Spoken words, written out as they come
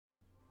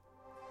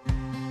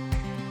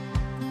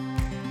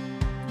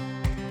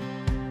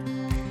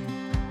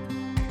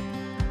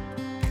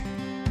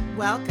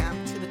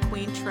welcome to the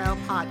Queen Trail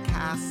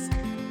Podcast.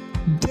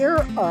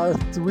 There are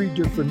 3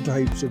 different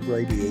types of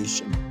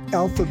radiation,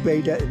 alpha,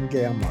 beta, and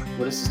gamma.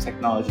 What does this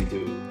technology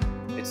do?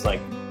 It's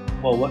like,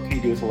 well, what can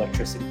you do with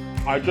electricity?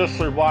 I just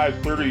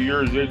survived 30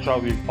 years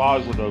HIV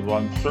positive.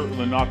 I'm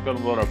certainly not going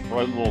to let a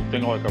little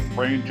thing like a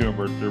brain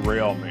tumor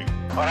derail me.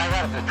 When I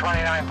got to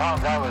 29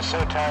 pounds, I was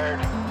so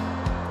tired,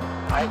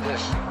 I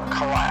just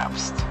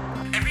collapsed.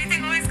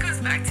 Everything always goes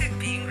back to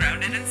being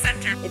grounded and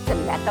centered. It's a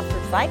mecca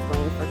for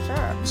cycling, for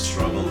sure.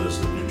 Struggle is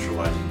the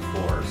neutralizing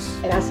force.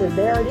 And I said,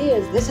 there it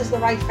is. This is the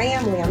right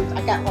family.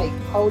 I got like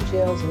cold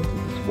chills.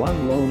 It's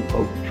one lone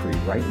oak tree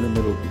right in the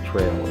middle of the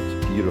trail.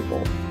 It's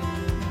beautiful.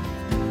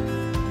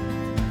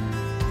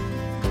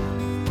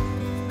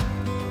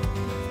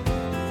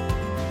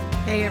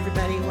 Hey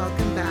everybody,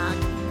 welcome back.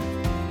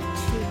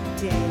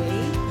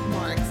 Today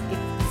marks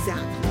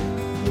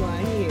exactly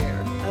 1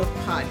 year of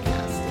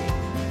podcasting.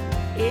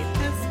 It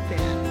has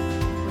been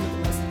one of the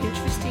most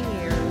interesting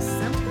years,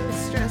 sometimes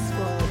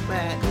stressful,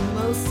 but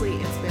mostly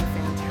it's been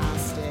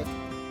fantastic.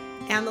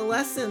 And the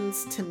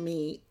lessons to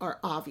me are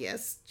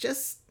obvious,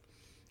 just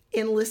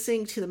in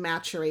listening to the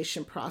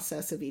maturation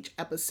process of each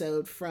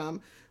episode, from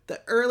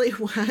the early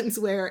ones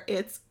where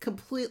it's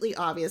completely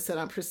obvious that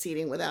I'm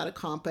proceeding without a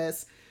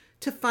compass,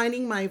 to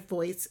finding my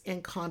voice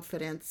and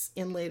confidence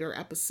in later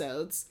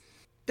episodes.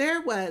 There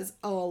was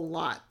a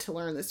lot to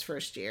learn this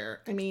first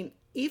year. I mean,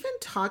 even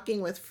talking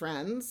with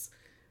friends,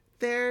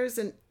 there's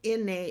an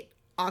innate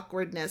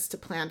awkwardness to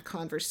planned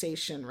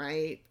conversation,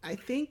 right? I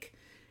think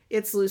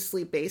it's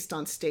loosely based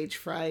on stage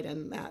fright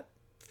and that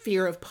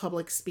fear of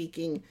public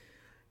speaking.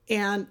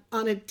 And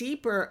on a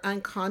deeper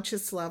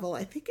unconscious level,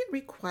 I think it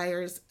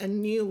requires a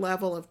new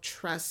level of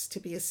trust to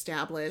be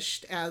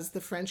established as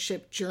the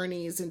friendship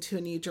journeys into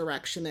a new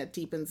direction that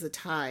deepens the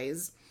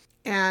ties.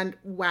 And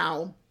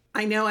wow,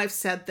 I know I've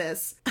said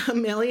this a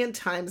million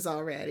times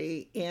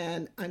already,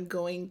 and I'm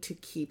going to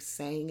keep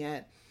saying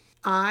it.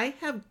 I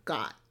have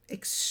got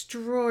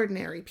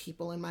extraordinary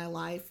people in my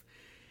life.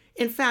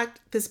 In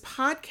fact, this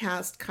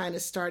podcast kind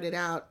of started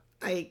out,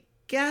 I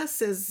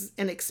guess, as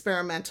an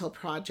experimental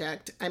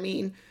project. I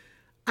mean,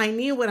 I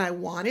knew what I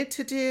wanted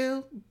to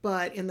do,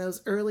 but in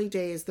those early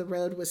days, the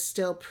road was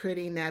still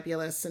pretty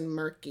nebulous and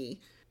murky.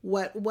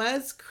 What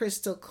was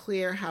crystal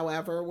clear,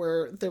 however,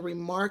 were the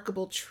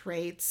remarkable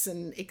traits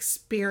and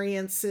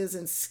experiences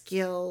and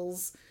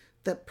skills,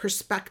 the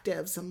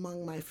perspectives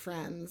among my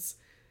friends.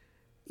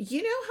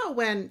 You know how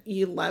when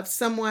you love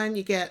someone,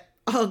 you get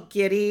all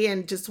giddy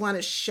and just want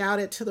to shout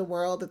it to the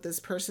world that this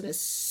person is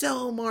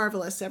so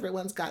marvelous,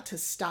 everyone's got to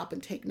stop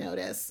and take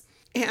notice.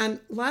 And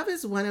love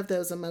is one of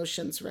those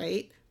emotions,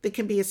 right, that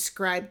can be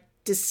ascribed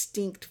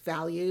distinct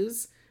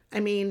values.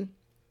 I mean,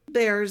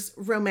 there's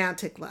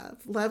romantic love,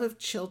 love of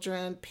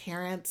children,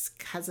 parents,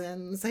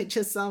 cousins. I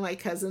just saw my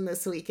cousin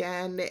this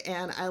weekend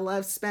and I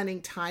love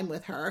spending time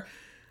with her.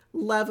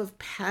 Love of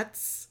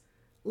pets,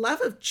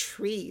 love of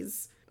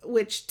trees,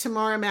 which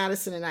Tamara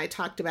Madison and I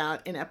talked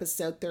about in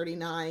episode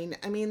 39.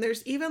 I mean,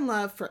 there's even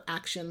love for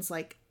actions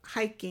like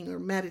hiking or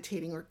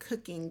meditating or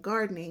cooking,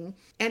 gardening,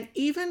 and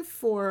even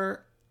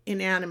for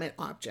inanimate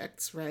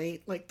objects,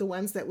 right? Like the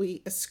ones that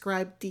we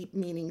ascribe deep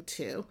meaning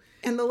to.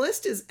 And the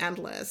list is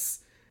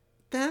endless.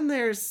 Then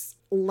there's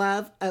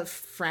love of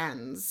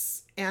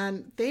friends.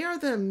 And they are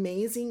the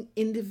amazing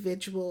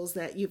individuals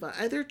that you've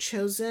either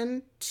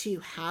chosen to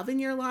have in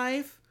your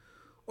life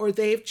or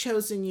they've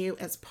chosen you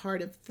as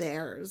part of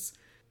theirs.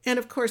 And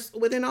of course,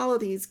 within all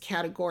of these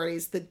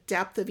categories, the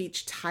depth of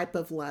each type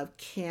of love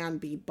can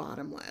be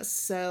bottomless.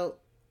 So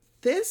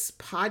this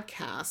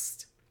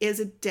podcast is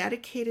a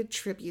dedicated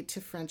tribute to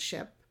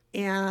friendship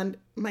and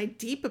my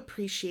deep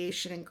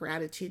appreciation and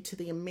gratitude to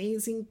the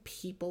amazing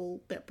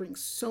people that bring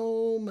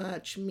so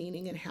much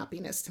meaning and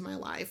happiness to my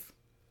life.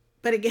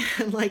 But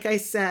again, like I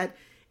said,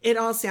 it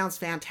all sounds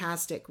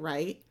fantastic,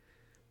 right?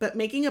 But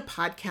making a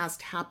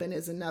podcast happen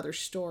is another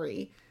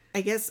story.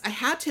 I guess I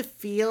had to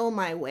feel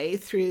my way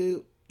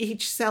through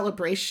each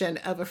celebration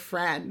of a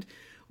friend,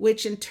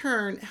 which in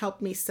turn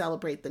helped me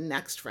celebrate the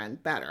next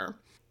friend better.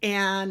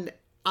 And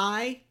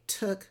I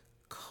took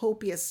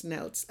copious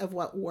notes of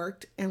what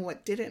worked and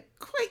what didn't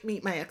quite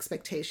meet my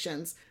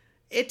expectations.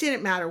 It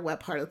didn't matter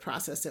what part of the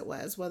process it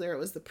was, whether it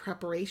was the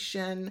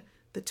preparation,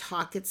 the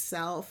talk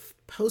itself,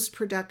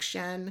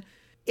 post-production.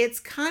 It's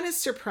kind of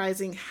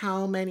surprising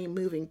how many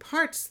moving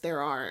parts there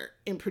are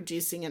in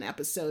producing an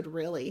episode,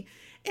 really.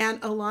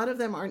 And a lot of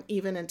them aren't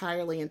even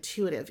entirely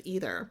intuitive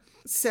either.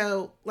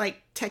 So,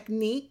 like,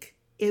 technique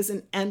is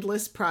an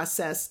endless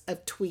process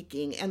of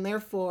tweaking, and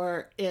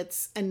therefore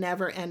it's a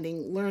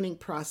never-ending learning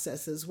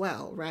process as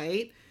well,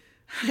 right?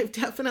 I've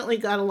definitely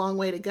got a long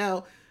way to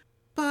go,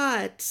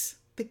 but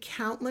the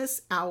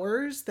countless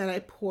hours that I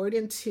poured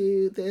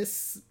into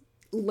this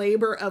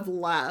labor of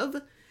love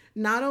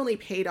not only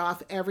paid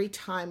off every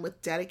time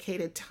with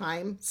dedicated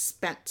time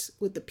spent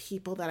with the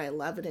people that I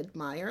love and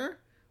admire,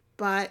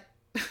 but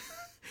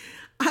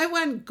I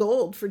won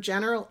gold for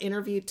General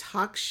Interview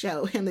Talk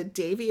Show in the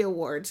Davy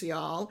Awards,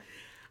 y'all.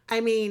 I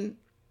mean,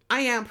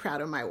 I am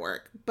proud of my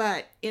work,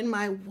 but in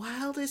my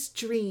wildest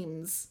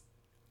dreams,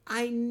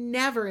 I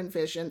never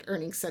envisioned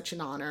earning such an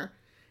honor,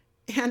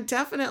 and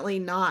definitely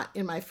not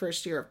in my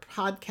first year of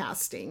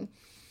podcasting.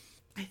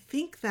 I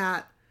think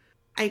that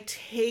I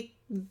take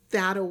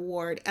that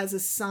award as a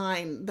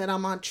sign that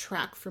I'm on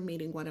track for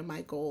meeting one of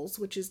my goals,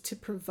 which is to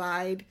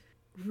provide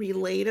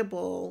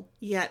relatable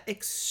yet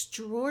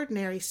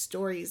extraordinary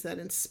stories that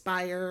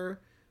inspire,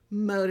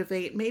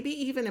 motivate, maybe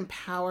even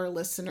empower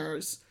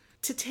listeners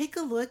to take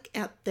a look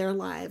at their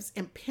lives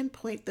and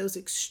pinpoint those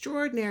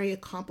extraordinary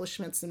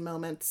accomplishments and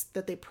moments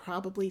that they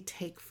probably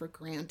take for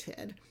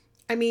granted.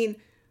 I mean,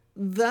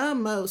 the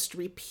most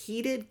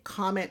repeated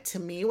comment to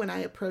me when I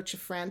approach a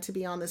friend to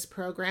be on this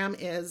program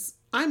is,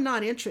 "I'm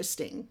not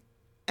interesting."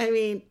 I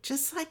mean,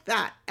 just like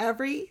that,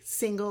 every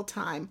single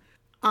time,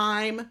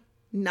 "I'm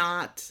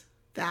not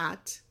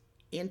that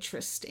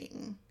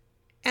interesting."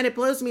 And it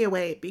blows me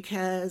away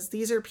because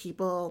these are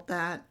people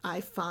that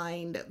I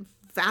find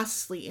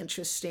vastly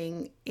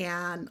interesting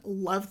and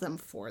love them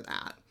for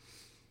that.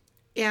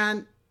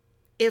 And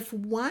if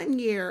 1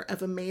 year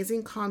of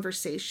amazing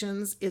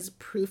conversations is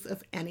proof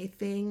of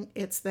anything,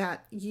 it's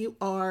that you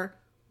are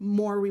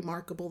more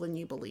remarkable than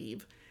you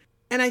believe.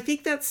 And I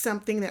think that's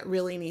something that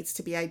really needs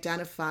to be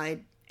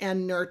identified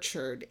and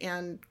nurtured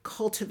and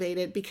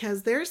cultivated,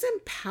 because there's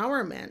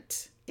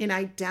empowerment in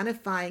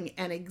identifying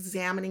and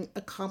examining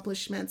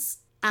accomplishments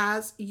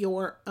as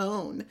your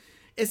own,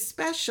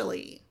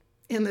 especially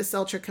in this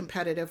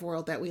ultra-competitive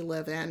world that we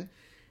live in.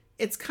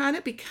 It's kind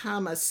of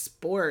become a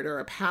sport or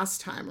a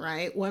pastime,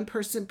 right? One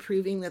person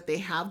proving that they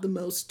have the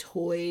most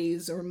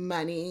toys or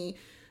money,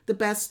 the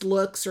best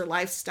looks or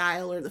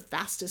lifestyle, or the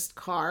fastest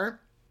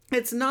car.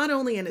 It's not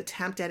only an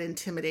attempt at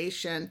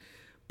intimidation,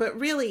 but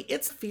really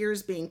it's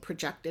fears being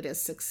projected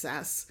as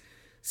success.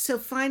 So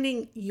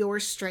finding your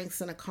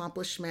strengths and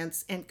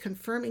accomplishments and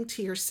confirming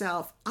to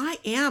yourself, "I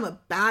am a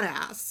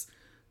badass,"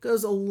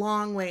 goes a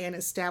long way in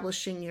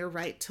establishing your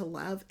right to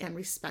love and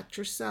respect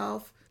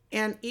yourself,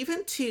 and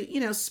even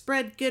to,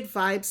 spread good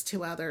vibes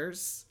to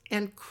others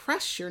and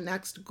crush your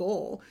next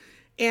goal.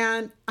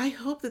 And I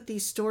hope that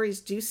these stories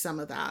do some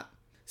of that.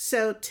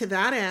 So to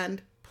that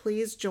end,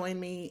 please join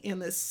me in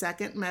this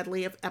second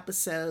medley of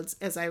episodes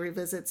as I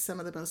revisit some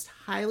of the most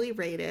highly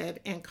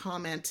rated and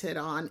commented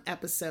on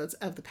episodes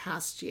of the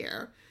past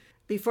year.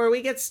 Before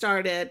we get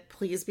started,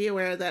 please be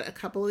aware that a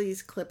couple of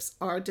these clips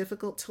are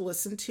difficult to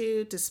listen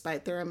to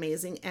despite their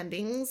amazing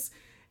endings.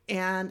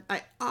 And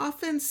I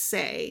often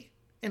say,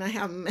 and I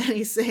have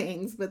many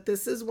sayings, but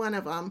this is one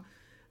of them,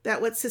 that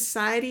what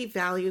society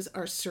values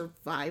are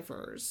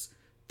survivors,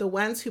 the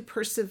ones who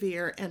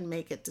persevere and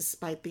make it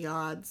despite the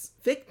odds.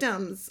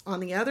 Victims, on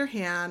the other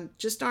hand,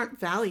 just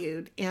aren't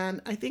valued.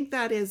 And I think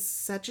that is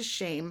such a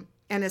shame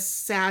and a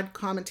sad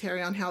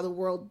commentary on how the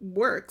world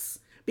works,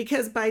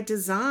 because by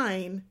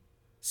design,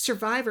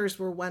 survivors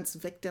were once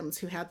victims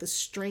who had the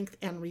strength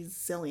and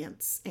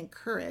resilience and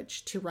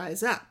courage to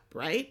rise up,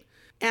 right?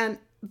 And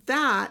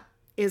that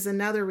is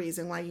another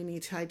reason why you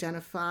need to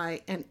identify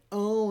and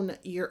own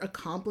your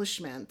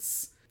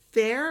accomplishments.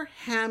 They're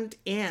hemmed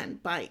in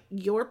by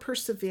your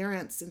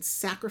perseverance and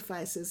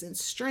sacrifices and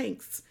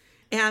strengths,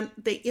 and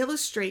they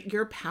illustrate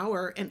your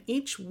power, and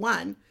each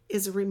one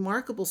is a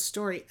remarkable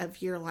story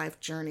of your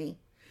life journey.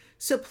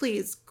 So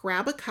please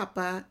grab a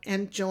cuppa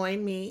and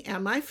join me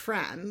and my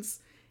friends,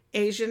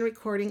 Asian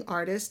recording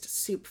artist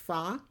Soup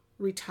Pha,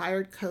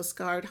 retired Coast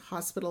Guard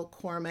Hospital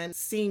Corpsman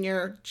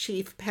Senior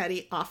Chief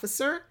Petty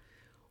Officer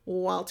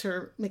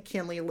Walter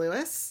McKinley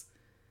Lewis,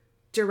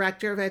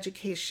 Director of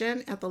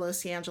Education at the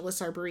Los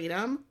Angeles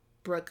Arboretum,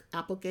 Brooke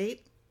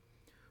Applegate,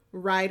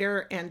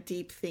 writer and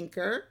deep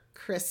thinker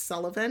Chris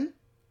Sullivan,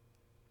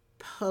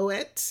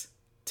 poet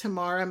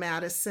Tamara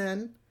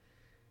Madison,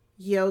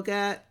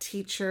 yoga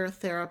teacher,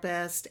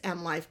 therapist,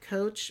 and life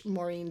coach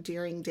Maureen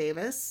Deering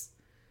Davis,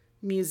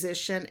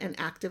 musician and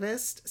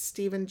activist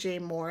Stephen J.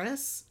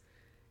 Morris,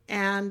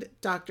 and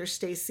Dr.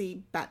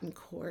 Stacy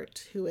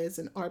Betancourt, who is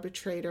an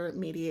arbitrator,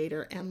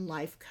 mediator, and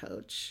life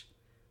coach,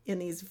 in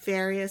these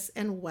various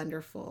and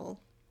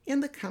wonderful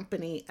In the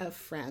Company of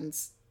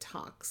Friends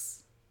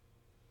talks.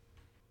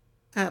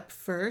 Up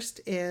first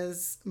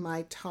is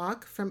my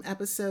talk from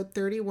episode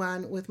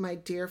 31 with my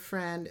dear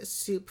friend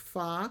Soup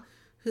Pha,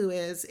 who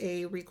is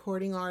a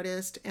recording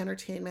artist,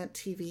 entertainment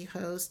TV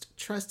host,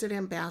 trusted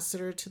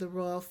ambassador to the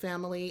royal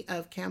family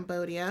of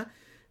Cambodia,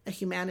 a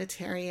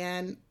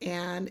humanitarian,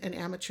 and an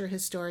amateur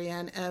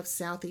historian of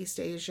Southeast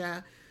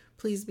Asia.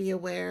 Please be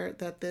aware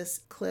that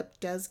this clip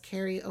does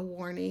carry a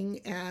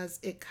warning, as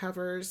it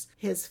covers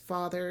his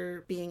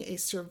father being a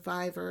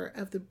survivor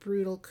of the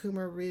brutal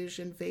Khmer Rouge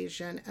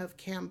invasion of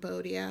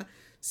Cambodia.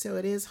 So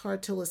it is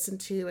hard to listen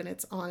to in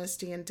its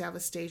honesty and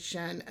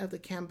devastation of the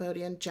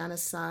Cambodian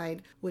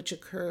genocide, which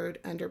occurred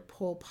under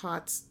Pol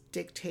Pot's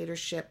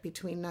dictatorship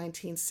between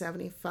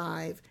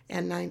 1975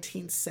 and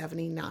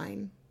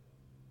 1979.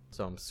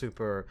 So I'm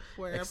super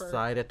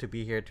excited to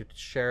be here to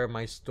share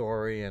my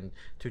story and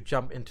to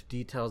jump into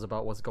details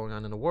about what's going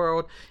on in the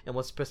world and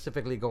what's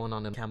specifically going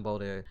on in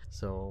Cambodia.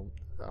 So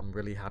I'm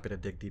really happy to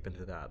dig deep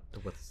into that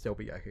with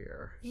Sylvia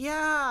here.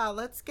 Yeah,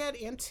 let's get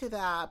into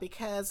that,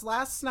 because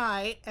last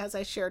night, as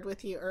I shared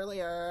with you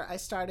earlier, I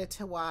started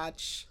to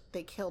watch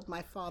They Killed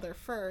My Father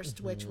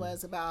First, which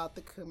was about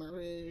the Khmer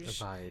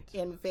Rouge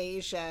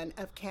invasion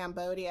of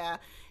Cambodia.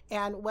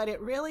 And what it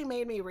really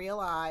made me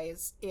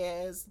realize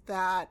is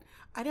that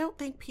I don't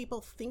think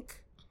people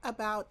think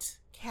about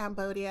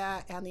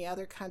Cambodia and the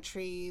other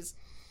countries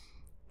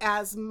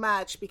as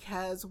much,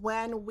 because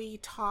when we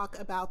talk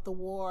about the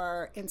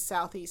war in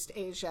Southeast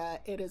Asia,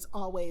 it is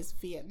always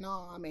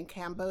Vietnam. And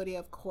Cambodia,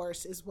 of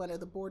course, is one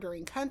of the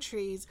bordering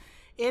countries.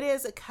 It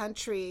is a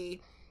country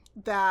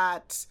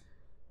that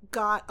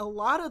got a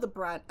lot of the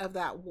brunt of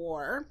that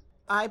war.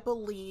 I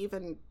believe,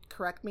 and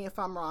correct me if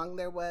I'm wrong,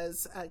 there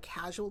was a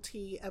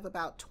casualty of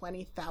about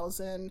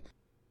 20,000.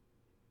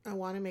 I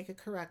want to make a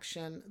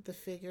correction. The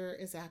figure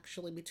is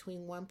actually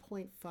between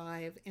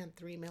 1.5 and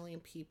 3 million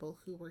people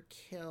who were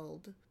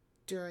killed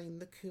during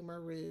the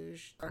Khmer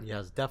Rouge.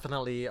 Yes,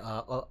 definitely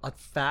a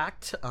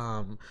fact.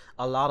 A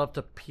lot of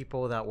the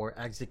people that were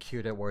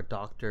executed were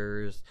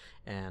doctors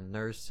and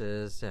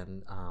nurses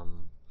and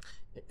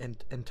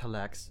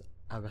intellects,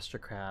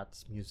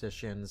 aristocrats,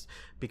 musicians,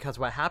 because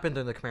what happened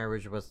in the Khmer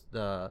Rouge was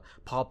the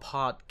Pol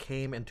Pot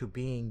came into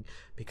being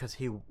because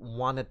he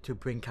wanted to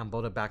bring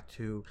Cambodia back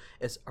to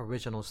its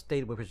original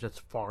state, which was just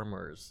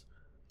farmers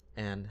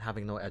and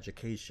having no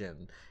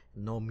education,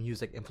 no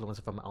music influence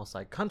from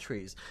outside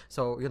countries.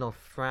 So, you know,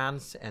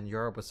 France and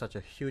Europe was such a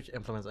huge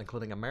influence,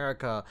 including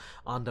America,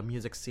 on the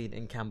music scene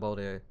in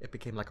Cambodia. It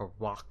became like a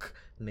rock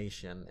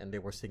nation, and they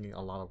were singing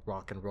a lot of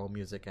rock and roll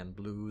music and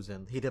blues,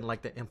 and he didn't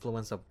like the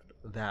influence of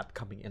that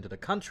coming into the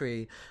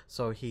country,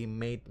 so he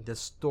made this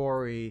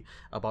story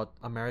about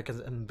Americans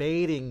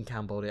invading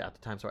Cambodia at the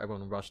time, so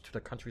everyone rushed to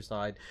the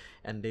countryside,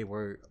 and they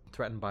were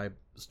threatened by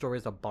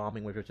stories of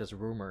bombing, which were just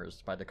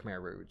rumors by the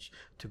Khmer Rouge,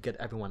 to get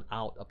everyone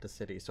out of the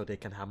city so they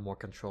can have more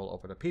control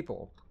over the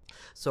people.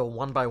 So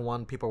one by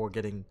one, people were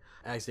getting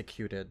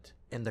executed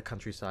in the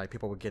countryside.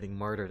 People were getting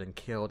murdered and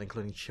killed,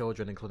 including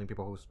children, including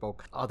people who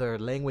spoke other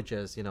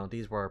languages. You know,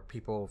 these were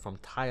people from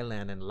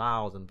Thailand and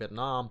Laos and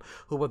Vietnam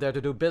who were there to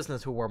do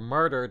business, who were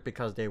murdered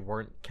because they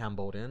weren't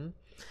Cambodian.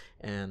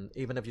 And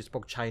even if you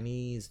spoke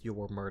Chinese, you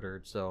were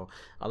murdered. So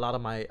a lot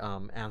of my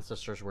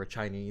ancestors were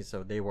Chinese,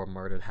 so they were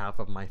murdered. Half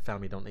of my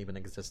family don't even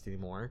exist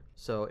anymore.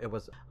 So it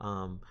was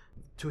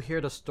to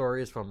hear the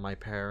stories from my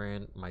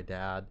parent, my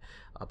dad,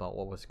 about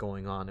what was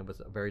going on. It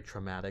was very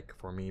traumatic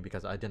for me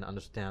because I didn't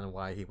understand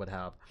why he would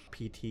have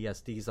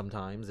PTSD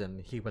sometimes,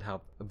 and he would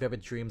have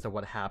vivid dreams of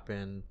what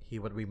happened. He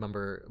would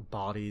remember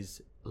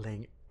bodies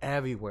laying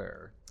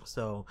everywhere.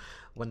 So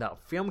when that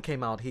film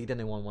came out, he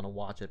didn't want to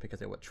watch it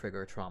because it would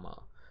trigger trauma.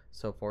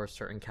 So for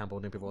certain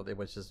Cambodian people, it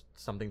was just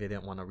something they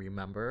didn't want to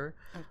remember.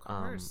 Of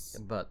course.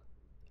 But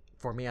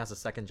for me, as a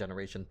second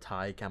generation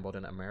Thai,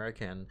 Cambodian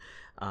American,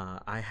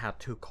 I had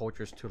two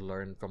cultures to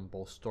learn from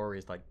both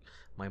stories. Like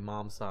my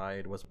mom's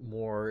side was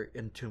more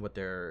in tune with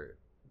their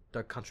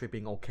country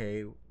being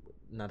okay,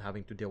 not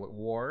having to deal with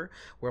war,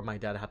 where my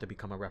dad had to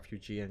become a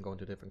refugee and go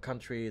into different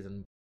countries.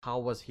 And how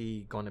was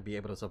he going to be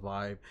able to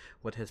survive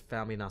with his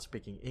family not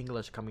speaking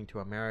English, coming to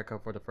America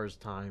for the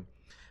first time?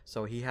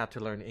 So he had to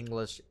learn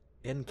English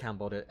in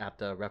Cambodia at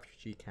the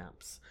refugee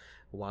camps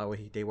while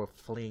they were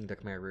fleeing the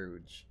Khmer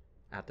Rouge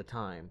at the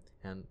time.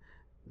 And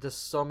there's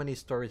so many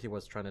stories he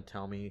was trying to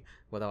tell me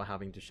without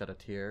having to shed a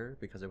tear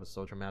because it was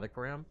so dramatic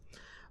for him.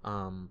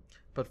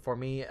 But for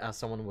me, as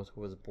someone who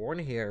was born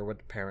here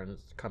with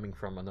parents coming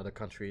from another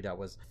country that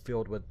was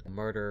filled with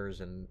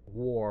murders and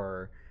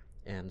war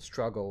and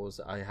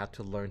struggles, I had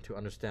to learn to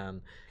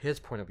understand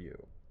his point of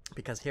view,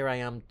 because here I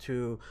am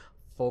too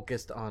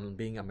focused on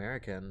being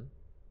American,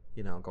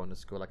 you know, going to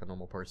school like a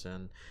normal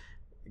person,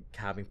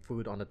 having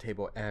food on the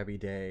table every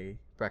day,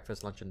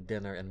 breakfast, lunch, and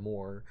dinner, and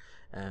more.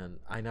 And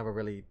I never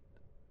really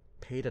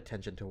paid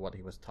attention to what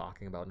he was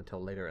talking about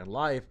until later in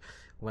life.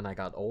 When I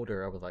got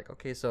older, I was like,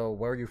 okay, so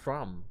where are you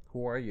from?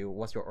 Who are you?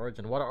 What's your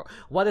origin?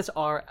 What is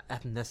our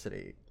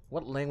ethnicity?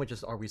 What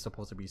languages are we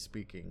supposed to be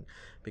speaking?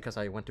 Because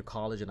I went to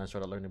college and I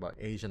started learning about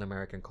Asian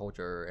American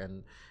culture,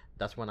 and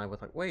that's when I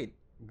was like, wait,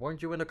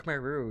 weren't you in the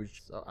Khmer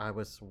Rouge? So I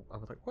was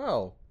like,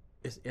 well,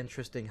 it's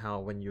interesting how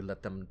when you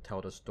let them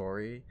tell the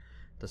story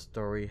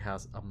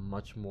has a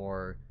much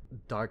more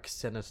dark,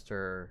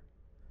 sinister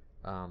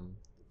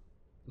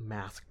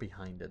mask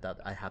behind it that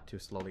I had to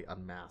slowly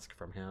unmask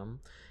from him.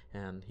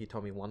 And he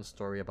told me one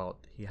story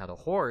about he had a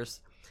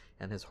horse,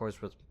 and his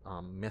horse was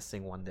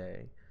missing one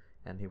day,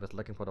 and he was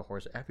looking for the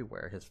horse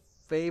everywhere, his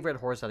favorite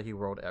horse that he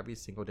rode every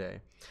single day.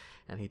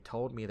 And he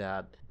told me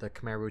that the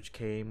Khmer Rouge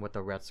came with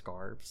the red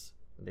scarves.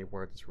 They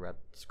wore this red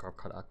scarf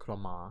called a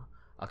krama.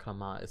 A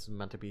krama is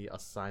meant to be a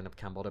sign of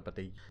Cambodia, but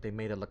they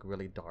made it look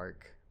really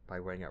dark by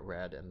wearing a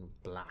red and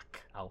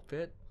black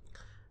outfit.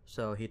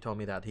 So he told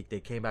me that they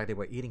came back, they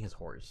were eating his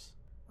horse.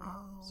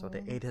 Oh. So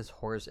they ate his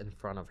horse in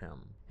front of him,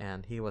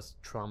 and he was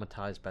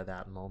traumatized by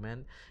that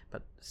moment.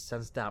 But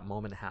since that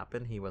moment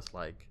happened, he was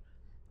like,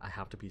 I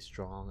have to be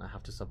strong, I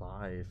have to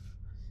survive.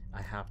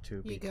 I have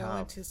to be You go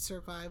into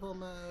survival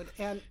mode,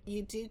 and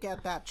you do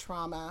get that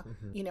trauma.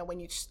 You know,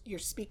 when you're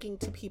speaking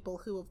to people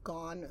who have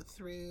gone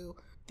through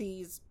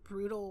these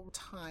brutal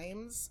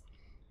times,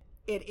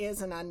 it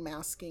is an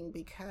unmasking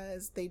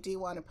because they do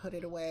want to put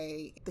it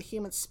away. The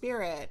human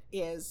spirit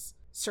is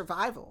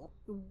survival.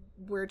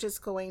 We're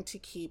just going to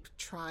keep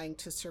trying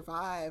to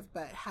survive,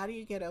 but how do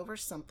you get over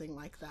something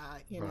like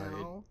that, you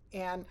know?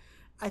 And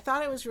I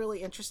thought it was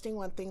really interesting,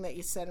 one thing that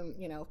you said, and,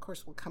 you know, of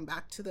course we'll come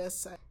back to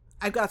this.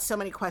 I've got so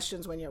many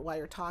questions while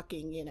you're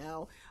talking, you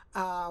know,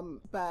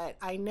 but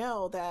I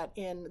know that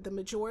in the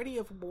majority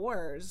of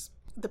wars,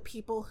 the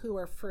people who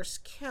are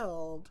first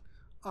killed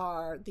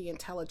are the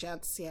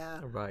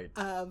intelligentsia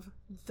of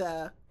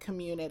the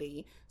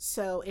community.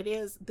 So it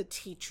is the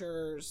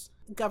teachers,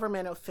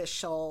 government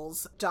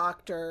officials,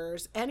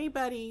 doctors,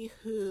 anybody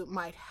who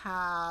might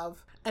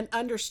have an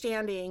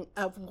understanding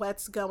of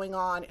what's going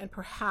on and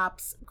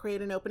perhaps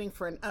create an opening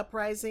for an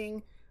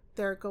uprising.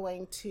 They're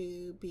going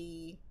to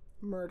be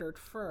murdered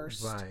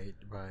first. Right.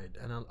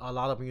 And a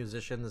lot of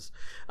musicians,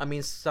 I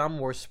mean, some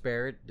were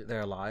spared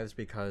their lives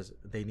because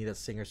they needed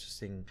singers to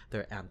sing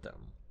their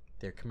anthem,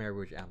 their Khmer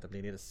Rouge anthem.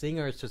 They needed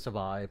singers to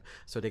survive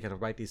so they can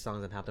write these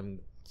songs and have them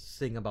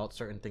sing about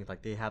certain things.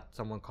 Like they had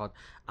someone called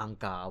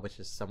Anka, which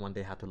is someone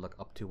they had to look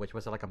up to, which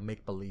was like a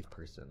make-believe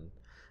person.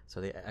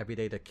 So every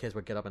day the kids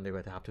would get up and they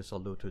would have to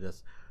salute to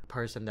this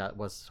person that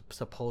was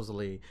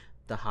supposedly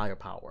the higher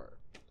power.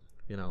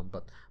 You know,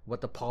 but with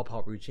the Pol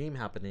Pot regime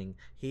happening,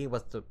 he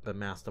was the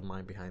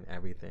mastermind behind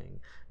everything.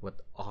 With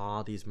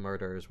all these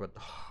murders, with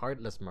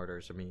heartless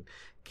murders. I mean,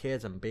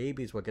 kids and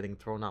babies were getting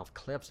thrown off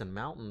cliffs and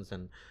mountains,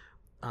 and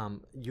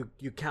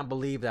you can't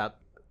believe that.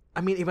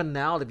 I mean, even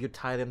now, if you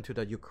tie them to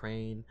the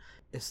Ukraine,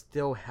 it's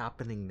still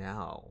happening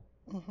now.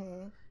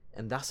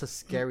 And that's a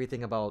scary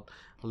thing about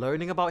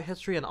learning about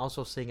history and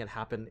also seeing it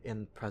happen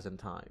in present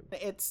time.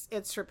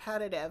 It's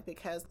repetitive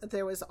because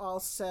there was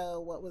also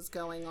what was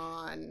going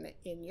on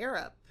in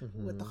Europe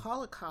with the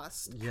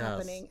Holocaust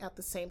happening at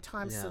the same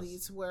time. So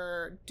these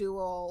were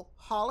dual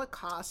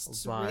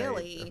Holocausts,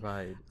 really,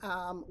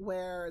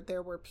 where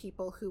there were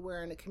people who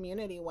were in a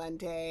community one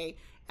day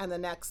and the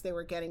next they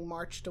were getting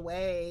marched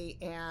away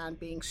and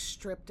being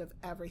stripped of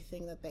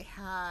everything that they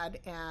had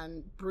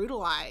and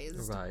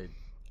brutalized.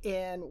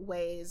 In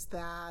ways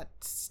that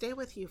stay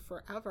with you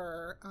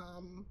forever,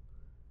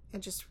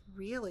 and just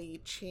really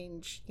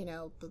change, you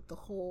know, the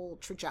whole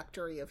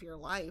trajectory of your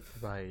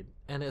life.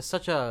 And it's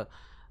such to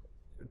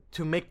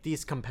make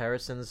these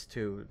comparisons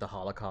to the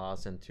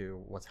Holocaust and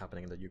to what's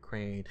happening in the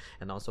Ukraine,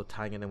 and also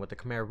tying it in with the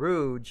Khmer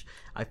Rouge,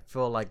 I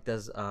feel like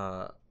there's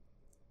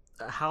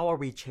how are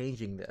we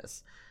changing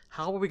this?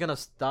 How are we gonna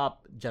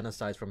stop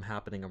genocides from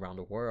happening around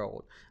the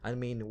world? I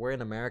mean, we're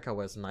in America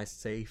where it's nice,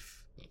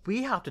 safe.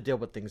 We have to deal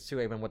with things too,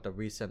 even with the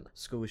recent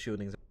school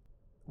shootings.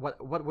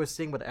 What we're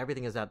seeing with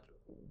everything is that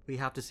we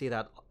have to see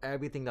that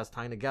everything that's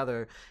tying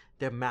together,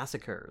 they're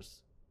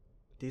massacres.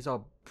 These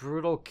are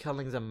brutal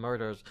killings and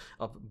murders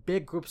of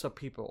big groups of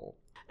people.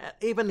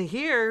 Even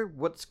here,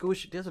 with school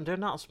shootings, they're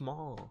not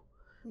small.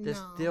 They're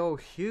still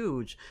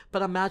huge.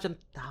 But imagine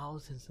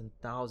thousands and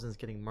thousands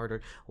getting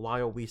murdered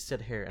while we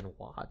sit here and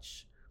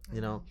watch.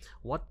 You know,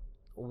 what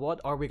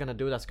are we gonna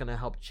do that's gonna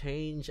help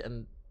change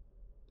and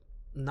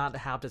not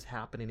have this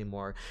happen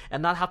anymore,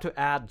 and not have to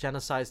add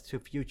genocides to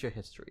future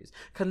histories?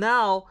 Because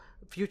now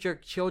future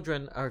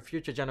children or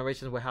future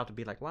generations will have to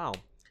be like, wow,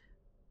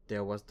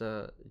 there was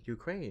the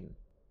Ukraine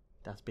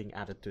that's being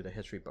added to the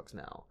history books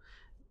now.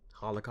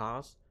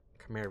 Holocaust,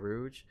 Khmer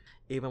Rouge,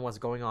 even what's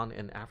going on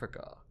in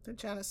Africa. The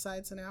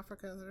genocides in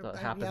Africa that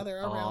happen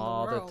they're around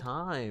all the world. The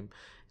time.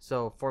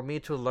 So for me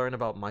to learn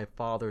about my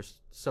father's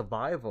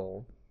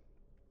survival,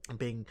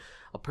 being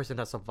a person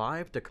that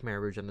survived the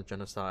Khmer Rouge and the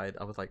genocide,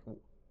 I was like,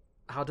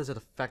 how does it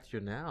affect you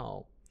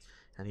now?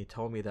 And he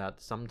told me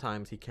that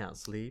sometimes he can't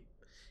sleep,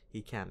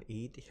 he can't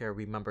eat, he'll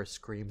remember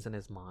screams in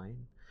his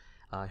mind,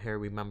 he'll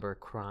remember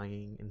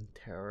crying in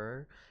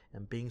terror,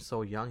 and being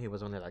so young, he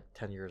was only like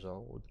 10 years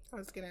old. I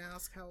was gonna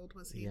ask, how old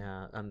was he?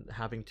 Yeah, and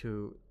having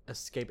to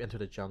escape into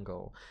the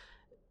jungle.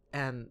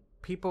 And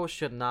people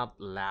should not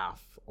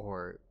laugh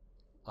or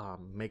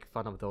make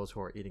fun of those who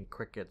are eating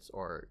crickets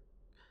or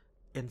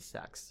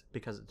insects,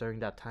 because during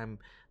that time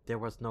there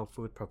was no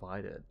food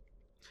provided.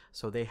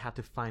 So they had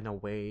to find a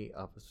way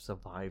of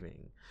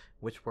surviving,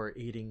 which were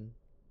eating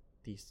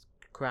these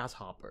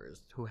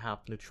grasshoppers who have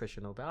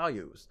nutritional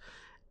values.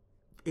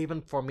 Even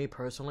for me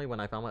personally,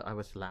 when I found it, I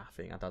was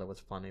laughing. I thought it was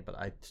funny, but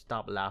I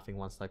stopped laughing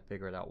once I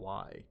figured out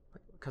why.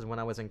 Because when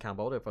I was in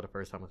Cambodia for the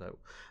first time, I was like,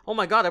 oh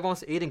my god,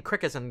 everyone's eating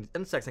crickets and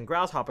insects and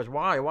grasshoppers.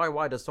 Why?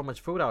 There's so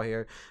much food out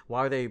here.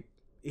 Why are they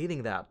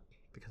eating that?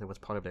 Because it was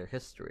part of their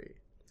history.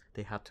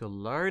 They had to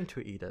learn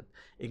to eat it,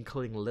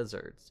 including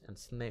lizards and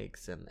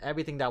snakes and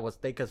everything that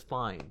they could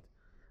find.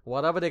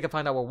 Whatever they could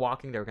find that were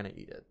walking, they were going to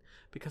eat it.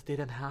 Because they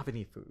didn't have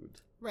any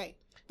food. Right.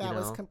 That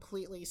was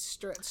completely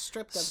stripped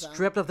of them.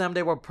 Stripped of them.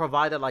 They were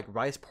provided like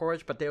rice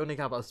porridge, but they only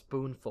got a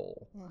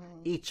spoonful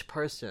each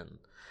person.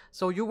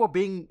 So you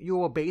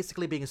were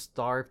basically being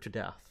starved to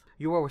death.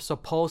 You were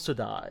supposed to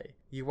die.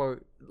 You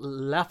were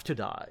left to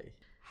die.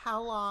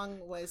 How long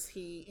was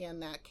he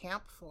in that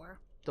camp for?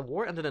 The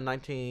war ended in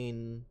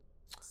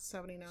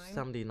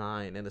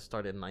 1979, and it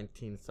started in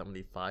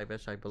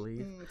 1975-ish, I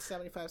believe.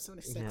 75,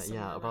 76.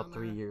 Yeah, about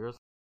 3 years.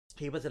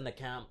 He was in the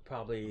camp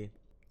probably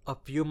a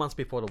few months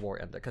before the war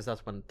ended, because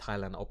that's when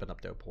Thailand opened up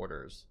their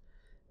borders.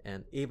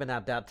 And even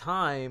at that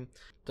time,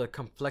 the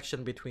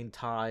confliction between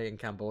Thai and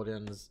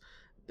Cambodians,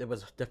 it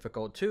was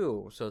difficult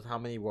too. So how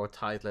many were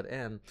Thais let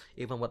in,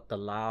 even with the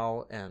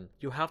Lao? And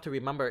you have to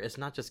remember, it's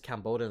not just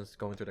Cambodians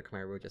going through the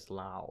Khmer Rouge, it's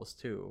Laos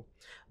too.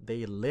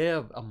 They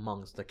live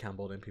amongst the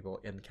Cambodian people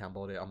in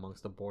Cambodia,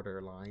 amongst the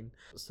borderline.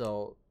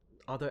 So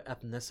other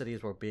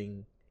ethnicities were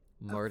being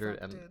murdered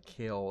and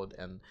killed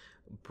and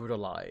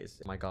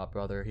brutalized. My god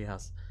brother, he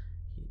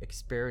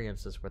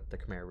experiences with the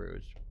Khmer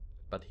Rouge,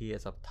 but he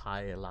is of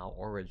Thai Lao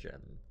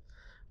origin.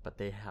 But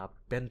they have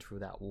been through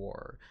that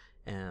war,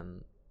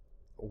 and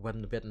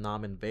when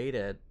Vietnam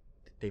invaded,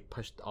 they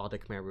pushed all the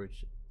Khmer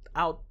Rouge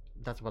out.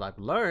 That's what I've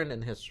learned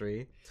in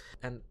history.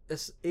 And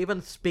it's,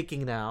 even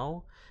speaking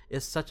now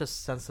is such a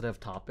sensitive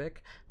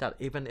topic that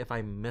even if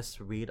I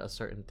misread a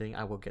certain thing,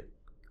 I will get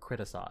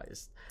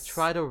criticized.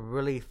 Try to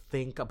really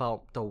think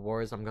about the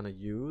words I'm going to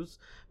use,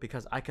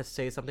 because I could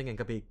say something and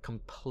could be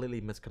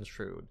completely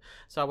misconstrued.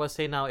 So I would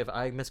say now, if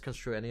I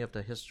misconstrue any of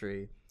the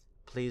history,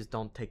 please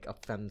don't take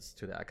offense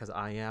to that, because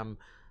I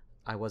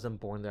wasn't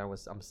born there.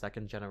 I'm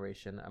second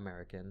generation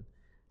American,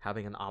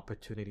 having an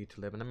opportunity to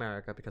live in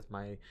America because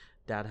my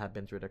dad had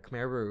been through the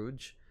Khmer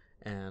Rouge.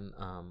 And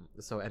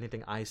so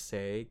anything I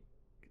say,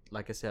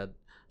 like I said,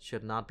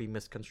 should not be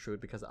misconstrued,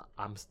 because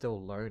I'm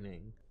still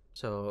learning.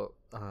 So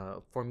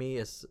for me,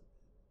 it's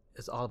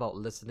all about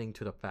listening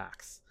to the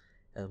facts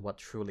and what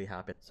truly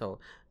happened. So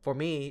for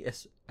me,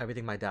 it's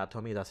everything my dad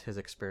told me. That's his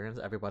experience.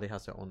 Everybody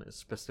has their own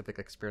specific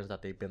experience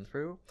that they've been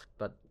through,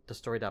 but the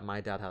story that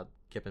my dad had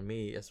given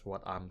me is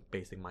what I'm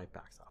basing my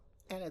facts on.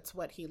 And it's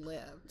what he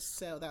lived,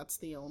 so that's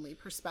the only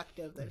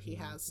perspective that he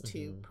has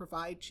to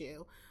provide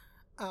you.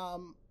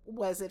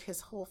 Was it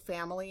his whole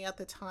family at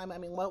the time? I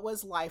mean, what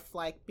was life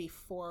like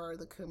before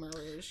the Khmer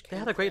Rouge came? They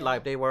had a great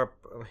life.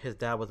 His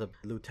dad was a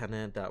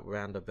lieutenant that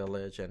ran the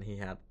village, and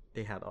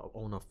they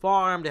own a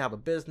farm, they have a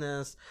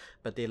business,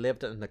 but they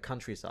lived in the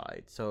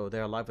countryside. So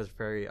their life was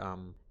very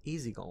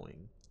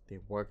easygoing. They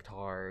worked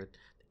hard,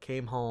 they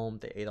came home,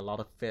 they ate a lot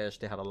of fish,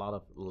 they had a lot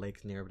of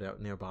lakes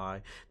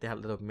nearby, they had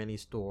little mini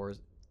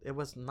stores. It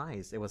was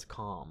nice, it was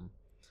calm.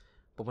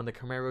 But when the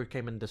Khmer Rouge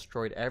came and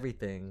destroyed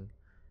everything,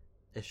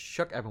 it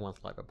shook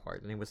everyone's life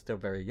apart, and he was still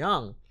very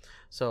young.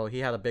 So he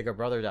had a bigger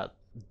brother that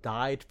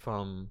died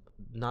from,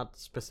 not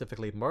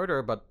specifically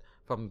murder, but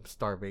from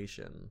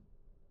starvation.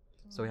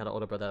 So he had an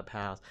older brother that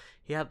passed.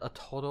 He had a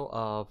total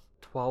of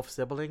 12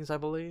 siblings, I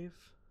believe,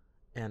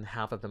 and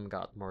half of them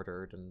got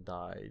murdered and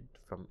died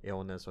from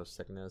illness or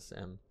sickness.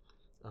 And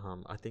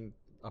I think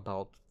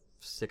about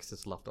 6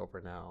 is left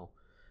over now,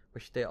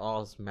 which they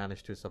all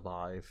managed to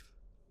survive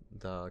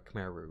the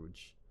Khmer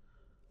Rouge.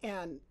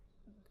 And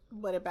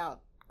what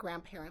about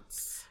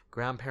grandparents?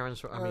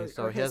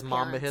 His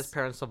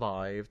parents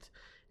survived,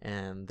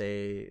 and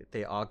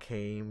they all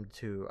came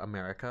to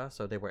America.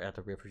 So they were at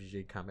the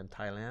refugee camp in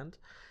Thailand.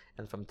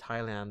 And from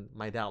Thailand,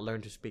 my dad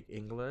learned to speak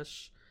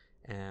English,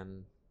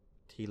 and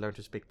he learned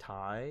to speak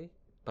Thai.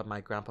 But my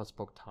grandpa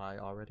spoke Thai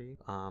already,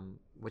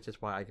 which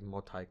is why I can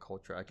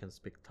multicultural. I can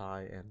speak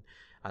Thai, and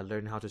I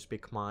learned how to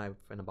speak Khmer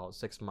in about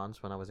 6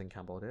 months when I was in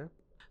Cambodia.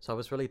 So I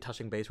was really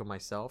touching base with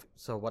myself.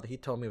 So what he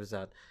told me was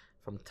that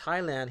from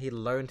Thailand, he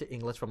learned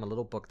English from a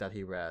little book that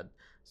he read.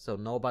 So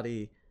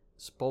nobody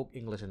spoke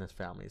English in his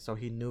family, so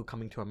he knew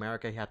coming to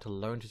America he had to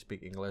learn to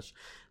speak English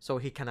so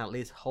he can at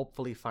least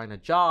hopefully find a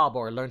job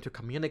or learn to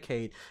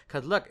communicate.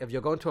 Because look, if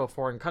you're going to a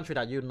foreign country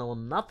that you know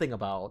nothing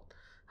about,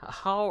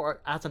 how,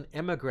 as an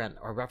immigrant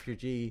or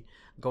refugee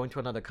going to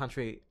another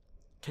country,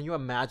 can you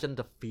imagine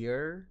the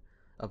fear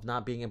of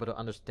not being able to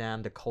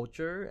understand the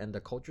culture and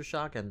the culture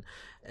shock? And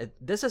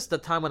this is the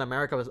time when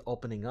America was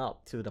opening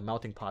up to the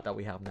melting pot that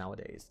we have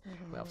nowadays.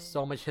 We have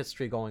so much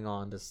history going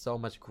on, there's so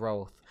much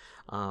growth,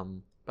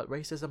 but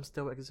racism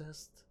still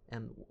exists,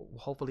 and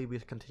hopefully we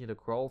continue to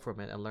grow from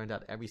it and learn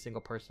that every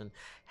single person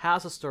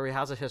has a story,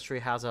 has a history,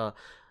 has a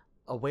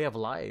way of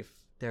life,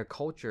 their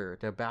culture,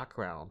 their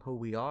background, who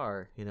we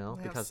are,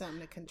 because have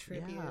something to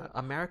contribute. Yeah,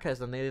 America is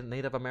a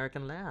Native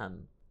American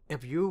land.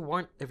 If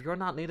you're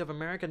not Native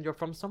American, you're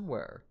from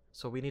somewhere.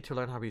 So we need to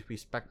learn how to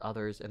respect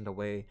others in the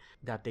way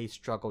that they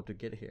struggle to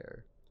get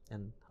here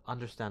and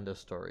understand their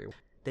story.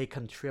 They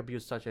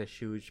contribute such a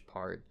huge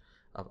part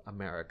of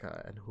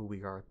America and who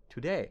we are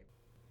today.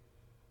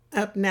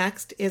 Up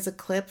next is a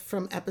clip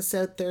from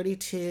episode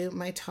 32,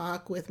 my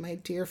talk with my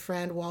dear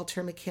friend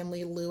Walter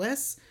McKinley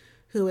Lewis,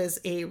 who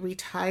is a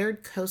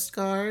retired Coast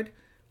Guard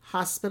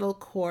Hospital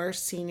Corps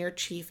Senior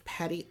Chief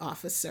Petty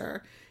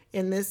Officer.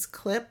 In this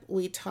clip,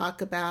 we talk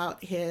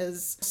about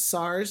his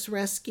SARS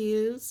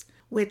rescues,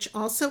 which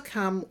also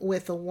come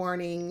with a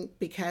warning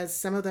because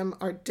some of them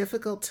are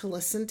difficult to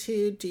listen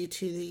to due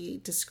to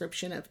the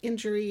description of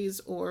injuries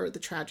or the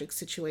tragic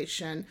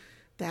situation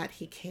that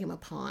he came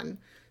upon.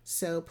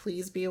 So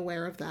please be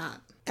aware of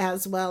that,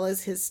 as well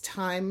as his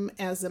time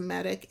as a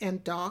medic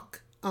and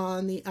doc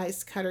on the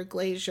Ice Cutter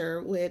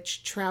Glacier,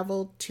 which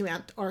traveled to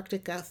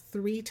Antarctica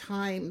 3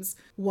 times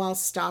while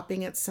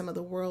stopping at some of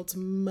the world's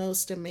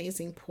most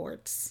amazing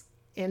ports.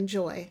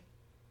 Enjoy.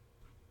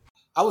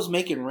 I was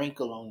making rank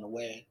along the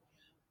way.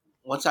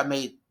 Once I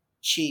made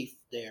chief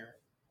there,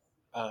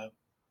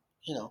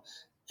 you know,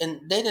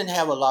 and they didn't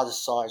have a lot of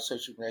SARS,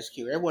 search and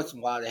rescue. Every once in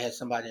a while they had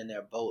somebody in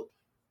their boat.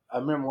 I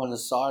remember one of the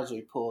SARS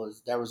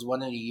reports, there was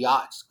one of the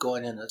yachts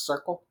going in a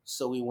circle.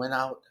 So we went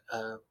out,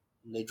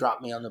 they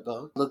dropped me on the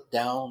boat, looked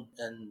down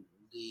in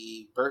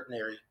the Burton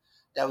area.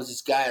 That was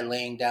this guy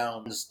laying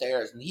down the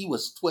stairs, and he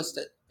was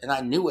twisted. And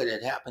I knew it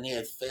had happened. He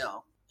had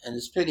fell. And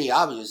it's pretty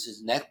obvious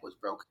his neck was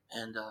broken.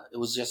 And it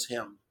was just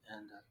him.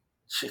 And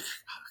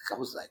I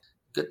was like,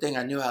 good thing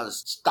I knew how to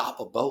stop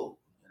a boat,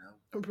 you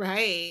know.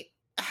 Right.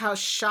 How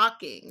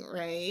shocking,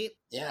 right?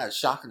 Yeah,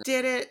 shocking.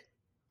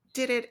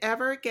 Did it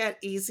ever get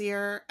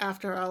easier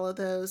after all of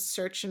those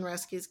search and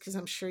rescues? Because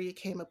I'm sure you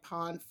came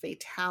upon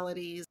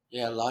fatalities.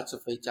 Yeah, lots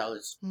of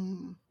fatalities.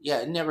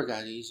 Yeah, it never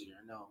got easier.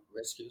 No,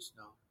 rescues,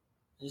 no.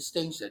 There's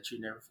things that you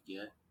never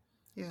forget.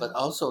 Yeah. But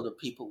also the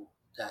people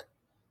that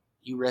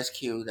you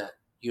rescue that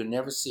you'll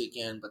never see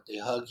again, but they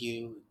hug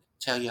you,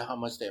 tell you how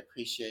much they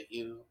appreciate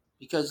you.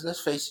 Because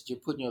let's face it, you're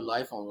putting your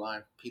life on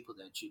line for people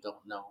that you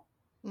don't know.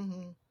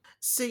 Mm-hmm.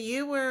 So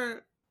you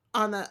were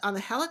on the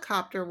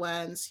helicopter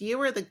ones. You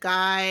were the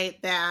guy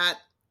that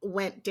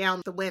went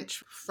down the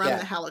winch from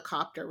the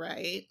helicopter,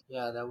 right?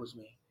 Yeah, that was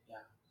me. Yeah,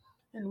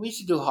 and we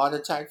used to do heart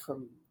attack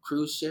from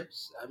cruise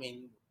ships. I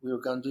mean, we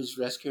were going to do this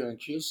rescue on a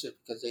cruise ship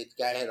because the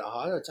guy had a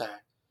heart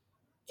attack,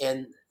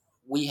 and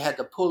we had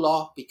to pull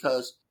off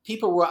because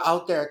people were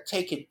out there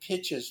taking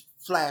pictures.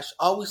 Flash.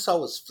 All we saw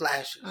was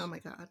flashes. Oh my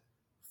God!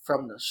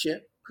 From the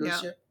ship, cruise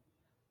ship,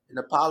 and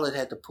the pilot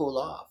had to pull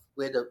off.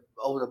 We had to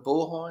over the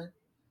bullhorn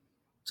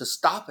to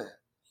stop it,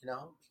 you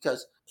know,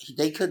 because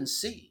they couldn't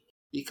see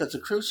because the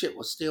cruise ship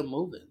was still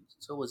moving.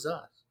 So was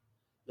us.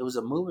 It was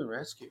a moving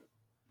rescue.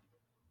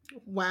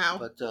 Wow.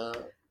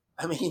 But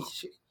I mean,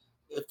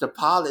 if the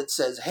pilot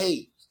says,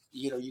 "Hey,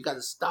 you know, you got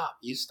to stop,"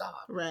 you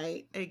stop.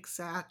 Right.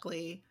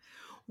 Exactly.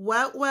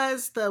 What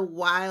was the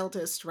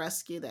wildest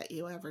rescue that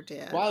you ever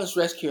did? Wildest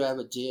rescue I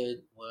ever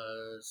did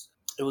was,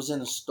 it was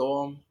in a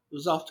storm. It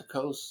was off the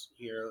coast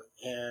here,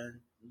 and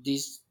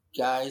these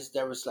guys,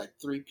 there was like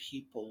 3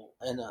 people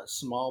in a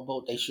small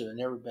boat. They should have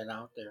never been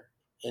out there,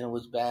 and it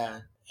was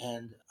bad.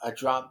 And I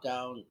dropped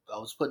down. I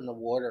was put in the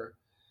water,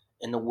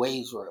 and the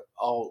waves were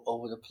all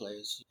over the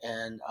place.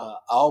 And I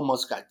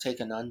almost got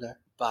taken under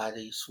by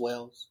the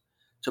swells.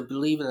 To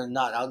believe it or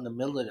not, out in the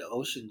middle of the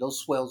ocean, those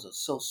swells are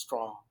so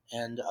strong.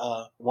 And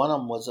one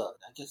of them was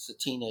I guess a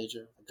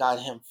teenager. I got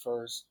him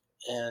first.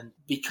 And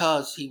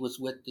because he was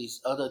with these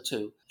other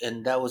 2,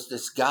 and that was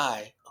this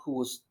guy who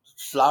was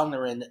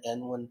floundering,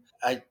 and when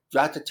I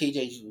got the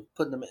teenager,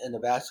 putting them in the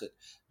basket,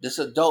 this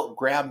adult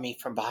grabbed me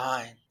from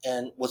behind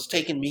and was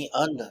taking me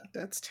under.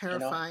 That's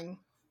terrifying. You know,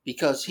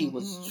 because he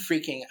was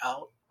freaking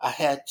out. I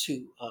had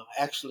to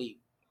actually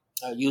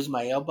use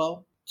my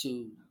elbow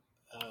to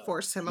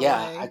force him away.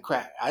 Yeah,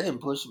 I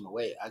didn't push him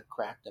away. I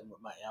cracked him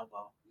with my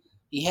elbow.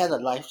 He had a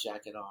life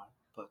jacket on,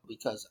 but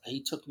because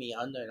he took me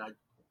under, and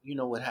you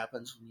know what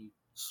happens when you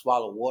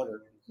swallow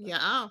water.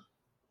 Yeah.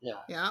 Yeah.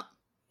 Yeah.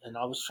 And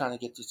I was trying to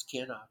get this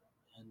kid up,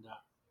 and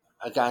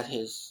I got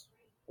his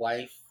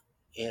wife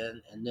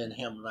in, and then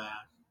him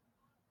last.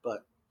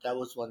 But that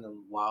was one of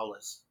the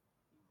wildest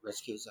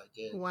rescues I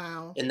did.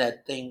 Wow. In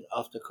that thing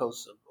off the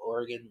coast of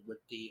Oregon with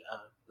the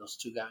those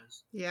 2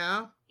 guys.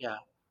 Yeah. Yeah.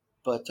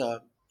 But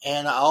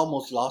and I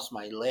almost lost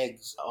my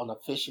legs on a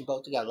fishing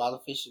boat. They got a lot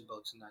of fishing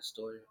boats in that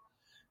story.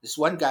 This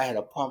one guy had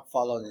a pump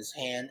fall on his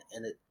hand,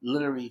 and it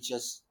literally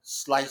just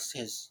sliced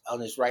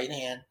on his right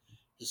hand.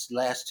 His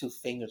last 2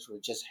 fingers were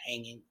just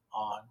hanging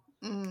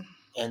on.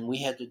 And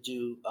we had to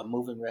do a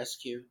move and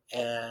rescue.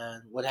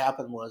 And what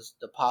happened was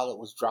the pilot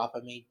was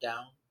dropping me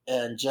down.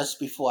 And just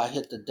before I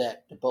hit the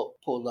deck, the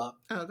boat pulled up.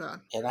 Oh,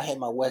 God. And I had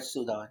my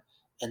wetsuit on.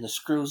 And the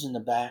screws in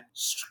the back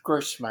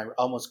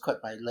almost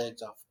cut my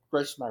legs off.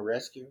 Squished my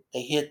rescue.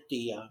 They hit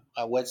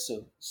my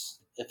wetsuit.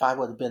 If I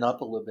would have been up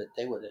a little bit,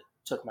 they would have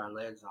took my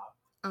legs off.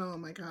 Oh,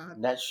 my God.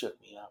 And that shook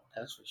me up,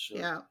 that's for sure.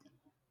 Yeah.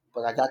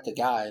 But I got the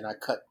guy, and I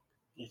cut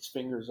his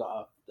fingers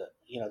off,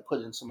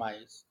 put in some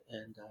ice.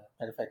 And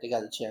matter of fact, they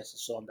got a chance to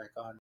sew him back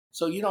on.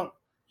 So you don't,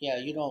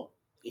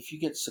 if you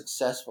get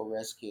successful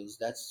rescues,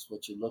 that's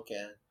what you look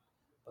at.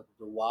 But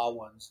the wild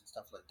ones and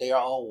stuff they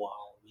are all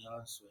wild, to be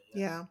honest with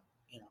you. Yeah.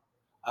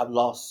 I've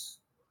lost,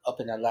 up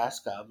in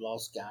Alaska, I've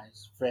lost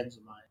guys, friends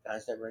of mine,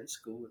 guys that were in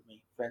school with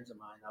me, friends of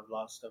mine. I've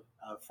lost them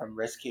from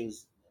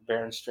rescues,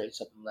 Bering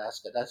Straits up in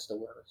Alaska. That's the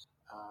worst.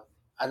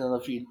 I don't know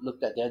if you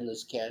looked at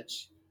Endless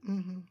Catch,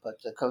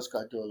 but the Coast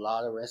Guard do a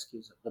lot of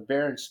rescues. The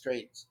Bering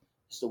Straits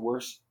is the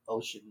worst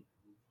ocean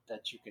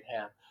that you can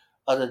have,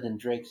 other than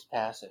Drake's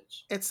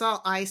Passage. It's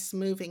all ice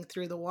moving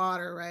through the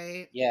water,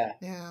 right? Yeah.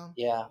 Yeah.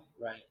 Yeah,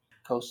 right.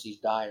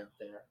 coasties die up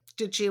there.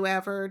 Did you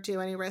ever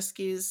do any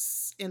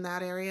rescues in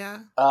that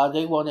area?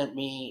 They wanted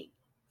me.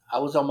 I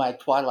was on my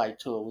Twilight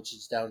tour, which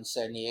is down in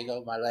San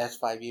Diego, my last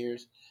 5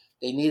 years.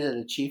 They needed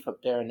a chief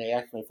up there, and they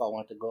asked me if I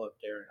wanted to go up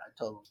there, and I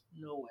told them,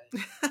 no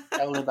way.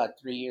 That only about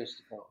 3 years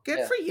to go.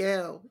 Good for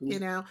you,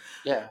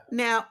 Yeah.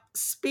 Now,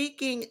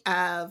 speaking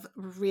of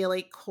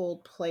really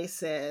cold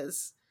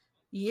places,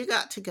 you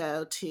got to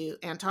go to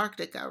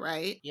Antarctica,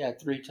 right? Yeah,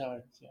 3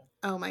 times. Yeah.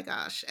 Oh my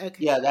gosh.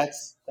 Okay. Yeah,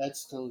 that's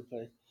totally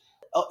place.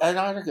 Oh,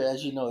 Antarctica,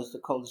 as you know, is the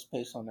coldest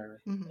place on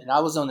Earth. Mm-hmm. And I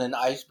was on an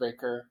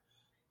icebreaker,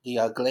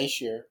 the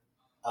glacier.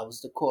 I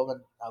was the corpsman.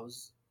 I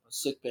was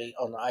sick bay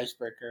on the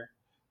icebreaker.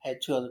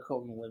 Had 2 other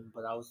corpsmen with me,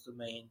 but I was the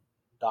main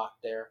doc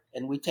there.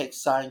 And we take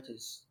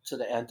scientists to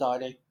the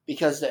Antarctic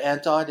because the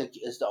Antarctic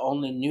is the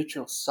only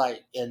neutral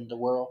site in the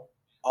world.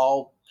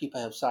 All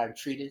people have signed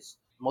treaties.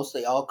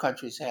 Mostly all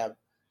countries have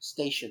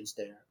stations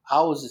there.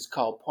 Ours is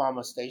called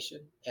Parma Station,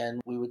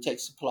 and we would take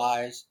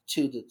supplies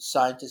to the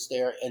scientists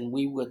there, and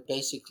we would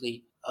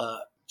basically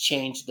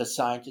change the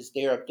scientists.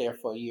 They're up there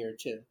for a year or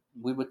two.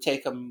 We would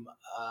take them,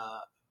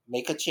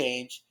 make a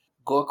change,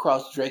 go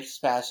across Drake's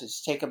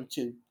Passage, take them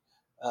to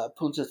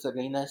Punta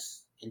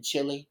Arenas in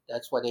Chile.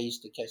 That's where they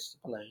used to catch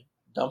the plane.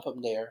 Dump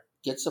them there,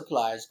 get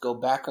supplies, go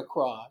back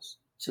across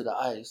to the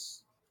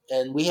ice.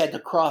 And we had to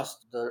cross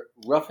the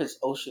roughest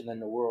ocean in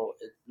the world.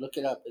 Look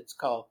it up. It's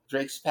called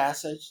Drake's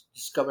Passage,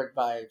 discovered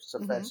by Sir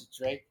Francis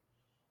Drake.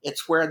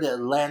 It's where the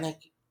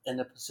Atlantic and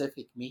the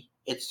Pacific meet.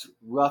 It's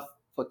rough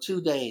for 2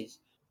 days.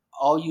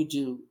 All you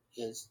do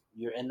is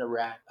you're in the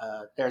rack.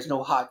 There's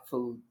no hot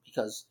food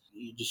because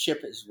the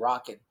ship is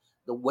rocking.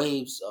 The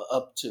waves are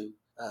up to,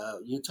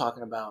 you're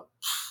talking about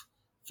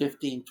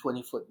 15,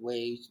 20-foot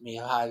waves, maybe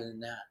higher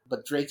than that.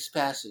 But Drake's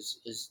Passage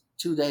is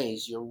 2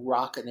 days. You're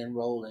rocking and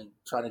rolling,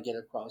 trying to get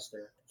across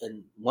there.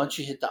 And once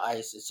you hit the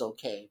ice, it's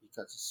okay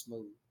because it's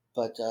smooth.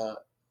 But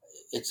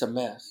it's a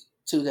mess.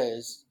 2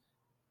 days.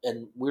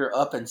 And we're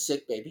up in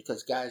sick bay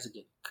because guys are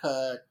getting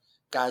cut.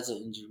 Guys are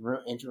in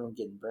engine room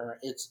getting burned.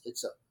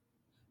 It's a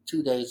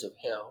 2 days of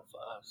hell for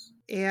us.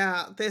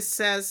 Yeah, this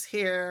says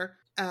here,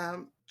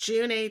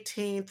 June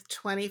 18th,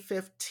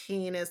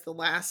 2015 is the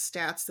last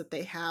stats that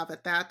they have.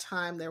 At that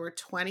time, there were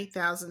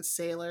 20,000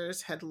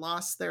 sailors had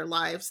lost their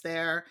lives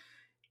there,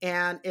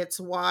 and its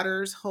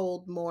waters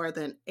hold more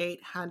than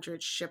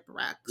 800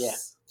 shipwrecks. Yeah,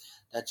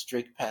 that's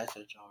Drake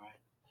Passage, all right.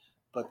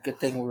 But good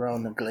thing we were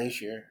on the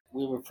glacier.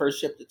 We were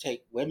first ship to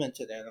take women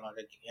to the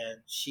Antarctic, and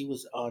she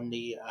was on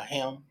the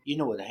helm. You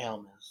know what a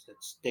helm is?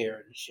 That's there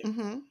in the ship.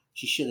 Mm-hmm.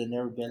 She should have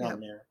never been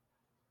on there.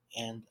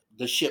 And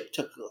the ship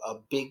took a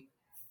big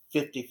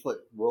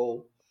 50-foot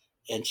roll,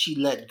 and she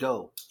let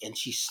go, and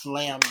she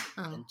slammed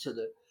into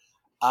the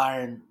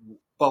iron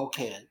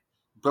bulkhead,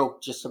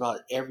 broke just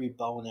about every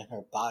bone in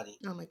her body.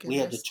 Oh my goodness. We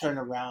had to turn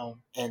around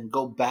and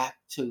go back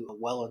to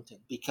Wellington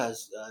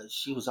because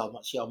she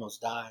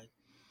almost died.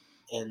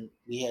 And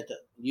we had to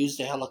use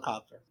the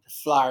helicopter to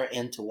fly her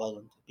into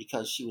Wellington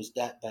because she was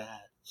that bad.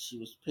 She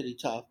was pretty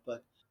tough,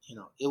 but,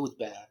 it was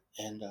bad.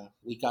 And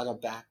we got her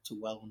back to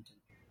Wellington.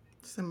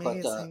 It's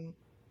amazing.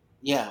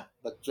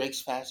 But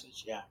Drake's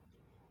Passage, yeah.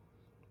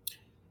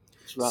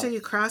 It's rough. So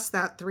you crossed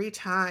that 3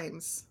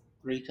 times.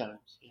 3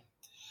 times, yeah.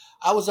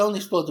 I was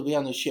only supposed to be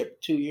on the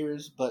ship 2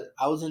 years, but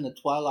I was in the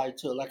Twilight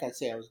tour. Like I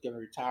said, I was going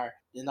to retire.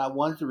 And I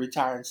wanted to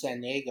retire in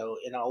San Diego,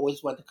 and I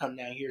always wanted to come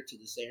down here to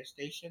this air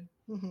station.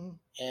 Mm-hmm.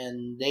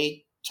 And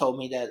they told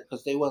me that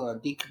because they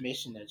wanted to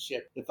decommission that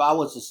ship. If I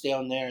was to stay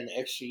on there an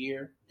extra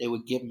year, they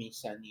would give me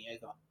San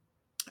Diego.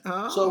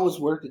 Oh. So it was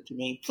worth it to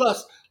me.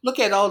 Plus, look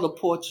at all the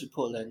ports you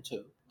pull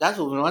into. That's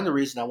one of the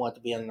reasons I want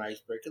to be on an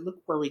icebreaker.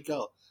 Look where we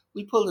go.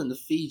 We pull into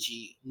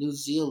Fiji, New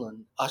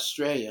Zealand,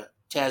 Australia,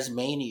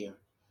 Tasmania,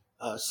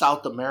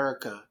 South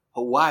America,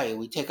 Hawaii.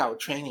 We take our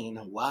training in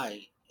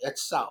Hawaii.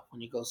 That's south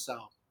when you go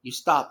south. You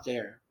stop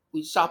there.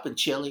 We stop in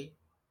Chile.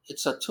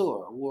 It's a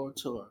tour, a world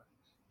tour.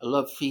 I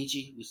love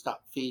Fiji. We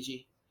stop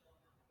Fiji.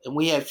 And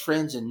we have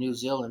friends in New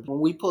Zealand. When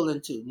we pull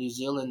into New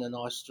Zealand and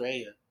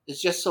Australia,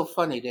 it's just so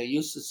funny. They're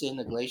used to seeing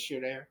the glacier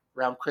there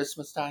around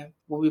Christmas time.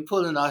 When we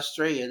pull in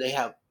Australia, they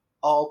have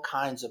all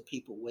kinds of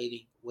people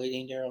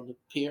waiting there on the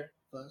pier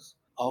for us.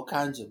 All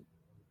kinds of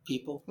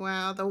people.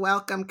 Wow, the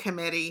welcome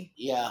committee.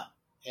 Yeah,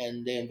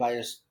 and they invite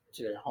us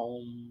to their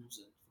homes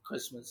and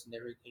Christmas and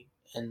everything.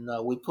 And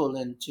we pull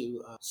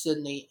into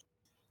Sydney.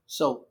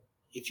 So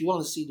if you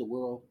want to see the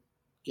world,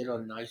 get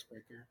on an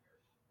icebreaker.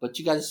 But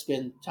you got to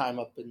spend time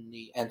up in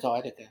the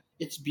Antarctica.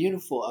 It's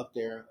beautiful up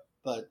there,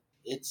 but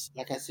it's,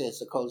 like I said, it's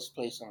the coldest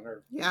place on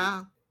Earth.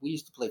 Yeah. We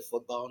used to play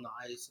football on the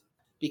ice.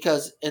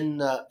 Because in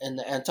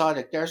the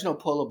Antarctic, there's no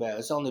polar bear.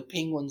 It's only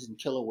penguins and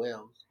killer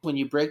whales. When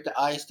you break the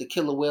ice, the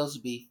killer whales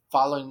will be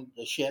following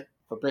the ship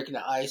for breaking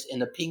the ice,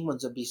 and the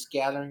penguins will be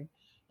scattering.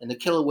 And the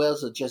killer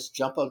whales will just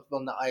jump up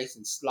on the ice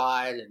and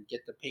slide and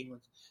get the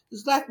penguins.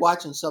 It's like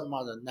watching something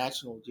on the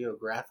National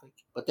Geographic,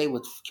 but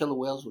killer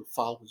whales would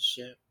follow the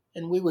ship.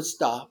 And we would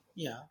stop,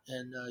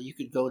 and you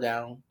could go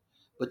down.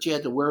 But you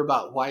had to worry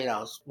about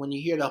whiteouts. When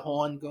you hear the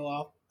horn go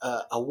off,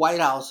 a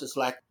whiteout is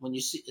like when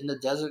you see in the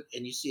desert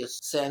and you see a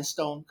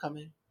sandstone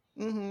coming.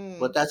 Mm-hmm.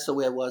 But that's the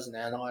way it was in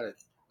Antarctica.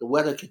 The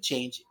weather could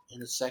change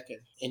in a second,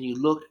 and you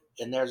look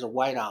and there's a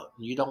whiteout,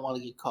 and you don't want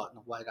to get caught in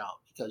a whiteout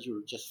because you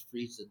would just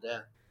freeze to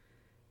death.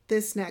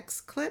 This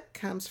next clip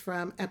comes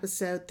from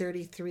episode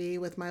 33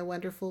 with my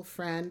wonderful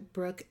friend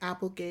Brooke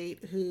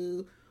Applegate,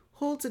 who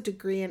holds a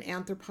degree in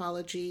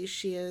anthropology.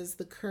 She is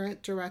the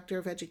current director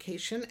of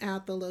education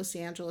at the Los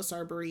Angeles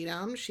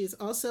Arboretum. She's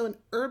also an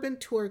urban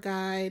tour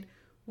guide,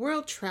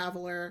 world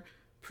traveler,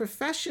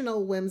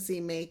 professional whimsy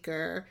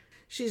maker.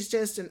 She's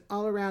just an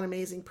all-around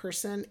amazing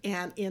person.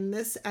 And in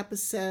this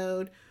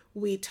episode,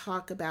 we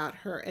talk about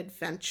her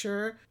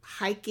adventure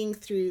hiking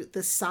through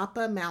the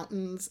Sapa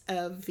Mountains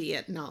of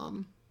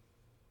Vietnam.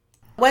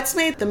 What's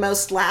made the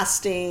most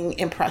lasting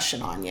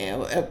impression on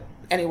you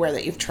anywhere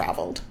that you've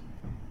traveled?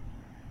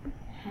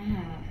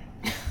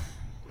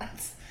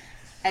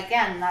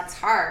 That's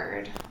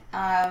hard.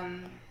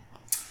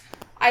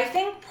 I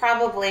think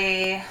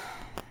probably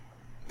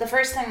the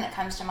first thing that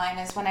comes to mind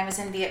is when I was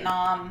in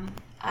Vietnam,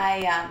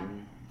 I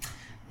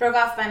broke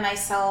off by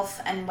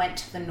myself and went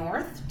to the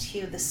north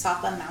to the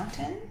Sapa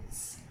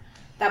Mountains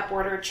that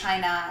border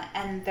China,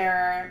 and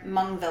they're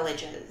Hmong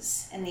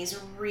villages in these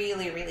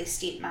really, really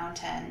steep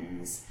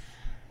mountains.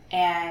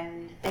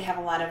 And they have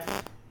a lot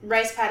of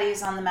rice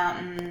paddies on the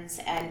mountains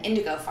and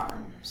indigo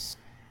farms.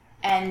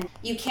 And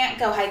you can't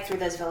go hike through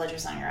those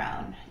villages on your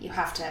own. You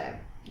have to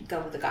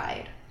go with a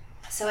guide.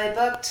 So I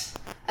booked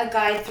a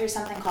guide through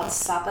something called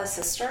Sapa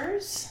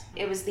Sisters.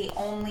 It was the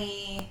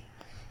only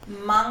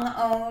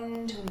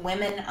Hmong-owned,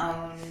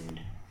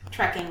 women-owned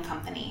trekking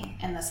company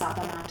in the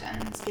Sapa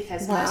Mountains,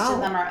 because most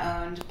of them are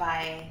owned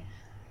by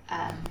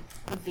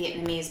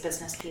Vietnamese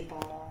business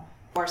people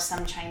or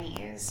some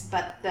Chinese.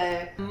 But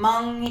the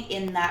Hmong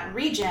in that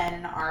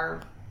region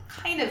are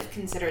kind of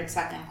considered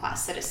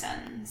second-class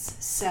citizens.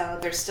 So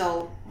they're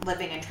still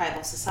living in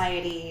tribal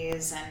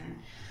societies, and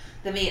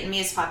the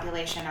Vietnamese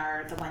population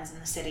are the ones in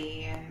the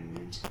city.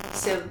 And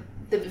so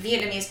the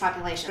Vietnamese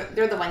population,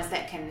 they're the ones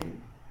that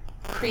can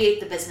create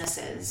the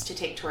businesses to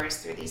take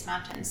tourists through these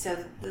mountains.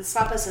 So the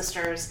Sapa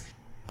Sisters,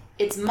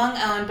 it's Hmong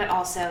owned, but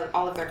also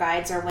all of their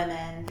guides are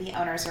women, the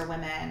owners are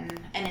women,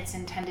 and it's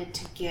intended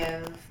to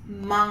give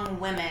Hmong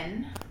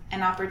women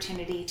an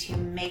opportunity to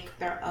make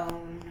their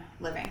own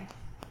living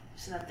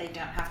so that they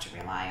don't have to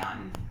rely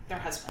on their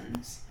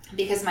husbands.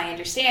 Because my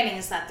understanding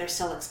is that they're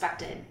still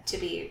expected to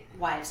be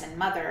wives and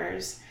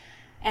mothers.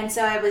 And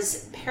so I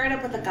was paired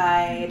up with a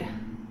guide.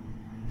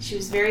 She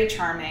was very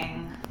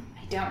charming.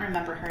 I don't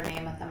remember her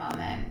name at the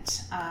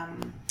moment.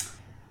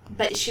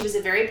 But she was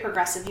a very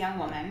progressive young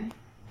woman.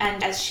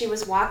 And as she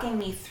was walking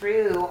me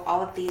through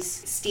all of these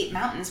steep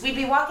mountains, we'd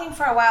be walking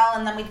for a while,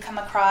 and then we'd come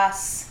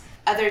across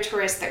other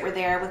tourists that were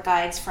there with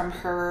guides from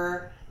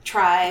her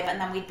tribe, and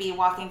then we'd be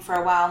walking for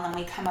a while, and then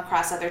we'd come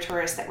across other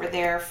tourists that were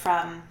there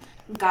from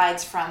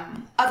guides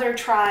from other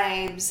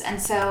tribes.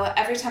 And so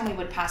every time we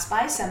would pass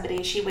by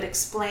somebody, she would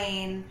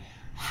explain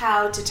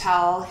how to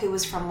tell who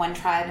was from one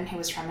tribe and who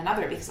was from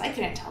another, because I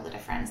couldn't tell the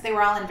difference. They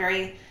were all in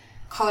very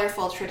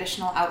colorful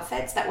traditional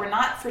outfits that were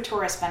not for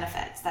tourist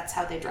benefits. That's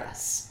how they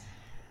dress.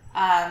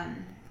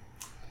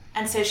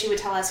 And so she would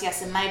tell us,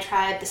 yes, in my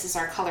tribe, this is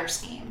our color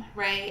scheme,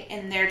 right?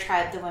 In their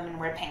tribe, the women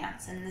wear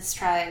pants. In this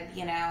tribe,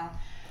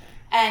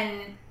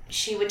 and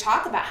she would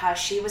talk about how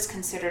she was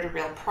considered a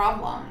real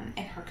problem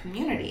in her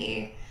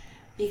community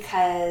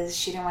because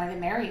she didn't want to get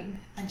married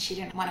and she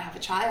didn't want to have a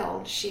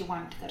child. She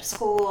wanted to go to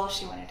school.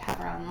 She wanted to have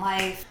her own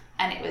life,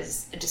 and it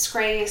was a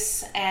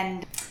disgrace.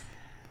 And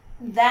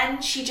then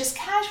she just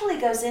casually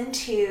goes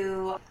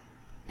into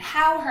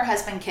how her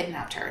husband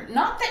kidnapped her.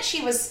 Not that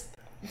she was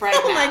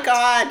bride-napped. Oh my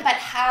God. But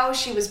how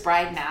she was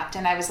bride-napped.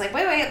 And I was like,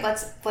 wait,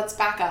 let's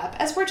back up.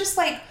 As we're just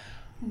like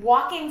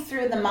walking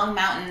through the Hmong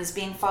Mountains,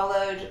 being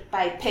followed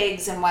by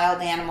pigs and wild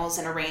animals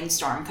in a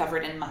rainstorm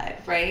covered in mud,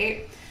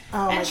 right?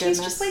 Oh, and my she's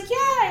goodness. just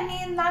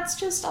like, that's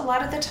just a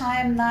lot of the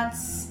time,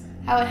 that's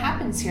how it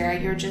happens here.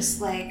 You're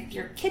just like,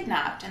 you're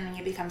kidnapped and then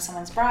you become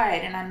someone's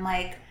bride. And I'm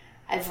like,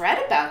 I've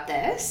read about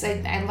this.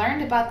 I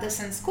learned about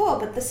this in school,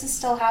 but this is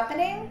still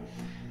happening?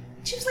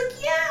 She was like,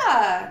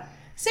 yeah.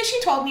 So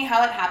she told me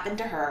how it happened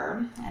to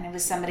her, and it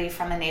was somebody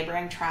from a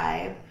neighboring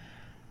tribe.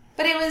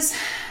 But it was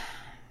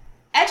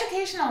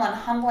educational and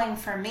humbling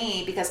for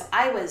me because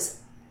I was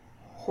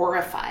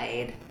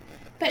horrified.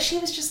 But she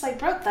was just like,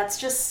 Brooke,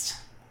 that's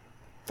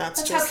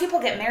how people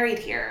get married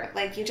here.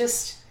 Like,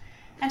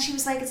 and she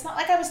was like, it's not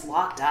like I was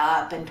locked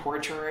up and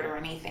tortured or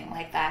anything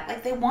like that.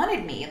 Like, they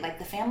wanted me. Like,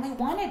 the family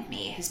wanted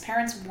me. His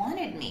parents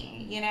wanted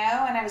me,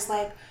 And I was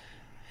like,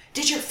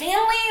 did your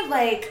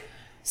family,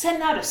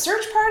 send out a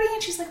search party?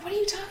 And she's like, what are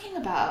you talking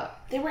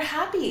about? They were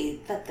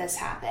happy that this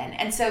happened.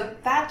 And so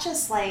that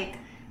just, I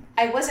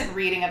wasn't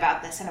reading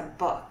about this in a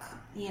book,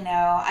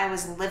 I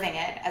was living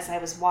it as I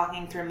was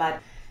walking through mud.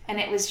 And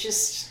it was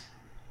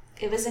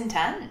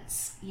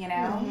intense,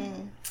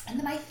 Mm-hmm. And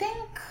then I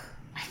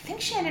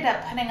think she ended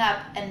up putting up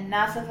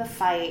enough of a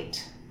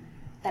fight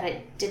that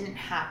it didn't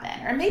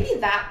happen. Or maybe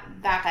that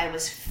guy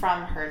was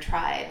from her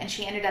tribe, and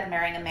she ended up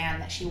marrying a man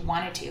that she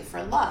wanted to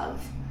for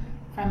love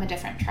from a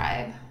different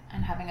tribe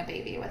and having a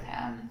baby with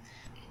him.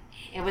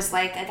 it was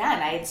like,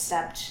 again, I had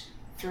stepped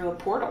through a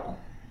portal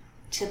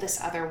to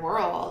this other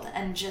world,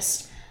 and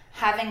just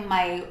having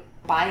my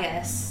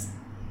bias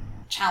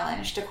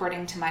challenged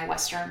according to my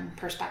Western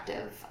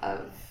perspective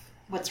of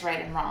what's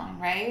right and wrong,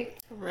 right?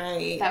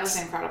 Right. That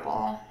was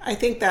incredible. I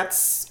think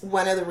that's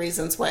one of the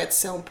reasons why it's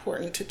so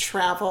important to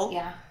travel.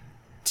 Yeah.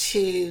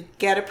 To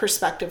get a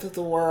perspective of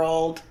the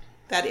world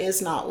that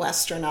is not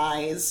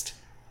westernized.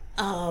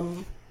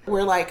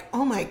 We're like,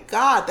 oh my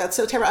God, that's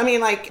so terrible. I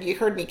mean, like, you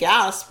heard me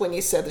gasp when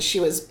you said that she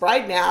was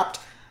bride-napped.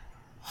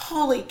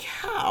 Holy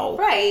cow.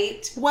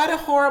 Right. What a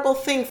horrible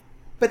thing.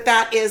 But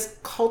that is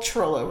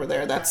cultural over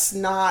there. That's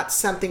not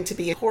something to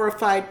be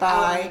horrified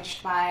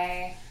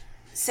by.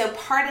 So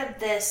part of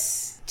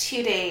this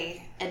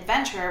 2-day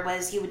adventure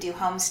was you would do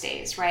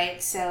homestays,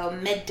 right? So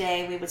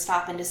midday we would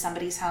stop into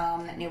somebody's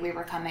home that knew we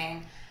were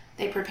coming.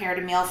 They prepared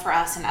a meal for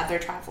us and other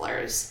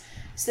travelers.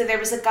 So there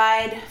was a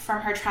guide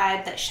from her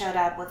tribe that showed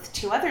up with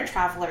 2 other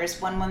travelers,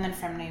 one woman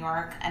from New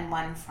York and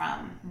one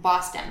from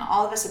Boston,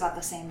 all of us about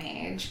the same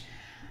age.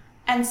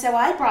 And so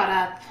I brought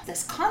up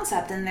this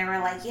concept, and they were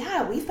like,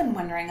 yeah, we've been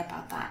wondering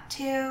about that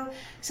too.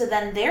 So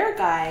then their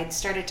guide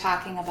started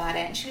talking about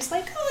it, and she was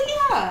like,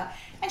 oh yeah.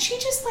 And she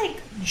just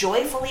like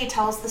joyfully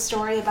tells the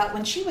story about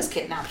when she was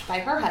kidnapped by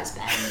her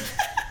husband.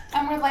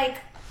 And we're like,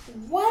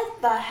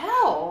 what the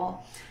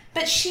hell?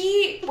 But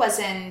she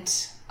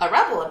wasn't a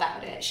rebel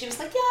about it. She was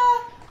like,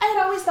 yeah, I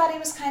had always thought he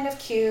was kind of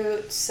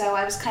cute, so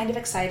I was kind of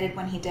excited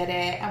when he did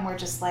it. And we're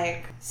just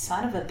like,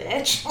 son of a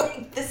bitch,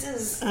 like this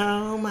is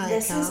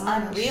is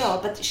unreal.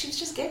 But she was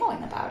just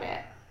giggling about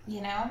it,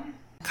 you know?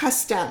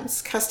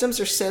 Customs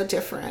are so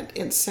different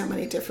in so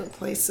many different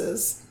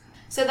places.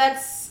 So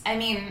that's, I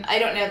mean, I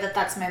don't know that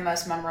that's my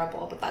most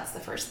memorable, but that's the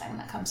first thing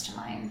that comes to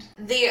mind.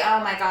 Oh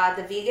my God,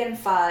 the vegan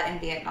pho in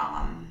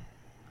Vietnam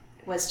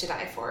was to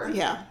die for.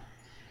 Yeah.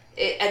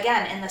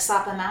 Again, in the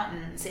Sapa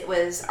Mountains, it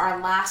was our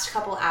last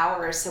couple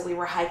hours, so we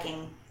were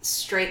hiking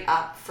straight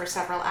up for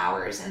several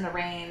hours in the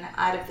rain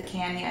out of the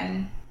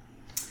canyon.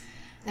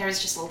 There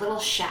was just a little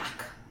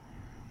shack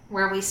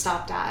where we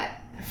stopped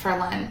at for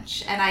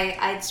lunch, and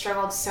I'd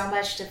struggled so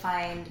much to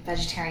find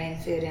vegetarian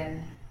food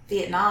in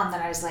Vietnam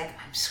that I was like,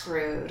 I'm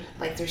screwed.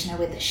 Like, there's no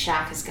way the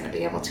shack is going to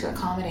be able to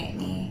accommodate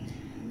me.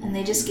 And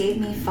they just gave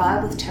me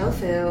pho with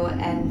tofu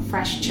and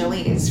fresh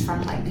chilies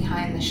from like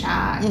behind the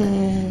shack.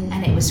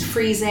 And it was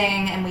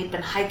freezing, and we'd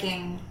been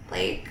hiking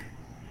like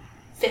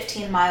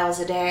 15 miles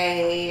a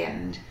day,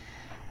 and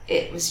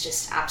it was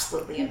just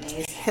absolutely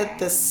amazing. Hit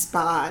the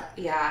spot.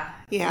 Yeah.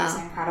 It was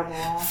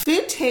incredible.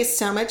 Food tastes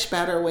so much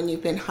better when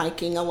you've been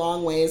hiking a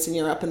long ways and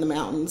you're up in the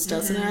mountains,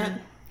 doesn't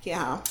it?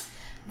 Yeah.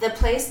 The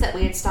place that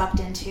we had stopped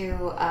into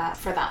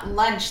for that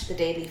lunch the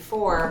day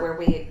before, where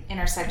we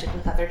intersected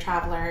with other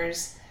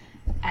travelers,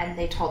 and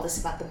they told us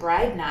about the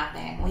bride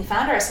napping. We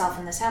found ourselves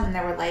in this home, and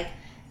there were like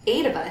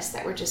 8 of us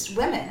that were just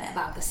women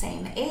about the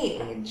same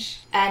age.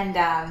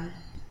 And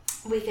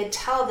we could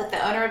tell that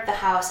the owner of the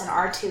house and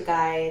our 2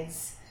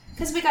 guides,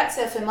 because we got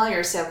so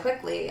familiar so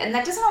quickly, and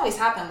that doesn't always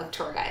happen with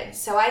tour guides,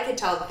 so I could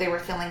tell that they were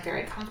feeling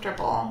very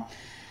comfortable.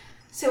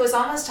 So it was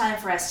almost time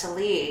for us to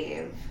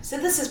leave. So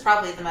this is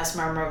probably the most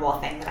memorable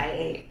thing that I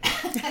ate.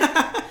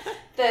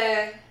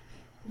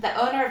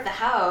 The owner of the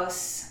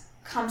house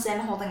comes in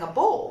holding a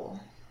bowl,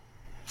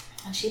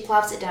 and she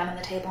plops it down on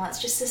the table, and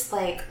it's just this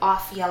like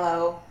off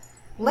yellow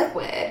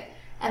liquid.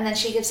 And then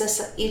she gives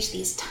us each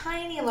these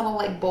tiny little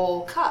like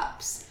bowl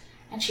cups,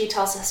 and she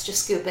tells us to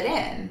scoop it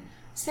in.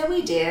 So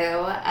we do,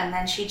 and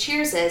then she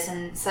cheers us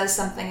and says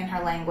something in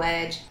her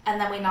language,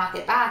 and then we knock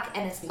it back,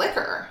 and it's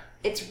liquor.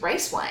 It's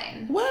rice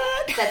wine.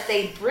 What? That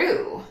they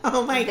brew.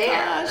 Oh my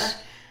gosh.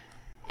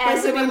 And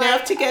was it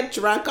enough to get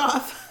drunk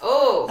off?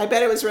 Oh. I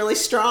bet it was really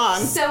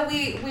strong. So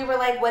we were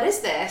like, what is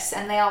this?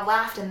 And they all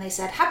laughed, and they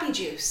said, happy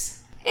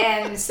juice.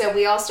 And so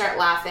we all start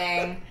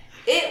laughing.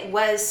 It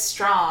was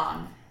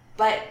strong.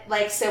 But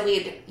like, so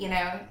we'd,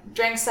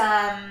 drink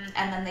some,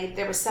 and then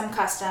there was some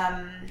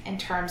custom in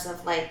terms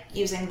of like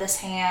using this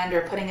hand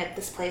or putting it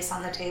this place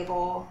on the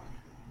table.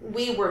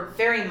 We were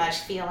very much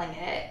feeling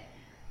it.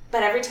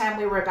 But every time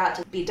we were about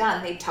to be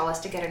done, they'd tell us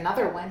to get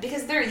another one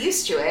because they're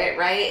used to it,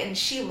 right? And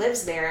she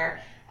lives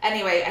there.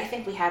 Anyway, I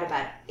think we had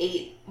about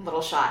 8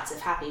 little shots of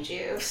happy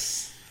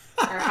juice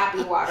or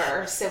happy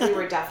water. So we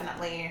were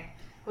definitely...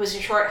 It was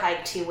a short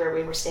hike to where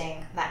we were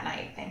staying that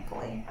night,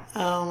 thankfully.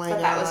 Oh my God.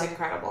 But that was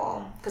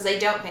incredible because I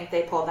don't think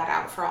they pulled that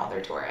out for all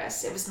their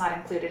tourists. It was not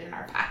included in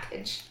our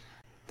package.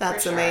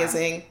 That's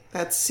amazing.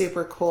 That's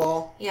super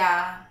cool.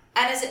 Yeah.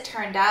 And as it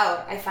turned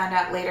out, I found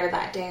out later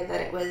that day that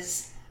it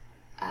was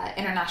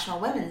International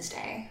Women's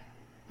Day,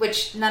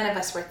 which none of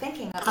us were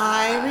thinking about.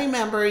 I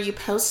remember you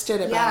posted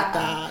about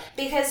that.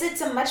 Because it's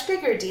a much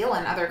bigger deal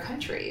in other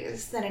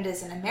countries than it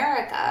is in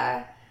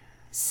America.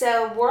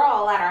 So we're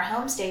all at our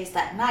homestays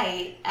that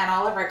night, and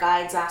all of our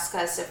guides ask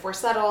us if we're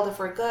settled, if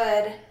we're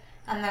good,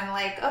 and they're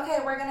like, okay,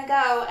 we're gonna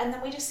go. And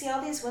then we just see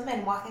all these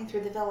women walking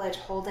through the village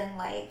holding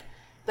like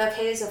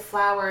bouquets of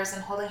flowers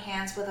and holding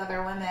hands with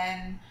other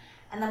women.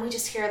 And then we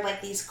just hear like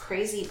these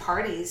crazy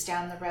parties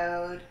down the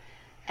road.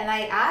 And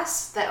I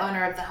asked the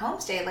owner of the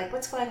homestay, like,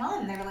 what's going on?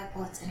 And they were like,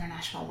 well, it's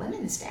International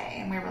Women's Day.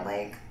 And we were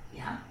like,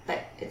 yeah,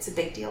 but it's a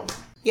big deal.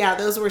 Yeah,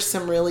 those were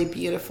some really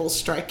beautiful,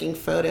 striking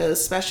photos,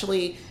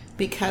 especially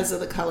because of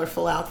the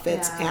colorful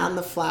outfits and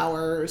the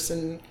flowers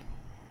and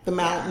the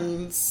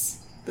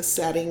mountains, the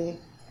setting.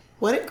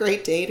 What a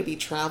great day to be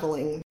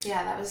traveling.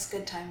 Yeah, that was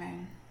good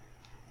timing.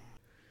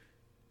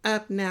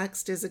 Up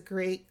next is a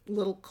great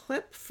little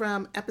clip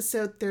from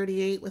episode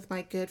 38 with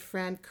my good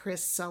friend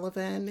Chris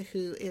Sullivan,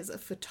 who is a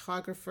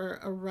photographer,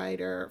 a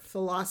writer,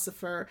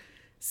 philosopher,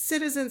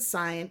 citizen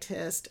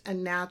scientist, a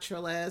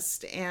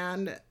naturalist,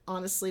 and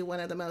honestly one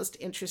of the most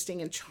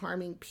interesting and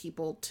charming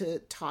people to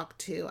talk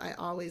to. I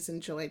always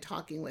enjoy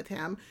talking with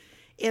him.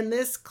 In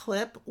this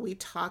clip, we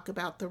talk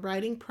about the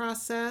writing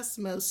process,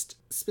 most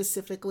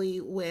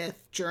specifically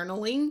with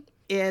journaling.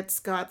 It's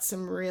got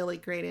some really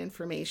great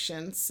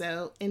information,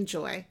 so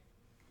enjoy.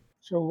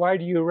 So why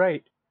do you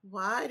write?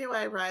 Why do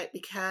I write?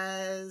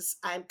 Because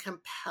I'm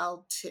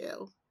compelled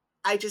to.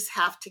 I just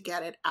have to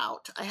get it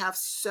out. I have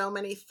so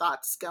many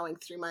thoughts going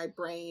through my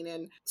brain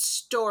and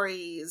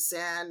stories,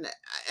 and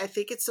I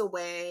think it's a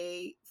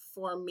way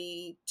for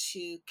me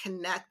to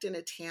connect in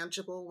a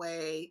tangible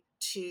way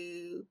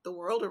to the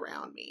world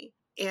around me.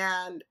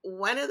 And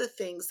one of the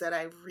things that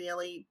I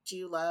really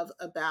do love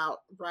about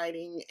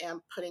writing and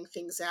putting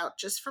things out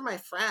just for my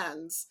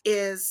friends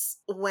is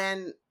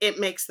when it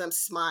makes them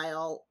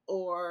smile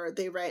or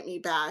they write me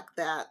back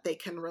that they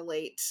can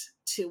relate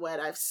to what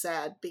I've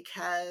said,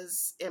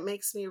 because it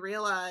makes me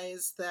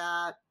realize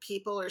that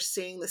people are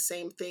seeing the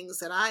same things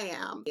that I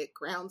am. It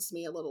grounds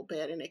me a little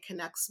bit and it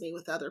connects me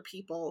with other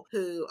people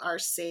who are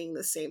seeing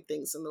the same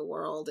things in the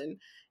world. And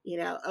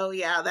oh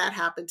yeah, that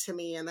happened to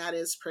me and that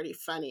is pretty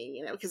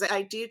funny, because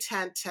I do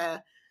tend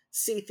to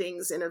see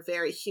things in a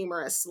very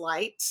humorous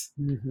light.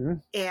 Mm-hmm.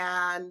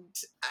 And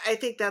I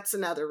think that's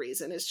another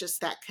reason, is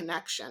just that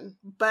connection.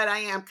 But I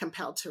am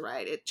compelled to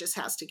write. It just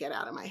has to get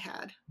out of my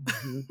head.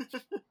 Mm-hmm.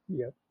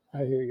 Yep, I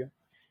hear you.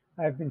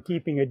 I've been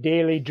keeping a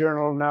daily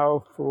journal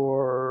now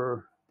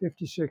for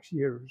 56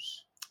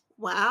 years.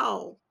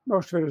 Wow.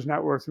 Most of it is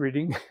not worth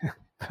reading.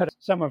 But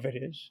some of it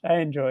is. I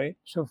enjoy it.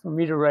 So for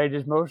me to write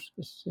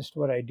it's just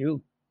what I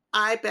do.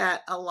 I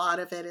bet a lot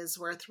of it is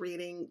worth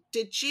reading.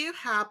 Did you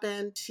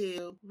happen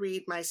to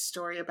read my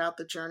story about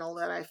the journal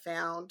that I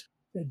found?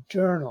 The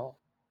journal?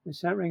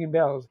 It's not ringing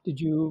bells.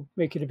 Did you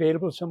make it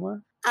available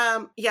somewhere?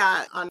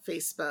 Yeah, on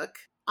Facebook.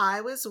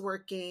 I was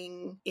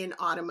working in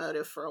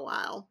automotive for a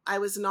while. I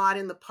was not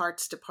in the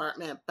parts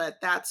department, but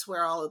that's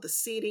where all of the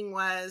seating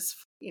was,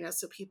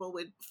 so people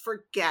would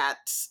forget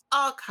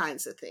all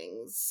kinds of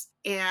things.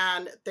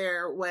 And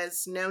there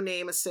was no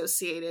name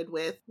associated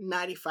with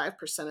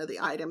 95% of the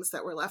items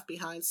that were left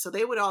behind. So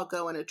they would all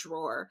go in a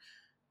drawer.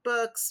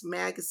 Books,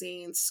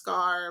 magazines,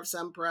 scarves,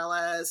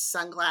 umbrellas,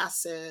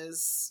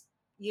 sunglasses,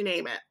 you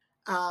name it.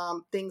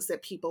 Things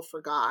that people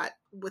forgot,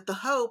 with the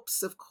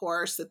hopes, of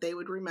course, that they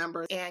would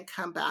remember and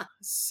come back.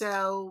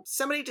 So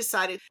somebody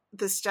decided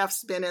this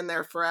stuff's been in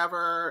there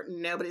forever.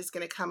 Nobody's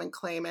going to come and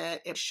claim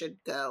it. It should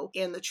go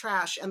in the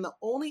trash. And the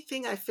only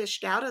thing I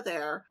fished out of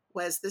there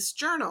was this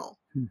journal.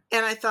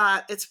 And I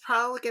thought it's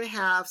probably going to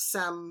have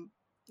some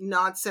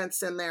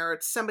nonsense in there.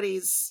 It's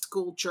somebody's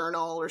school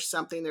journal or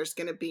something. There's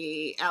going to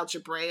be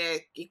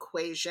algebraic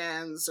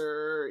equations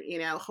or,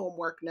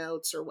 homework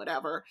notes or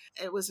whatever.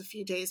 It was a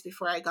few days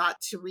before I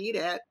got to read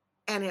it,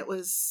 and it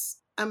was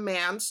a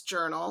man's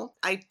journal.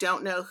 I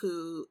don't know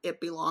who it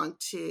belonged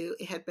to.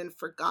 It had been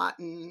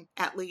forgotten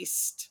at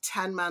least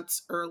 10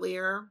 months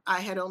earlier.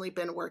 I had only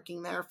been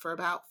working there for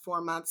about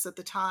 4 months at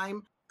the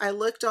time. I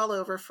looked all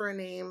over for a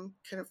name,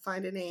 couldn't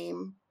find a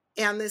name.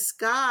 And this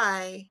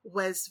guy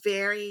was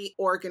very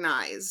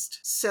organized.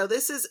 So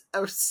this is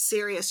a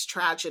serious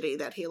tragedy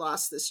that he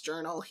lost this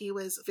journal. He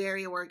was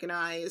very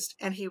organized,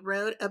 and he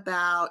wrote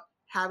about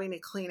having to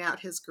clean out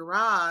his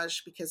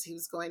garage because he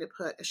was going to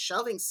put a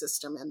shelving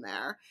system in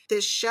there.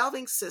 This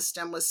shelving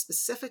system was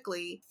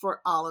specifically for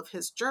all of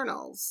his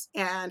journals.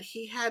 And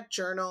he had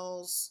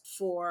journals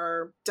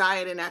for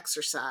diet and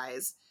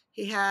exercise.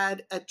 He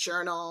had a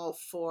journal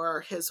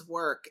for his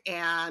work,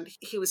 and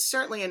he was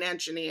certainly an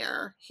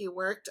engineer. He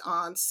worked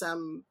on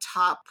some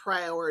top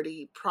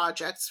priority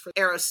projects for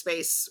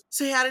aerospace.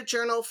 So he had a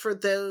journal for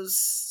those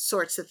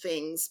sorts of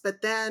things.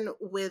 But then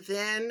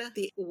within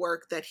the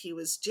work that he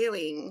was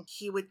doing,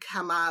 he would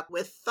come up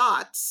with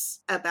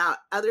thoughts about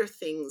other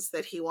things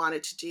that he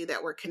wanted to do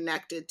that were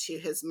connected to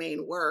his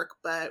main work,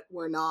 but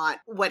were not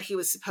what he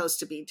was supposed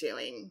to be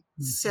doing.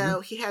 Mm-hmm.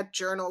 So he had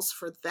journals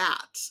for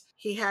that.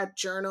 He had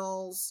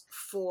journals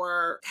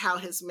for how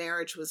his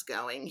marriage was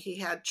going. He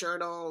had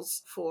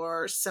journals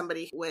for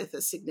somebody with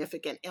a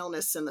significant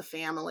illness in the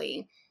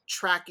family,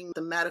 tracking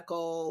the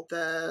medical,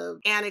 the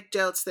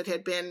anecdotes that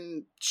had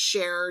been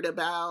shared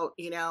about,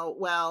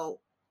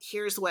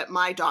 here's what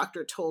my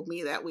doctor told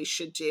me that we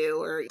should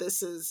do, or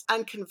this is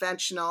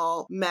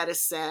unconventional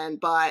medicine,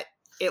 but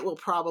it will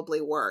probably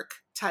work.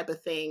 type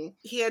of thing.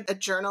 He had a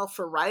journal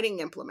for writing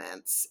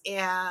implements,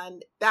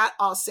 and that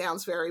all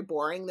sounds very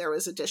boring. There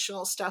was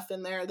additional stuff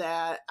in there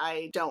that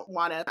I don't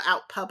want to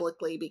out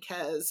publicly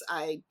because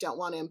I don't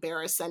want to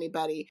embarrass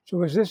anybody.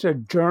 So is this a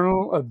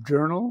journal of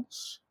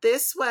journals?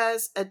 This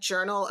was a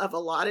journal of a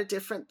lot of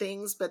different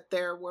things, but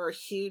there were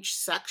huge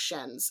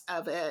sections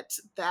of it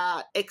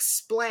that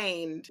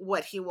explained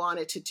what he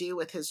wanted to do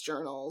with his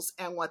journals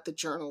and what the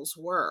journals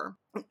were,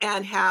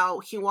 and how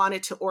he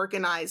wanted to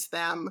organize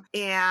them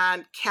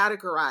and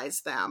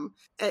categorize them.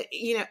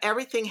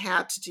 Everything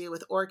had to do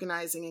with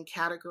organizing and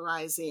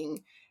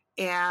categorizing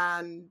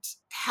and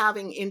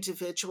having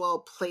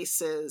individual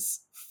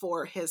places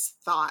for his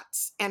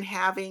thoughts and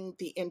having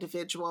the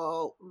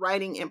individual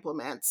writing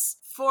implements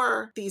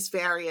for these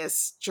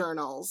various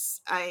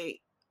journals. I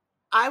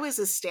was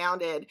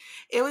astounded.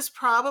 It was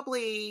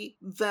probably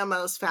the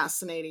most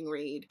fascinating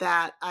read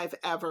that I've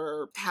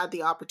ever had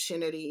the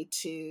opportunity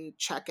to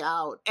check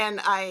out.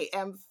 And I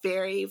am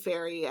very,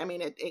 very,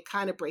 it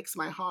kind of breaks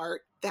my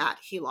heart that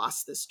he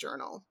lost this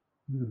journal.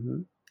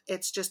 Mm-hmm.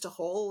 It's just a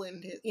hole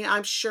in his,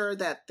 I'm sure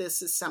that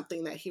this is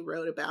something that he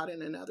wrote about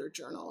in another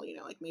journal,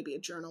 like maybe a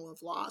journal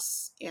of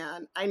loss.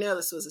 And I know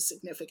this was a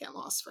significant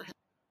loss for him.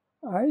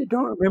 I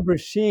don't remember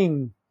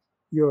seeing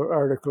your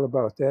article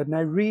about that, and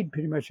I read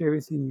pretty much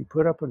everything you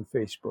put up on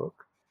Facebook.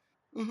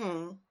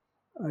 Mm-hmm.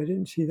 I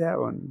didn't see that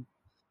one.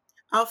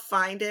 I'll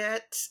find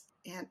it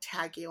and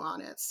tag you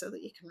on it so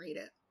that you can read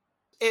it.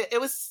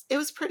 It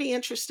was pretty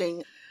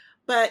interesting.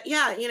 But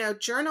yeah,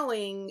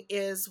 journaling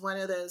is one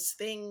of those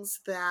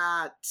things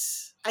that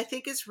I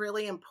think is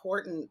really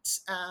important.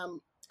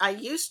 I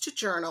used to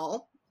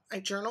journal. I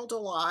journaled a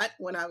lot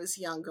when I was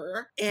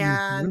younger.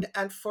 And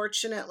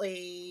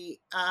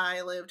unfortunately,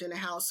 I lived in a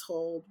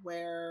household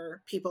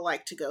where people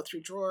like to go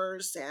through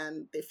drawers,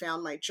 and they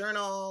found my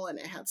journal and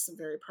it had some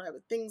very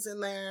private things in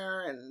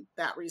there. And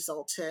that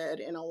resulted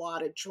in a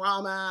lot of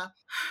drama.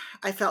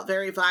 I felt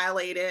very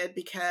violated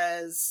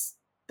because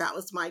that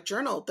was my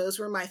journal. Those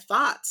were my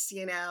thoughts,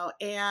 and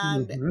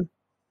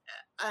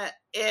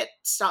it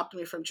stopped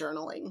me from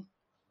journaling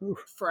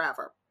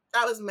forever.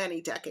 That was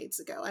many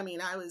decades ago. I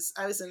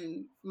was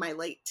in my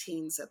late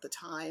teens at the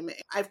time.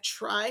 I've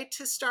tried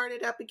to start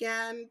it up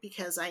again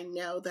because I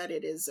know that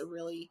it is a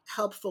really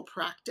helpful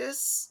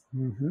practice.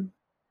 Mm-hmm.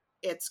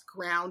 It's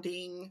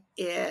grounding.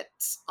 It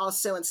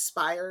also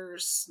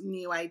inspires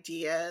new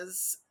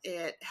ideas.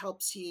 It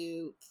helps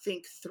you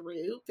think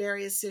through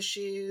various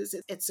issues.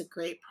 It's a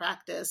great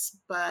practice,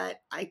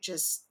 but I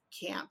just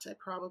can't. I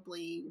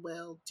probably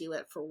will do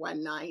it for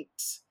one night,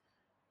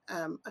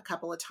 a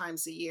couple of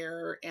times a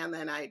year, and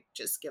then I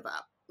just give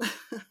up.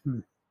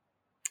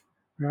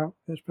 Well,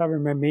 that's probably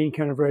my main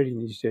kind of writing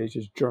these days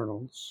is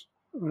journals.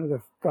 One of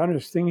the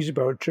funnest things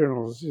about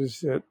journals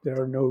is that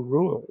there are no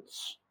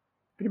rules.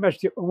 Pretty much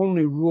the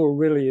only rule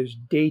really is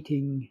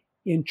dating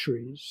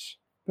entries.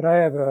 But I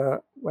have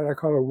what I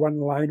call a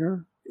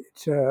one-liner.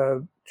 It's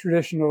a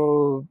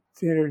traditional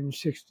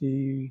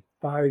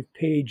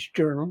 365-page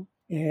journal,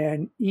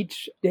 and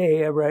each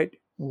day I write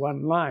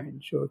one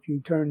line. So if you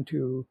turn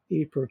to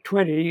April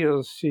 20,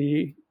 you'll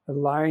see a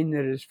line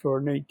that is for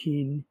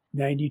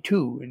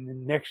 1992, and the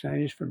next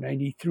line is for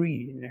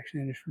 93, and the next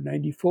line is for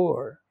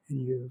 94.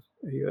 And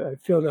I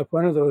filled up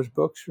one of those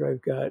books where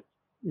I've got,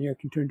 I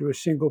can turn to a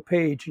single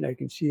page and I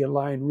can see a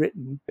line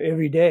written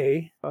every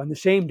day on the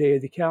same day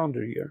of the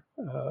calendar year,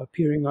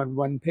 appearing on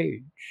one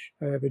page.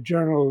 I have a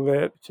journal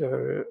that's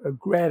a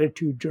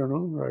gratitude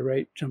journal where I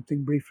write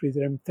something briefly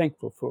that I'm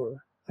thankful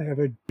for. I have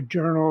a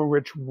journal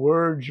which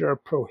words are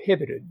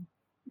prohibited.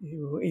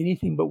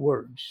 Anything but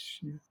words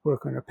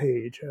work on a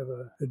page. I have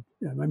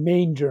my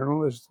main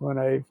journal is the one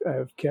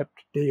I've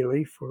kept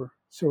daily for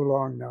so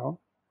long now.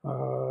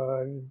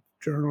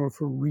 Journal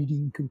for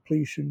reading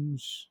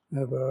completions. I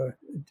have a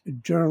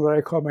journal that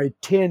I call my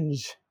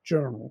tens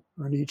journal.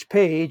 On each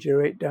page, I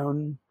write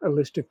down a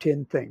list of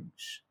 10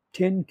 things.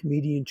 10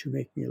 comedians who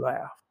make me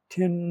laugh.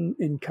 10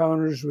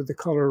 encounters with the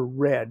color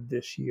red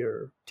this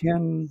year.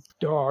 10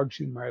 dogs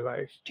in my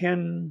life.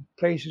 10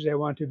 places I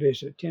want to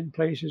visit. 10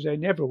 places I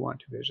never want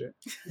to visit.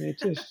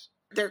 It's just...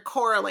 They're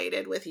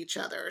correlated with each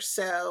other.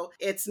 So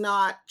it's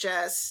not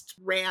just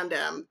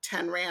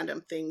 10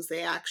 random things.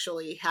 They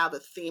actually have a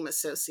theme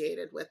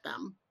associated with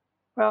them.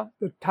 Well,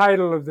 the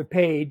title of the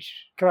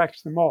page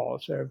collects them all.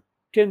 So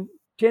 10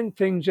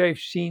 things I've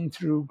seen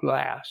through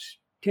glass.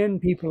 10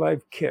 people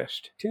I've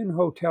kissed. 10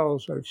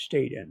 hotels I've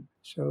stayed in.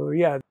 So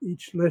yeah,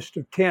 each list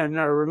of 10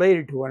 are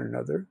related to one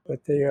another,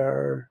 but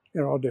they're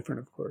all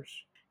different, of course.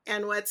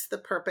 And what's the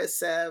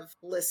purpose of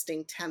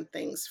listing 10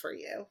 things for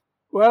you?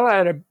 Well, I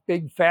had a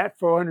big, fat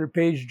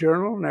 400-page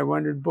journal, and I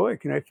wondered, boy,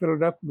 can I fill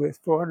it up with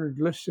 400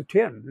 lists of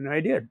 10? And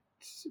I did.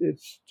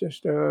 It's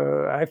just,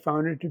 I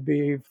found it to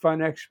be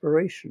fun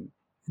exploration.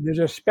 And there's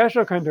a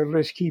special kind of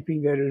list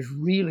keeping that is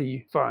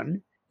really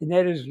fun, and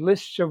that is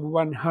lists of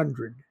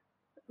 100.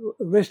 A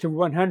list of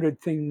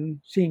 100 things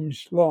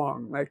seems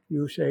long. Like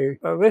you say,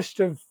 a list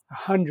of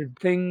 100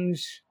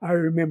 things I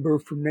remember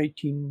from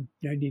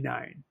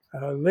 1999.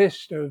 A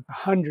list of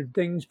 100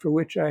 things for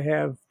which I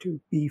have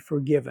to be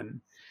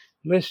forgiven.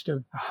 list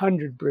of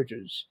 100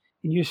 bridges.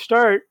 And you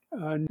start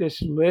on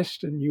this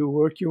list and you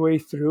work your way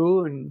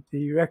through. And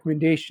the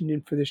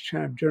recommendation for this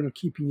kind of journal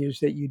keeping is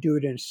that you do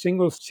it in a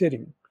single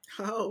sitting.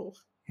 Oh.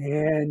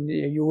 And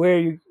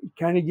it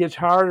kind of gets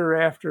harder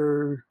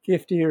after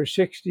 50 or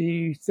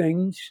 60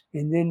 things.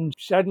 And then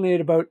suddenly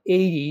at about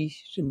 80,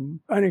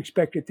 some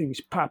unexpected things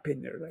pop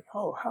in there. Like,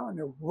 oh, how in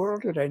the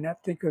world did I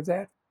not think of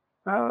that?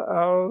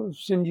 I'll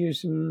send you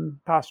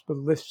some possible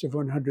lists of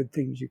 100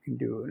 things you can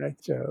do. And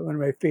that's one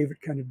of my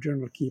favorite kind of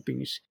journal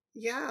keepings.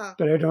 Yeah.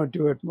 But I don't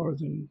do it more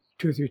than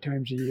 2 or 3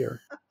 times a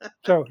year.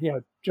 So, yeah,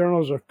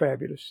 journals are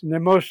fabulous. And they're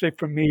mostly,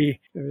 for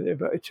me,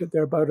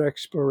 they're about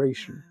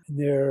exploration. And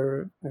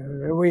they're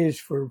ways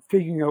for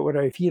figuring out what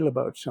I feel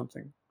about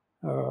something.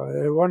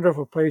 They're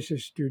wonderful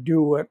places to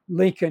do what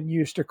Lincoln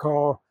used to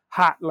call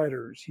hot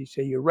letters. He'd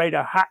say, you write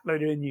a hot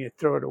letter and you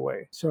throw it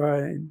away. So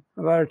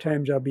a lot of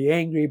times I'll be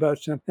angry about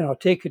something. I'll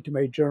take it to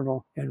my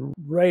journal and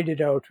write it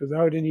out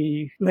without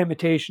any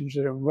limitations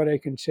on what I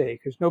can say,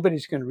 because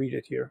nobody's going to read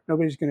it here.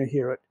 Nobody's going to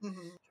hear it.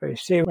 Mm-hmm. So I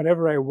say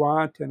whatever I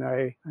want, and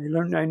I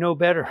know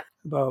better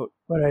about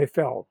what I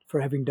felt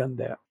for having done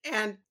that.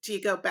 And do you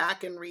go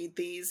back and read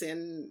these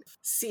and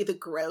see the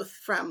growth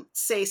from,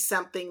 say,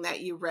 something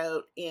that you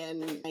wrote in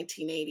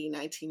 1980,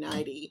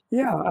 1990?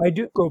 Yeah, I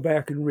do go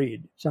back and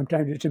read.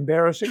 Sometimes it's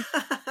embarrassing.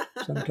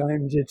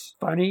 Sometimes it's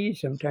funny.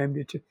 Sometimes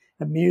it's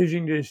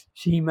amusing to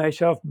see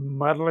myself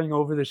muddling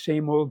over the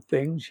same old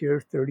things here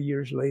 30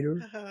 years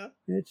later. Uh-huh.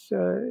 It's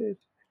a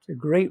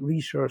great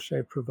resource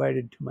I've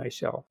provided to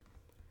myself.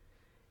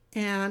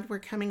 And we're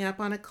coming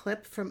up on a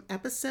clip from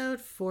episode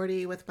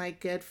 40 with my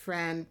good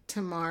friend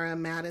Tamara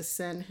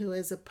Madison, who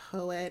is a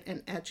poet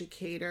and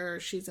educator.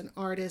 She's an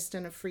artist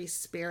and a free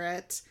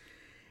spirit.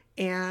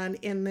 And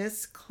in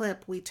this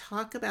clip, we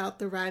talk about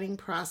the writing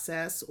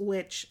process,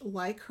 which,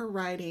 like her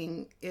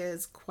writing,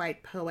 is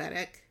quite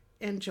poetic.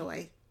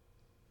 Enjoy.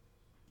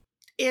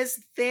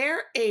 Is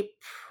there a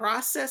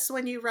process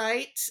when you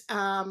write?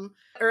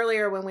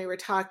 Earlier when we were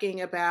talking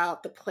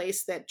about the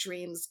place that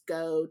dreams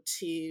go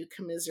to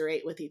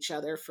commiserate with each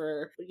other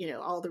for,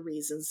 all the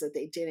reasons that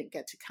they didn't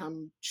get to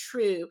come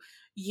true,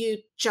 you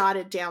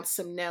jotted down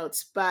some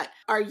notes, but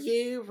are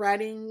you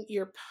writing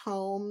your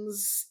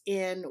poems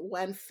in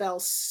one fell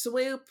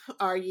swoop?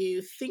 Are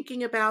you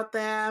thinking about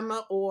them,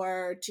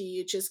 or do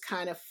you just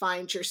kind of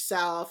find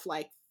yourself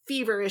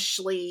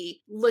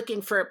feverishly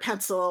looking for a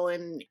pencil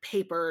and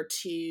paper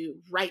to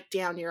write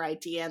down your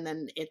idea and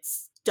then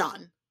it's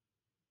done?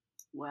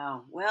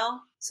 Wow.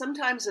 Well,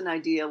 sometimes an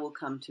idea will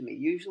come to me.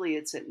 Usually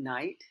it's at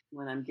night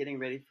when I'm getting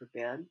ready for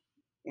bed,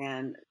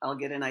 and I'll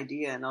get an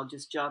idea and I'll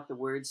just jot the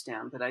words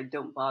down, but I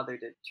don't bother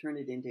to turn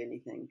it into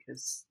anything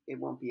because it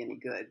won't be any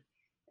good.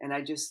 And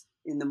I just,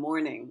 in the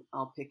morning,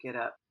 I'll pick it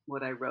up,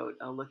 what I wrote,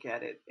 I'll look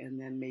at it, and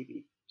then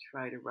maybe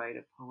try to write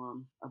a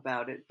poem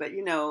about it. But,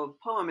 a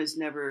poem is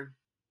never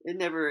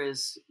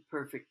is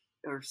perfect,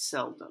 or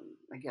seldom.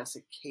 I guess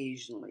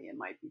occasionally it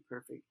might be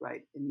perfect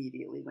right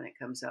immediately when it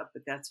comes up,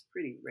 but that's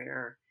pretty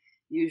rare.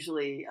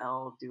 Usually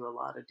I'll do a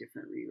lot of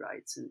different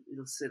rewrites, and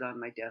it'll sit on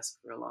my desk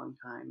for a long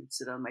time,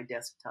 sit on my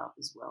desktop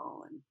as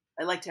well. And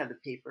I like to have the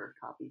paper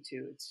copy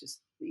too. It's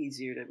just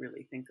easier to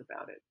really think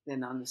about it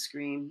than on the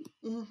screen.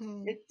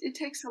 Mm-hmm. It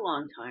takes a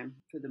long time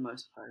for the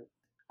most part.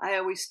 I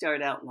always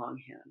start out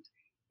longhand,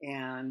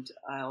 and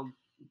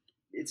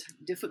it's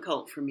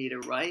difficult for me to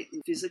write.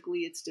 Physically,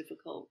 it's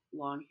difficult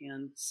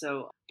longhand.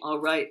 So I'll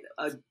write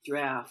a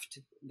draft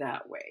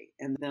that way,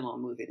 and then I'll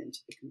move it into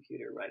the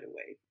computer right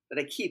away. But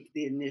I keep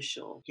the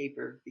initial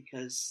paper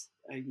because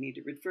I need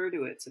to refer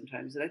to it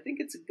sometimes. And I think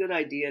it's a good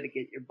idea to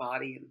get your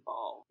body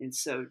involved. And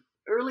so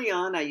early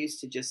on, I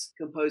used to just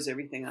compose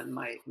everything on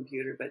my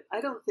computer, but I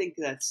don't think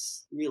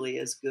that's really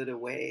as good a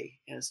way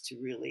as to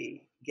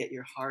really get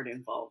your heart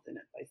involved in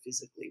it by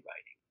physically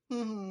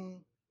writing. Mm-hmm.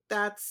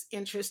 That's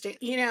interesting.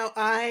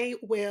 I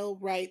will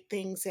write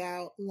things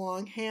out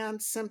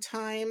longhand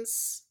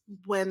sometimes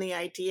when the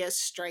idea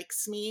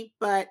strikes me,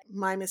 but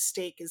my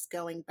mistake is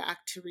going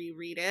back to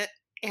reread it.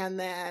 And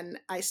then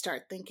I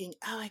start thinking,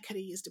 I could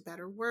have used a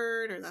better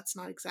word, or that's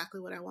not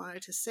exactly what I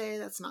wanted to say.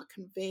 That's not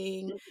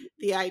conveying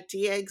the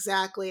idea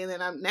exactly. And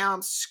then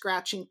I'm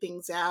scratching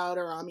things out,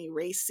 or I'm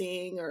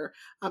erasing, or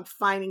I'm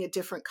finding a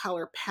different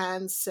color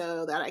pen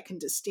so that I can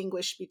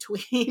distinguish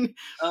between.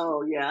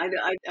 Oh, yeah.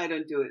 I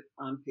don't do it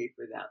on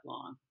paper that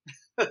long.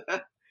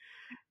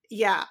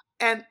 Yeah.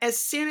 And as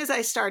soon as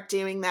I start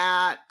doing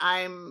that,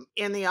 I'm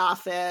in the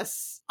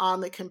office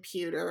on the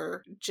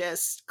computer,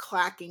 just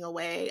clacking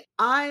away.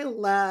 I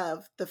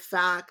love the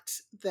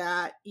fact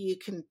that you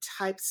can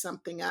type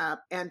something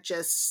up and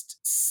just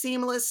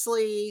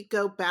seamlessly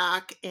go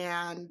back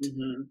and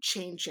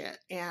change it.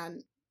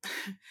 And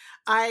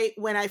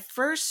when I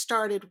first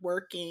started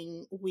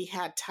working, we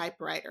had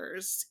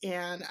typewriters,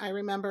 and I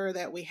remember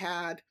that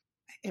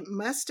it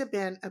must have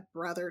been a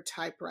Brother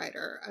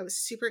typewriter. I was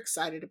super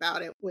excited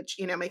about it, which,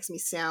 makes me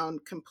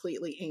sound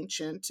completely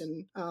ancient.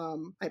 And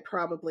I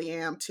probably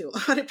am to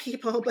a lot of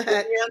people, but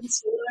yeah,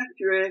 it's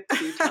electric.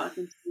 You're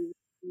talking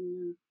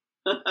to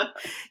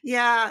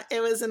Yeah,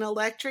 it was an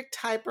electric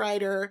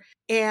typewriter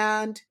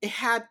and it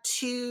had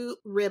 2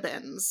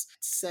 ribbons.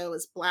 So it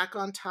was black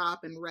on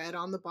top and red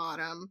on the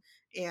bottom.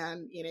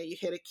 And you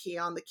hit a key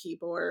on the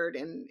keyboard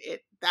and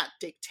that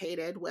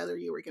dictated whether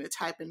you were going to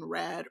type in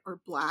red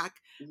or black.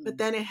 But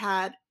then it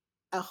had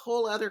a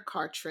whole other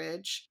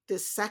cartridge,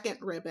 this second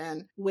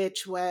ribbon,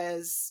 which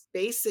was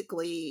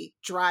basically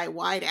dry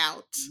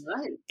whiteout.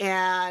 Right.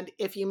 And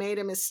if you made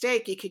a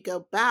mistake, you could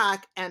go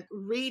back and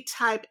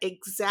retype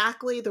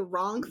exactly the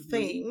wrong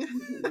thing.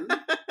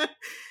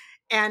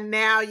 And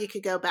now you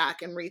could go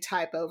back and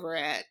retype over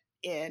it.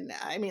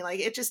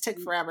 It just took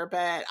forever,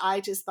 but I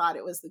just thought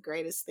it was the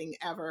greatest thing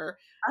ever.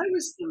 I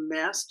was the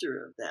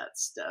master of that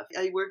stuff.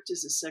 I worked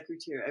as a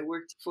secretary. I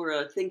worked for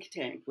a think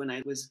tank when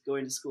I was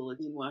going to school in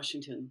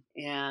Washington.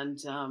 And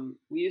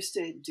we used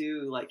to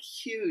do like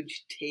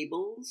huge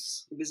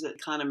tables. It was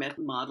econometric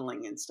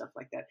modeling and stuff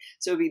like that.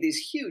 So it'd be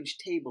these huge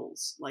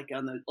tables, like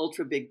on the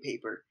ultra big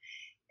paper.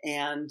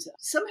 And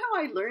somehow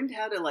I learned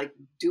how to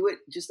do it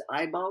just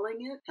eyeballing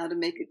it, how to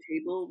make a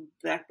table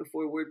back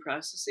before word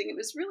processing. It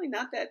was really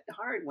not that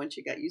hard once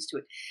you got used to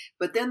it.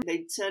 But then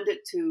they'd send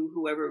it to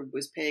whoever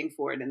was paying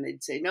for it and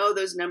they'd say, no,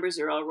 those numbers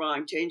are all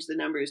wrong. Change the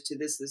numbers to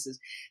this is.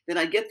 Then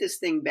I get this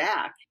thing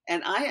back.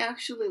 And I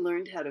actually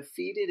learned how to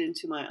feed it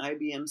into my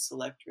IBM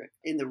Selectric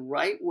in the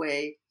right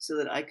way so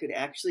that I could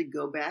actually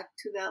go back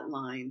to that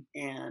line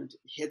and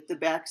hit the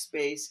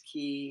backspace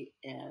key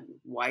and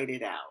white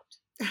it out.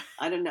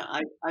 I don't know.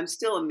 I'm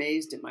still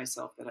amazed at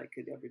myself that I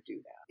could ever do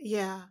that.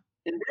 Yeah.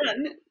 And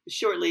then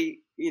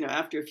shortly,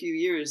 after a few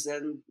years,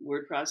 then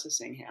word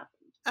processing happened.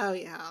 Oh,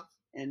 yeah.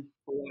 And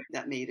boy,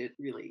 that made it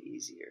really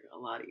easier, a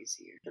lot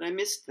easier. But I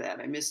missed that.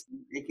 I missed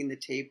making the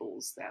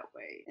tables that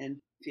way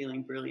and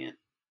feeling brilliant.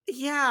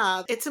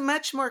 Yeah, it's a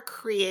much more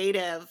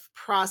creative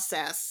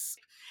process.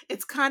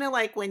 It's kind of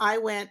like when I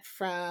went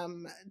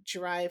from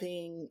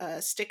driving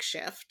a stick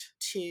shift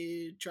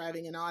to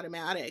driving an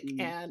automatic,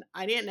 and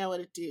I didn't know what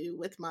to do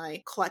with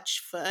my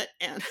clutch foot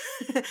and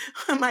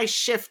my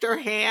shifter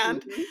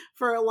hand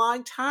for a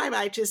long time.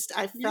 I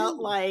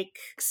felt like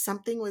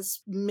something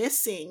was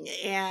missing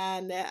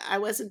and I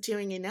wasn't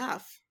doing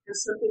enough.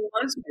 Something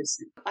was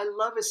missing. I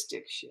love a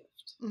stick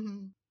shift.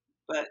 Mm-hmm.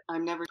 But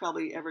I'm never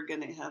probably ever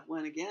going to have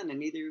one again, and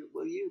neither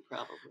will you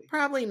probably.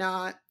 Probably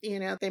not.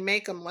 They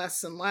make them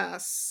less and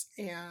less,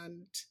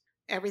 and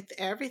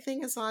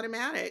everything is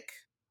automatic.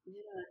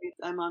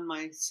 Yeah, I'm on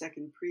my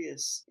second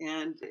Prius,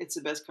 and it's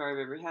the best car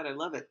I've ever had. I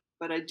love it.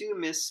 But I do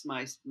miss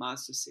my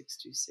Mazda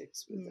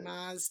 626.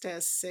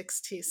 Mazda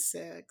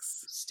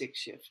 626. Stick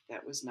shift.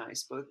 That was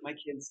nice. Both my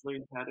kids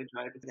learned how to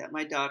drive that.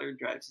 My daughter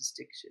drives a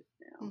stick shift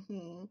now.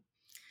 Mm-hmm.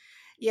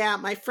 Yeah,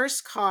 my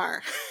first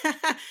car,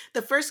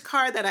 the first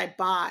car that I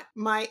bought,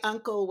 my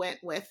uncle went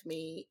with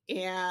me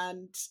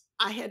and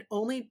I had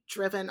only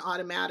driven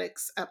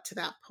automatics up to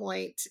that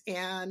point.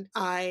 And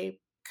I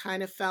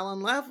kind of fell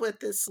in love with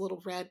this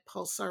little red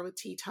Pulsar with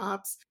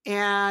T-tops.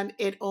 And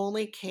it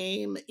only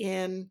came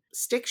in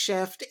stick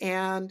shift.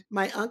 And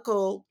my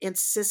uncle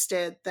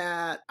insisted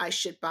that I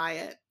should buy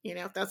it.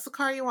 If that's the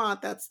car you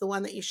want, that's the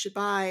one that you should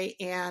buy.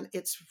 And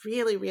it's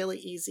really, really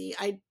easy.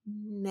 I'd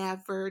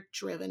never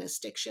driven a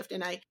stick shift.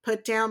 And I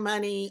put down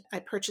money. I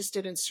purchased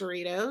it in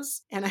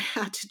Cerritos. And I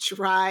had to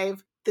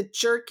drive the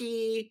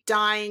jerky,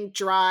 dying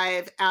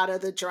drive out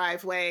of the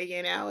driveway.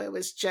 It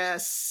was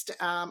just,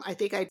 I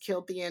think I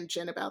killed the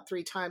engine about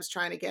 3 times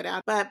trying to get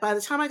out. But by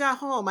the time I got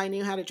home, I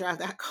knew how to drive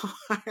that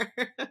car.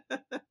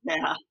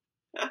 Yeah.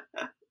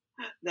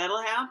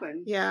 That'll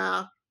happen.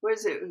 Yeah. What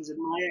is it? Was it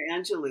Maya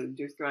Angelou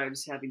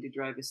describes having to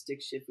drive a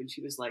stick shift when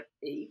she was like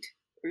 8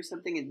 or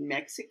something in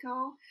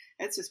Mexico?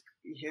 That's a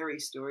hairy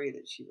story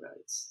that she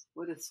writes.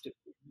 What a story.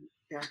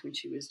 Back when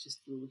she was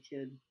just a little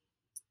kid.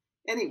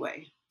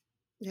 Anyway.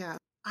 Yeah.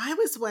 I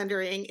was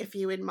wondering if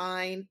you would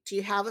mind, do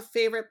you have a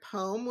favorite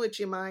poem? Would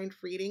you mind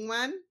reading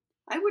one?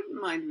 I wouldn't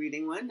mind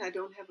reading one. I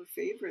don't have a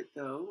favorite,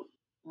 though.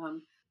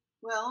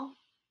 Well,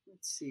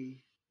 let's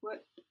see.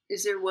 What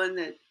is there one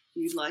that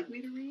you'd like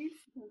me to read?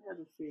 I don't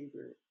have a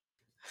favorite.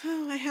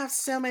 Oh, I have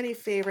so many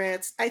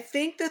favorites. I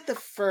think that the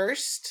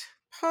first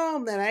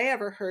poem that I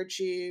ever heard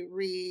you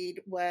read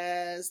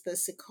was the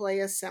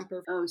Sequoia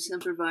Semper. Oh,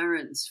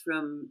 Sempervirens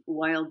from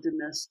Wild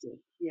Domestic.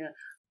 Yeah.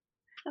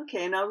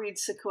 Okay, and I'll read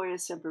Sequoia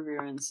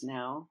Sempervirens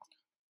now.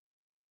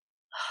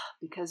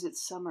 Because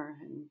it's summer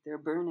and they're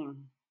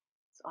burning.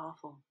 It's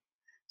awful.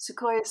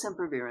 Sequoia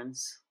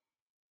Sempervirens.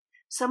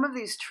 Some of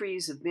these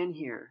trees have been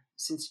here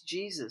since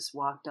Jesus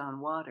walked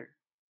on water.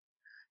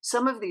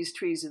 Some of these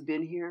trees have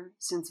been here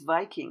since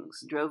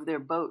Vikings drove their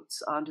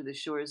boats onto the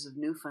shores of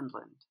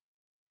Newfoundland.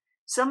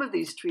 Some of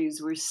these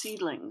trees were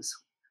seedlings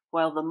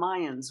while the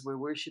Mayans were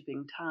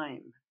worshipping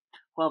time,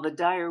 while the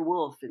dire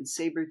wolf and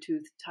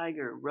saber-toothed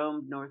tiger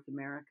roamed North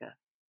America.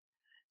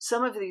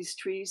 Some of these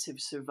trees have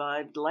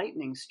survived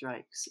lightning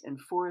strikes and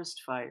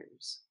forest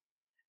fires.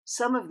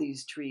 Some of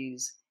these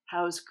trees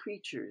house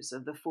creatures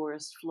of the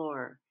forest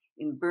floor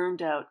in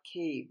burned-out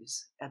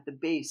caves at the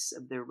base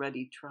of their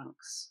ruddy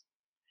trunks.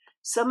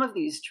 Some of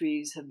these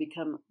trees have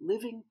become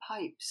living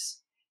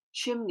pipes,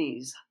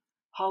 chimneys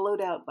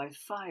hollowed out by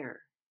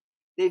fire.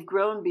 They've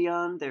grown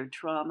beyond their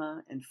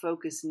trauma and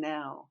focus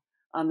now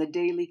on the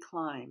daily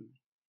climb,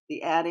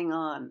 the adding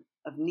on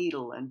of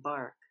needle and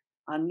bark,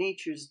 on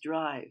nature's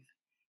drive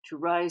to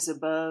rise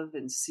above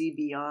and see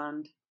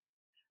beyond,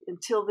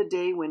 until the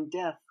day when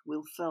death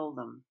will fell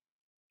them,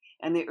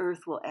 and the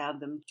earth will add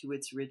them to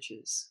its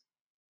riches.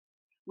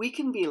 We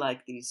can be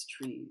like these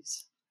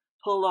trees,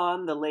 pull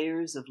on the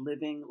layers of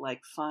living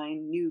like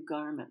fine new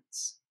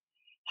garments,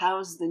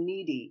 house the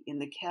needy in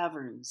the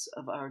caverns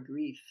of our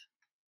grief,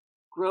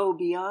 grow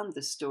beyond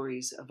the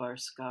stories of our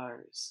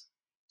scars,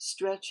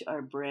 stretch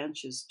our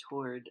branches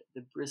toward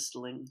the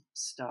bristling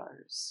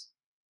stars.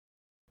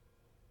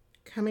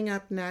 Coming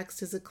up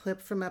next is a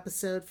clip from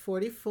episode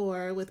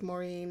 44 with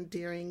Maureen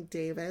Deering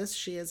Davis.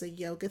 She is a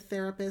yoga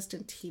therapist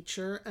and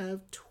teacher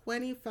of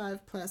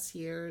 25 plus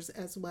years,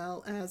 as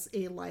well as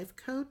a life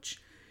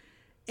coach.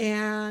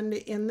 And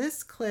in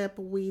this clip,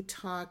 we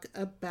talk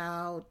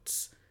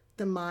about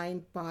the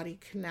mind-body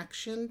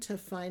connection to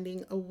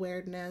finding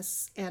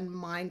awareness and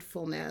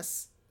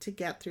mindfulness to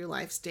get through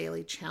life's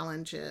daily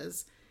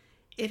challenges.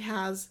 It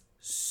has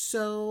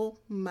so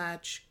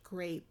much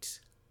great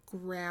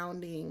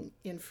grounding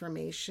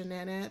information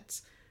in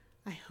it.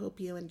 I hope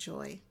you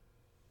enjoy.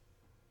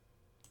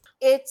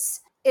 It's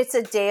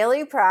a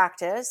daily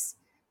practice,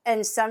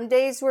 and some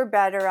days we're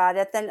better at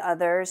it than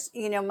others.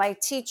 You know, my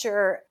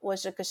teacher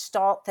was a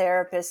Gestalt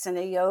therapist and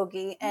a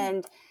yogi,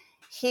 and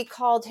he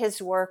called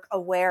his work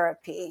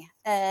awareapy.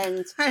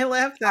 And I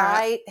love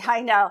that.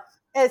 I know.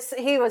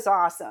 He was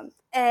awesome.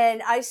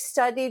 And I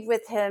studied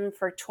with him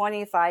for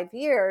 25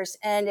 years,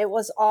 and it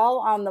was all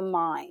on the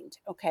mind.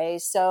 Okay.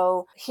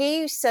 So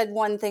he said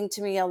one thing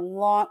to me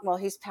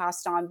he's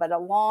passed on, but a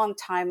long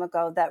time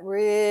ago that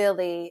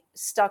really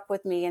stuck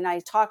with me. And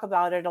I talk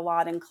about it a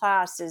lot in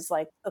class is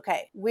like,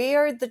 okay, we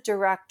are the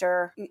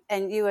director,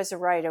 and you as a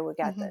writer would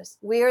get this.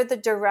 We are the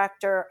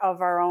director of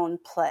our own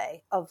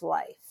play of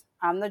life.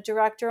 I'm the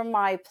director of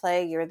my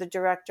play. You're the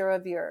director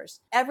of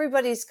yours.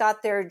 Everybody's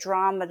got their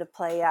drama to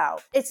play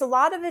out. A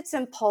lot of it's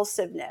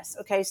impulsiveness.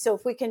 Okay. So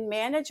if we can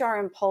manage our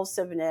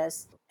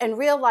impulsiveness and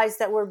realize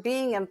that we're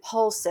being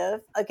impulsive,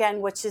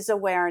 again, which is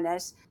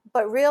awareness,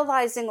 but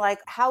realizing like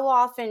how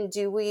often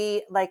do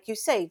we, like you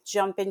say,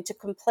 jump into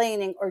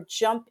complaining or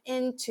jump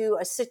into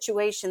a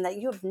situation that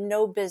you have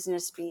no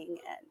business being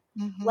in.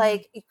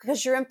 Like,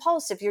 because you're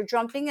impulsive, you're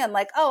jumping in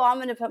like, oh, I'm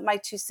going to put my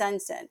 2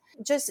 cents in.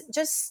 Just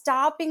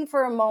stopping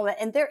for a moment.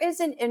 And there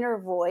is an inner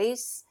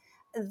voice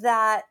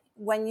that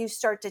when you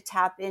start to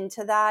tap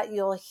into that,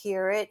 you'll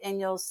hear it and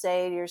you'll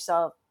say to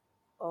yourself,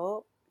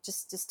 oh,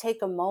 just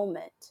take a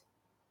moment,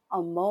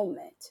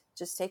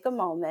 just take a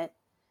moment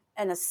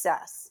and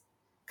assess.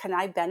 Can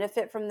I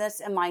benefit from this?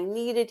 Am I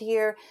needed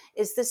here?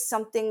 Is this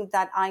something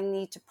that I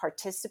need to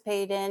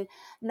participate in?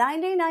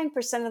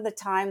 99% of the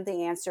time,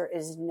 the answer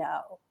is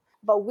no.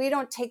 But we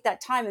don't take that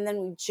time, and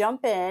then we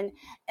jump in,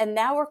 and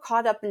now we're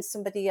caught up in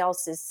somebody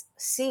else's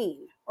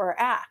scene or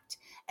act.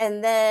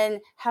 And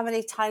then how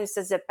many times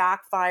does it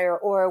backfire,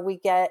 or we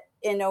get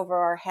in over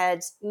our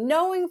heads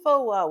knowing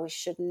full well we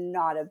should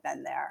not have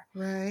been there.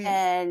 Right.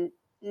 And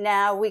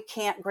now we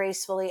can't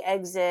gracefully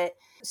exit.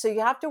 So you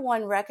have to,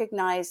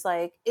 recognize,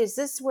 like, is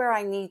this where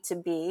I need to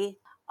be?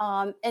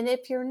 And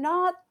if you're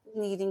not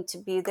needing to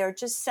be there,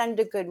 just send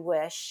a good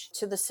wish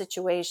to the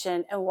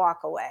situation and walk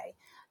away.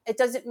 It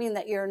doesn't mean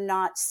that you're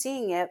not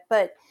seeing it,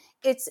 but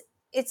it's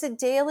a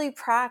daily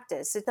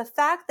practice. The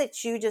fact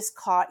that you just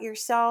caught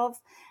yourself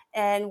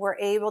and were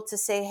able to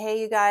say,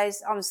 hey, you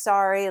guys, I'm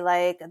sorry,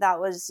 like that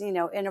was,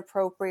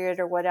 inappropriate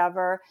or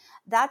whatever.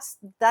 That's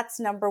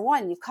number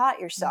one. You caught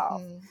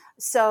yourself.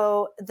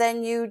 So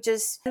then you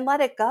just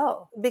let it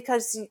go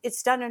because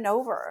it's done and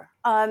over.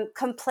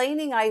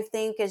 Complaining, I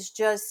think, is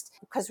just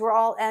because we're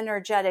all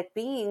energetic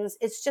beings.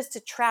 It's just a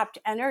trapped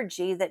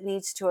energy that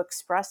needs to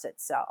express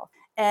itself.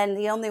 And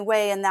the only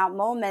way in that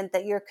moment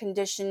that you're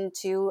conditioned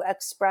to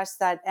express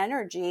that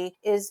energy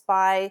is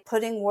by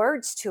putting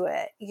words to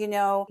it.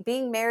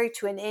 Being married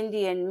to an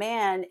Indian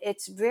man,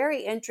 it's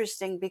very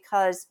interesting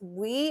because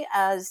we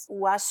as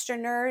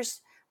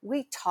Westerners,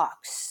 we talk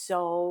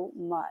so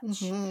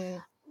much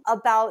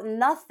about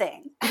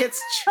nothing.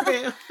 It's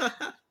true.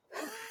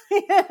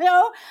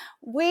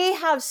 We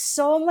have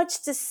so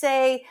much to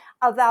say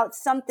about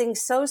something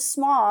so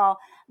small.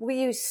 We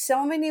use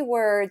so many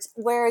words,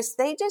 whereas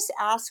they just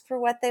ask for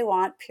what they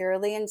want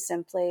purely and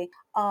simply.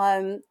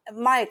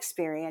 My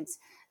experience,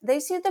 they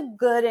see the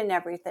good in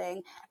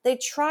everything. They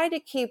try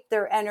to keep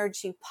their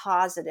energy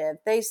positive.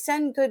 They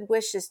send good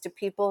wishes to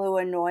people who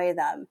annoy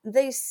them.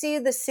 They see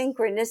the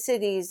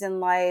synchronicities in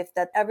life,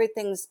 that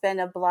everything's been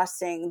a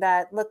blessing,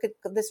 that look at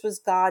this was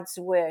God's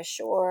wish,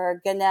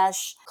 or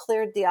Ganesh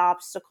cleared the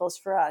obstacles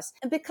for us.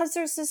 And because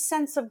there's this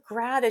sense of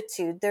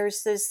gratitude,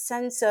 there's this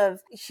sense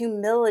of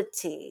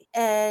humility,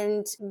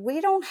 and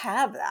we don't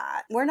have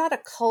that. We're not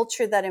a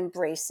culture that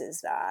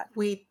embraces that.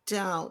 We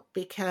don't,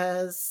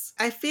 because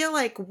I feel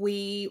like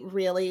we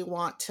really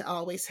want to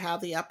always have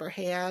the upper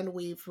hand.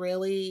 We've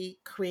really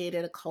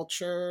created a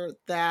culture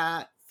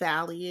that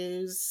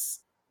values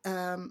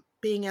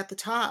being at the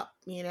top,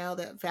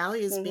 that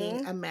values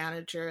being a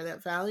manager,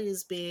 that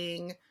values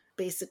being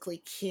basically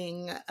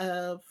king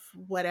of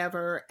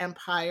whatever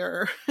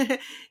empire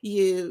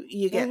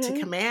you get to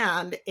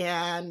command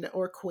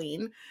or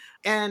queen.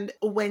 And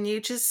when you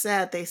just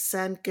said they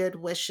send good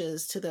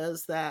wishes to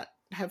those that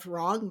have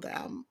wronged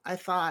them, I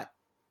thought,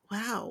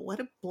 wow, what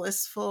a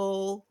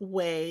blissful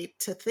way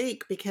to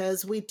think,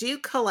 because we do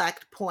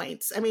collect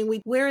points. I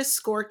mean, we're a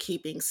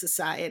scorekeeping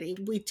society.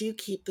 We do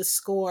keep the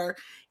score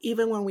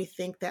even when we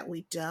think that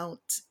we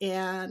don't.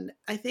 And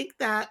I think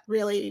that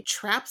really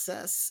traps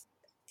us.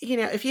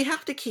 If you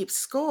have to keep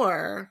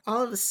score,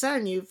 all of a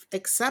sudden you've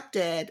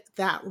accepted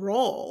that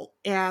role,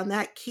 and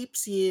that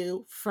keeps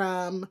you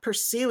from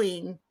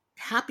pursuing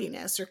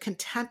happiness or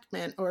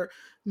contentment or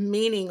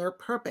meaning or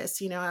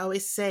purpose. I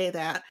always say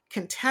that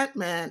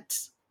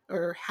contentment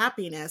or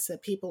happiness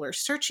that people are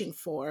searching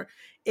for,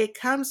 it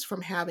comes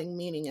from having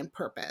meaning and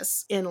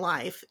purpose in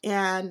life.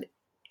 And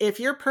if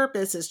your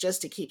purpose is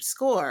just to keep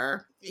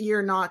score,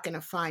 you're not going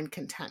to find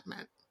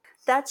contentment.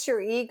 That's your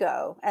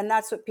ego. And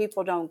that's what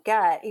people don't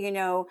get,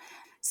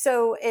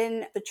 So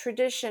in the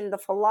tradition, the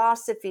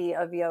philosophy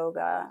of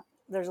yoga,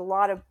 there's a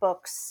lot of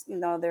books,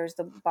 there's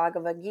the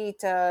Bhagavad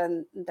Gita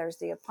and there's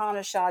the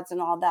Upanishads and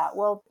all that.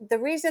 Well, the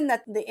reason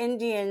that the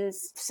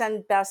Indians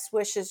send best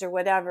wishes or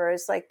whatever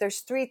is like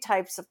there's 3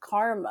 types of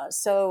karma.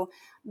 So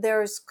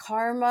there's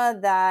karma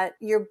that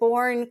you're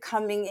born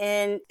coming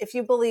in. If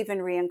you believe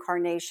in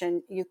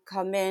reincarnation, you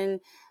come in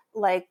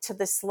like to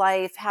this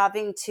life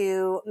having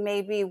to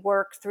maybe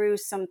work through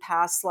some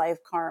past life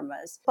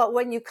karmas. But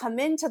when you come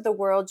into the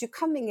world, you're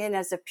coming in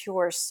as a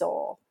pure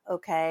soul,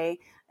 okay?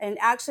 And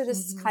actually,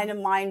 this is kind of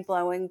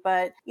mind-blowing,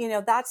 but,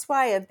 that's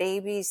why a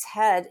baby's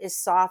head is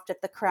soft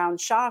at the crown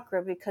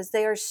chakra, because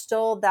they are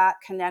still that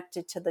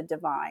connected to the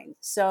divine.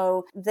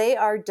 So they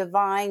are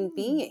divine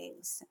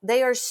beings.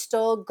 They are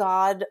still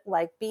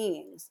God-like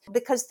beings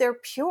because they're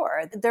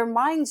pure. Their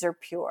minds are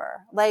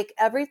pure. Like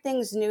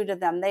everything's new to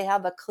them. They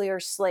have a clear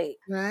slate.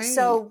 Right.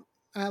 So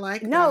I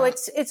like no, that.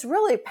 it's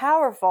really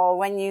powerful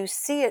when you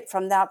see it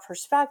from that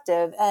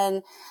perspective.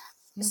 And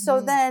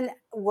so then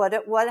what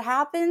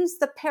happens?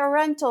 The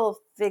parental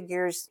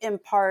figures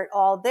impart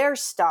all their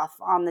stuff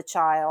on the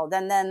child.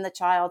 And then the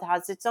child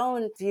has its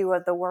own view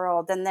of the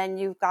world. And then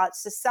you've got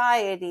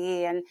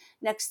society. And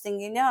next thing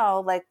you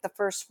know, like the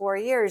first 4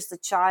 years, the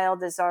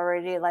child is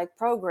already like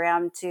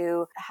programmed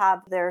to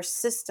have their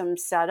system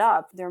set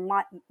up, their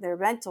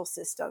mental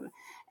system.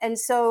 And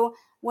so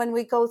when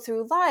we go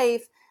through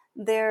life,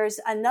 there's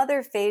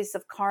another phase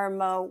of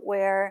karma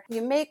where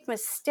you make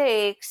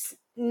mistakes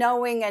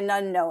knowing and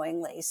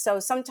unknowingly.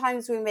 So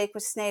sometimes we make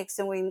mistakes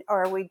and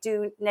we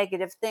do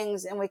negative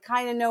things and we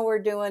kind of know we're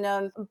doing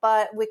them,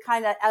 but we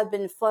kind of ebb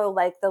and flow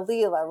like the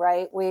Leela,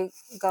 right? We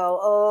go,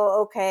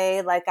 oh,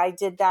 okay, like I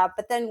did that.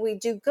 But then we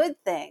do good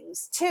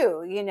things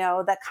too,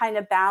 that kind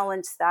of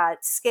balance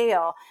that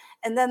scale.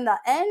 And then the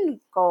end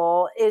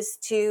goal is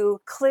to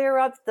clear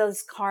up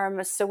those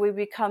karmas so we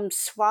become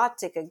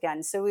swatic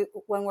again. So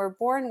when we're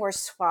born, we're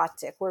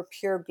swatic, we're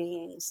pure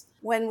beings.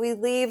 When we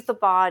leave the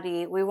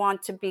body, we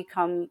want to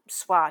become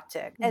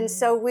swatic. And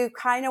so we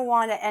kind of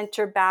want to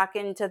enter back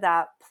into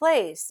that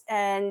place.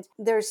 And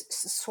there's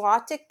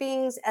swatic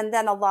beings, and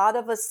then a lot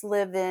of us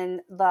live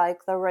in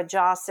like the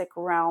rajasic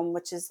realm,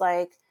 which is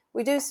like,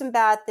 we do some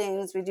bad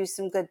things, we do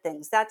some good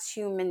things. That's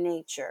human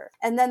nature.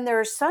 And then there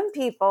are some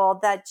people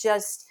that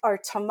just are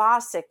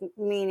tamasic,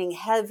 meaning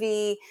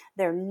heavy,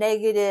 they're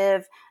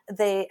negative,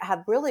 they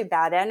have really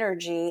bad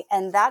energy,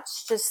 and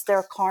that's just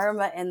their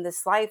karma in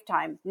this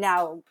lifetime.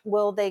 Now,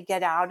 will they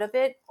get out of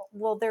it?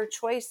 Well, their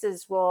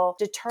choices will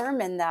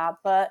determine that.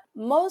 But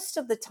most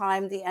of the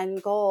time, the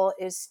end goal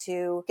is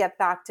to get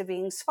back to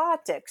being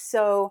swatic.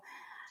 So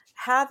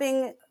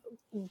having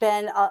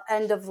been an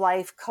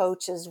end-of-life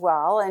coach as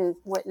well and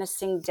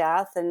witnessing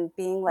death and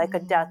being like a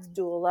death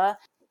doula,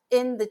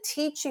 in the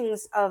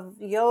teachings of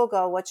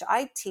yoga, which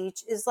I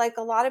teach, is like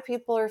a lot of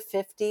people are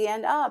 50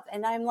 and up.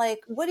 And I'm like,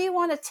 what do you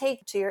want to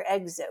take to your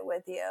exit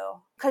with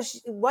you?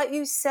 Because what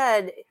you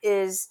said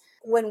is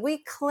when we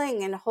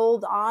cling and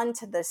hold on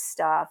to this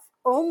stuff,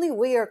 only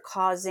we are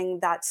causing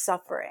that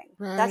suffering.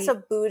 Right. That's a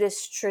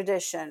Buddhist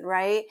tradition,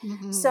 right?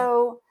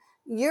 So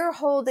you're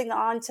holding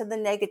on to the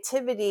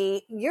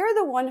negativity. You're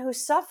the one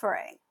who's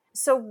suffering.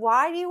 So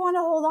why do you want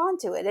to hold on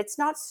to it? It's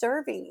not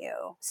serving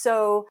you.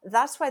 So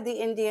that's why the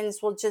Indians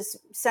will just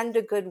send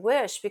a good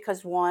wish,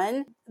 because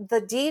one, the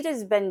deed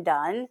has been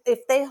done.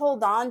 If they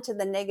hold on to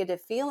the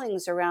negative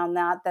feelings around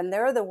that, then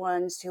they're the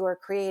ones who are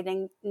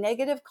creating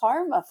negative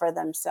karma for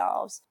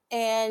themselves.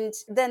 And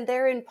then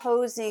they're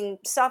imposing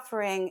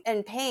suffering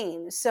and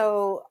pain.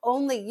 So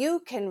only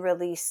you can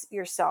release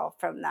yourself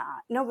from that.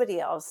 Nobody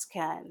else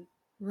can.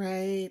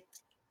 Right.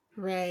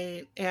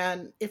 Right.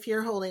 And if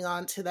you're holding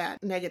on to that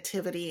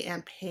negativity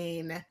and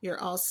pain, you're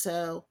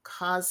also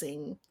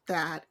causing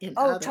that in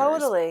others. Oh,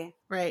 totally.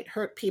 Right.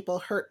 Hurt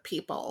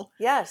people.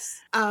 Yes.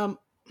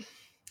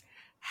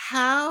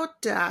 How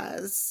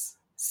does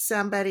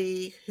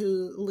somebody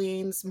who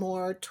leans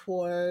more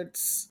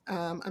towards,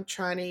 I'm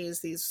trying to use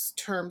these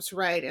terms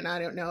right, and I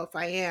don't know if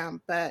I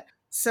am, but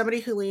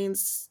somebody who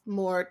leans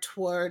more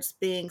towards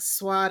being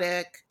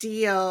Swatic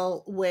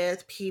deal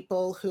with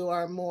people who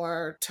are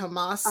more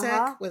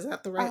Tamasic. Was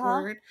that the right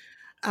word?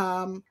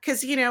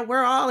 Because,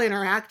 we're all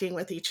interacting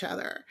with each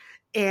other.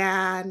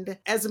 And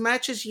as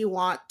much as you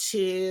want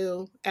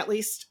to, at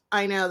least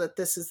I know that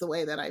this is the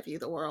way that I view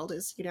the world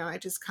is, I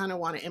just kind of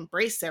want to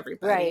embrace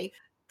everybody. Right.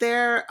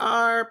 There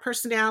are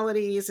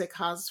personalities that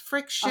cause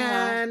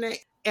friction.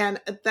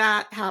 And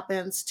that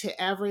happens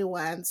to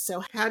everyone.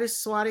 So how do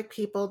Swatic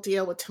people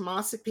deal with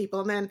Tamasic people?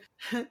 And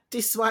then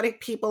do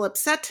Swatic people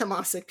upset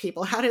Tamasic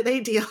people? How do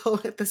they deal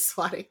with the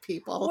Swatic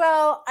people?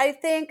 Well, I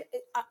think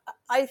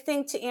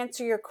to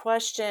answer your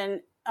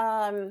question,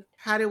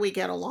 how do we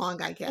get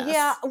along, I guess?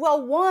 Yeah,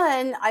 well,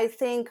 one, I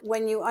think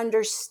when you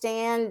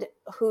understand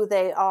who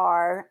they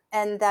are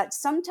and that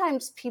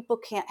sometimes people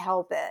can't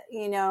help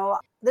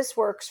it, this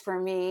works for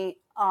me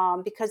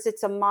because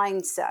it's a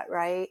mindset,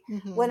 right?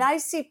 Mm-hmm. When I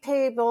see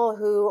people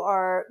who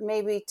are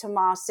maybe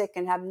Tamasic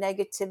and have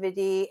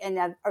negativity and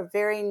are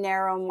very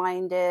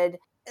narrow-minded,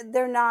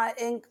 they're not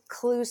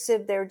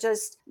inclusive,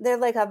 they're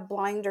like have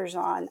blinders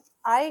on.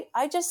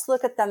 I just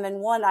look at them, and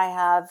one, I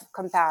have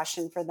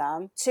compassion for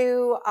them.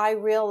 Two, I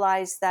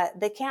realize that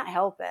they can't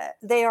help it.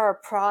 They are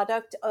a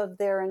product of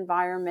their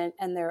environment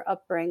and their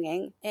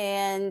upbringing,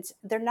 and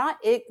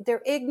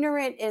they're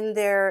ignorant in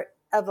their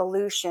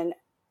evolution.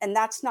 And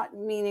that's not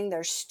meaning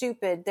they're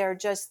stupid.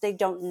 They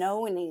don't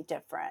know any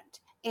different.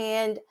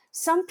 And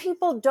some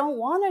people don't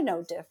want to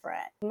know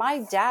different.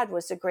 My dad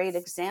was a great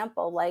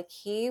example. Like,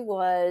 he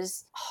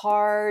was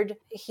hard.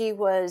 He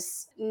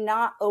was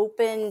not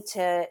open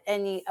to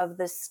any of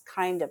this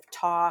kind of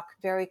talk,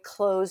 very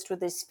closed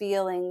with his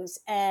feelings,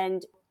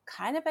 and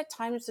kind of at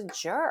times a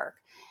jerk.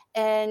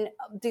 And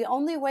the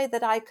only way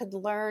that I could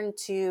learn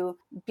to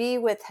be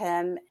with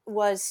him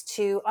was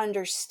to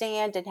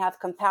understand and have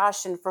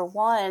compassion. For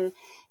one,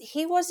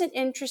 he wasn't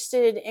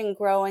interested in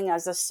growing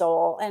as a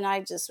soul. And I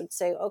just would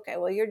say, okay,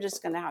 well, you're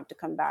just going to have to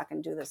come back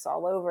and do this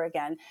all over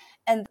again.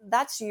 And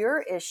that's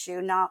your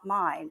issue, not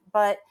mine.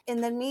 But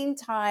in the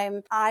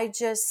meantime, I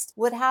just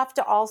would have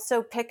to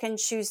also pick and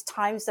choose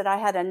times that I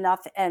had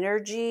enough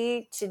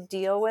energy to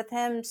deal with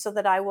him so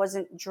that I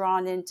wasn't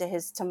drawn into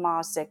his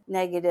Tamasic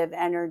negative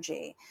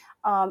energy.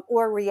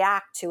 Or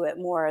react to it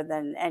more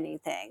than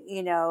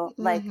anything,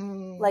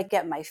 like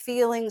get my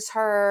feelings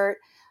hurt,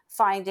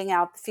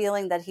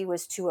 feeling that he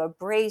was too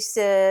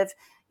abrasive.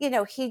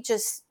 He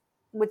just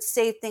would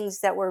say things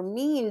that were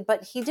mean,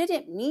 but he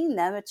didn't mean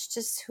them. It's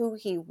just who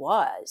he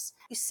was.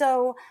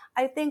 So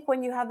I think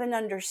when you have an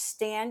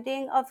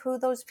understanding of who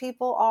those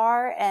people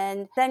are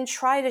and then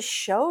try to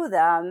show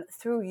them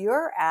through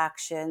your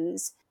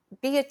actions,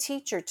 be a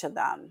teacher to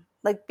them.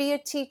 Like, be a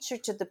teacher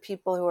to the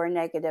people who are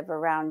negative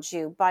around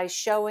you by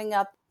showing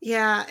up.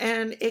 Yeah,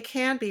 and it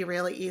can be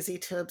really easy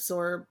to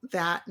absorb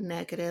that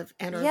negative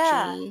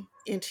energy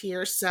into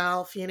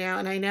yourself,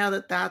 and I know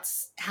that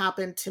that's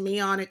happened to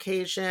me on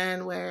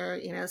occasion where,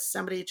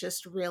 somebody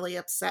just really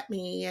upset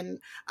me, and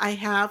I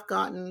have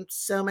gotten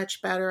so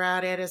much better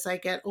at it as I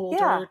get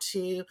older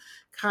to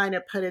kind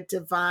of put a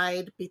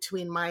divide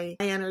between my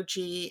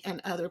energy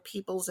and other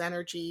people's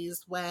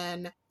energies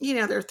when,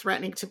 they're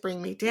threatening to bring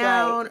me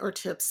down or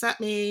to upset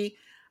me.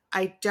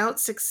 I don't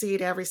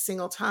succeed every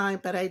single time,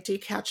 but I do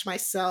catch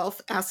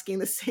myself asking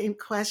the same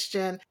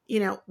question,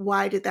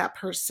 why did that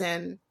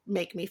person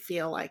make me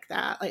feel like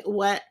that? Like,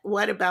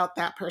 what about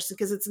that person?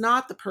 Because it's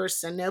not the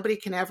person. Nobody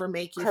can ever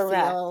make you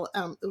feel,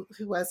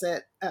 who was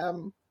it?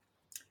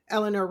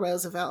 Eleanor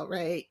Roosevelt,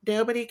 right?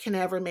 Nobody can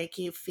ever make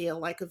you feel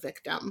like a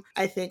victim,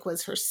 I think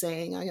was her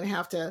saying. I'm going to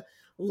have to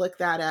look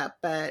that up,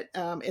 but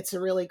it's a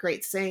really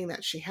great saying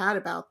that she had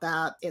about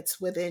that.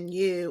 It's within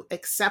you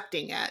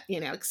accepting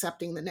it,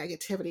 accepting the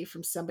negativity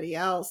from somebody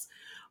else.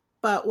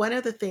 But one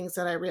of the things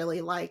that I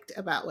really liked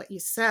about what you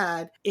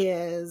said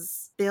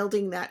is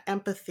building that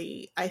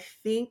empathy. I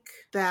think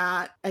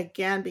that,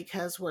 again,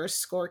 because we're a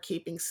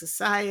scorekeeping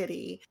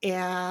society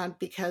and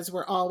because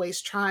we're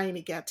always trying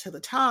to get to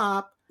the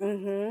top,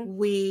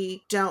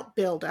 we don't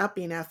build up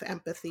enough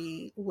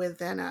empathy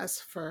within us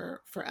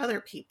for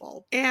other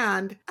people.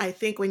 And I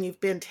think when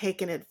you've been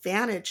taken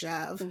advantage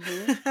of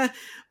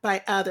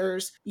by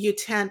others, you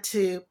tend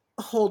to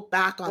hold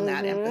back on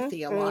that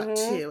empathy a lot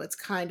too. It's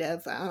kind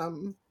of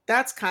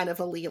that's kind of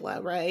a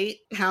Leela, right?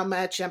 How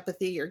much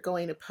empathy you're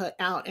going to put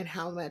out and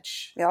how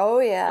much you're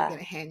going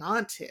to hang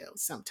on to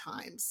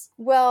sometimes.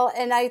 Well,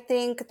 and I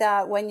think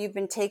that when you've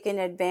been taken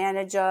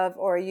advantage of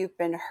or you've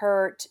been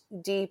hurt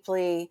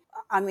deeply,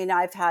 I mean,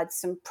 I've had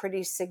some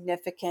pretty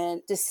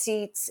significant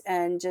deceits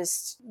and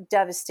just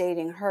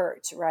devastating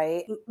hurts,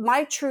 right?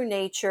 My true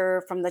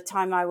nature from the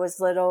time I was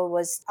little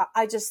was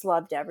I just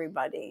loved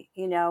everybody,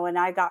 and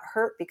I got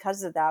hurt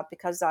because of that,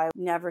 because I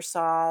never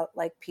saw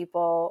like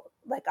people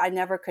Like, I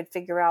never could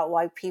figure out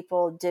why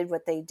people did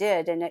what they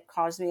did, and it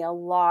caused me a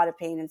lot of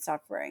pain and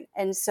suffering.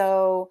 And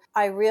so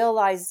I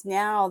realize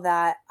now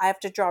that I have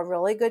to draw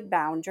really good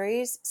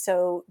boundaries.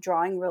 So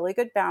drawing really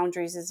good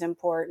boundaries is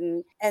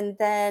important. And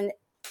then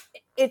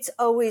it's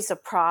always a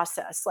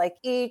process. Like,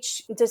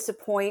 each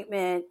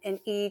disappointment and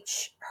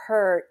each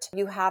hurt,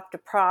 you have to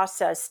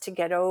process to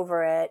get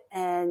over it.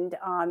 And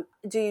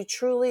do you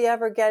truly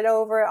ever get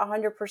over it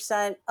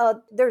 100%?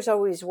 There's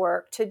always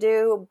work to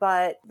do.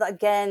 But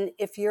again,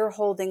 if you're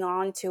holding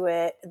on to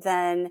it,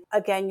 then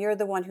again, you're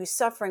the one who's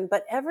suffering.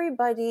 But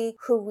everybody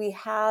who we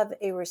have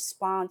a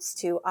response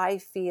to, I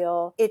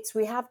feel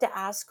we have to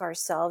ask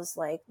ourselves,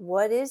 like,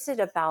 what is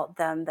it about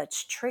them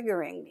that's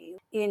triggering me?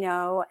 You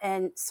know,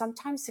 and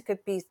sometimes it could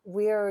be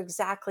we're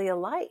exactly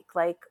alike.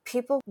 Like,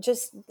 people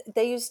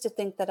they used to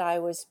think that I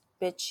was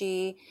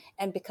bitchy,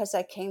 and because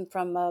I came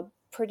from a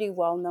pretty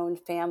well-known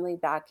family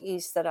back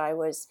east, that I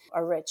was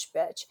a rich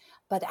bitch.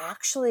 But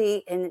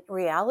actually, in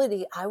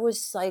reality, I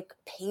was like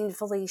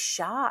painfully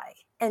shy.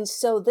 And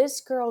so this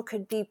girl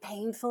could be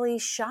painfully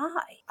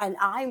shy, and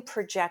I'm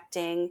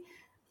projecting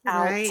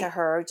out to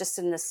her just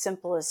in the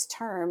simplest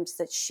terms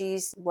that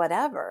she's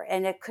whatever,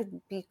 and it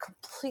could be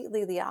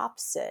completely the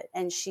opposite,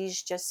 and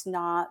she's just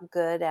not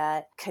good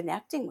at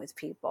connecting with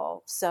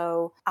people.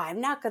 So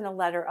I'm not going to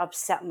let her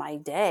upset my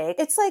day.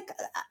 It's like,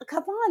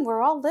 come on,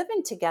 we're all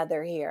living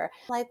together here.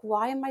 Like,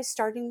 why am I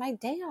starting my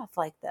day off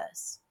like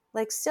this?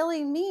 Like,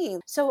 silly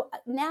me. So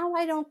now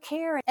I don't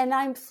care, and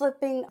I'm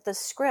flipping the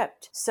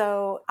script.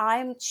 So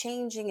I'm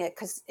changing it,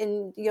 because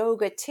in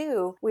yoga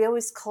too, we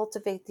always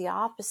cultivate the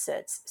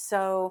opposites.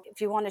 So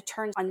if you want to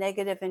turn a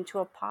negative into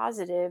a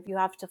positive, you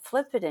have to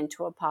flip it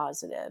into a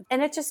positive.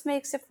 And it just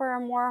makes it for a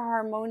more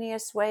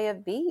harmonious way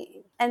of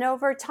being. And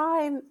over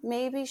time,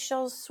 maybe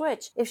she'll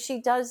switch. If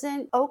she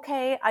doesn't,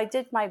 okay, I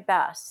did my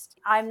best.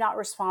 I'm not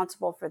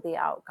responsible for the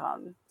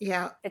outcome.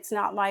 Yeah. It's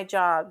not my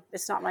job.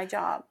 It's not my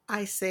job.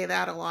 I say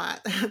that a lot.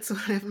 That's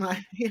one of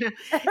my,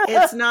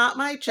 it's not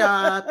my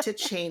job to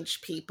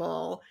change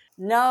people.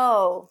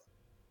 No.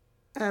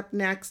 Up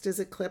next is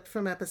a clip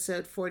from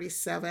episode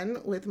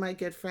 47 with my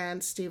good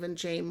friend Stephen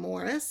J.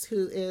 Morris,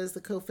 who is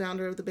the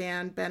co-founder of the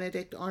band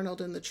Benedict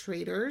Arnold and the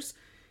Traders.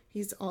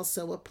 He's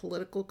also a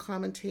political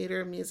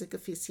commentator, music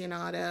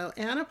aficionado,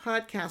 and a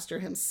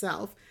podcaster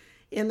himself.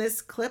 In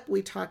this clip,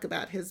 we talk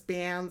about his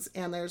bands,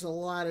 and there's a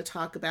lot of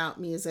talk about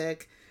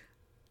music.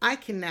 I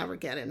can never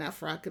get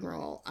enough rock and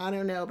roll. I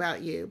don't know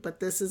about you, but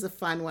this is a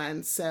fun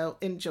one, so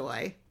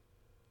enjoy.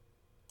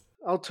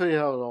 I'll tell you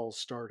how it all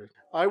started.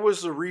 I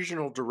was the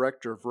regional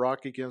director of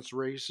Rock Against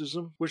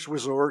Racism, which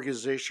was an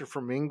organization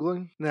from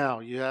England. Now,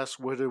 you ask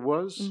what it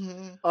was?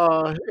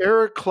 Mm-hmm.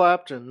 Eric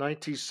Clapton,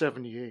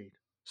 1978,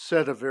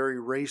 said a very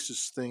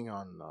racist thing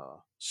on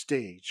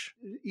stage.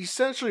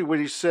 Essentially what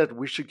he said,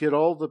 we should get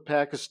all the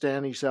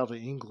Pakistanis out of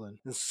England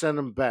and send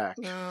them back.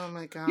 Oh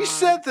my God. He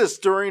said this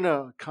during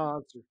a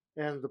concert,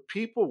 and the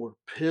people were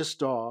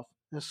pissed off.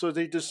 And so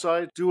they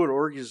decided to do an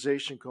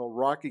organization called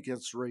Rock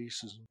Against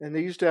Racism. And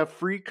they used to have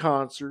free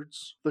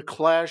concerts. The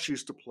Clash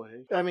used to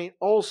play. I mean,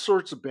 all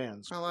sorts of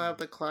bands. I love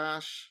The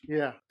Clash.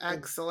 Yeah.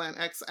 Excellent.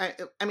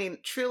 I mean,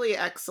 truly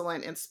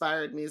excellent,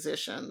 inspired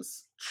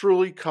musicians.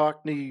 Truly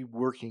Cockney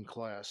working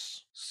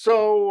class.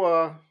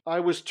 So I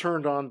was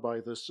turned on by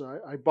this.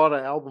 I bought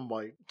an album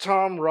by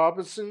Tom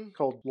Robinson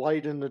called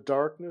Light in the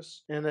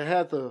Darkness. And it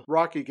had the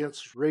Rock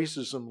Against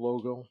Racism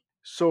logo.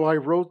 So I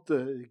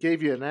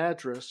gave you an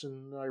address,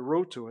 and I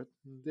wrote to it.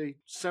 They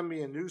sent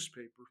me a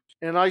newspaper.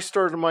 And I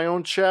started my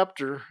own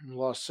chapter in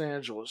Los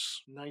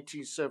Angeles,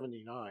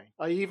 1979.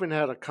 I even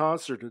had a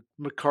concert at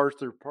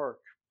MacArthur Park.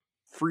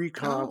 Free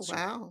concert.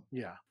 Oh, wow.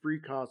 Yeah, free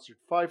concert.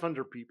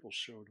 500 people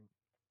showed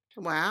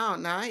up. Wow,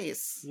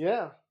 nice.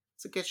 Yeah.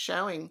 It's a good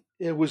showing.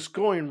 It was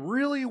going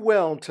really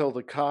well until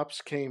the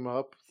cops came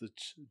up. The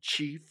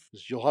chief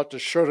says, "You'll have to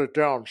shut it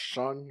down,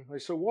 son." I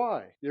said,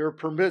 "Why?" "Your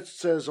permit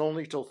says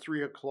only till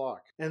 3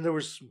 o'clock. And there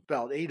was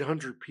about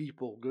 800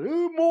 people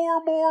going,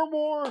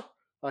 more.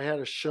 I had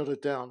to shut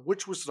it down,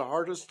 which was the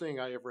hardest thing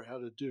I ever had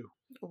to do.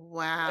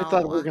 Wow. I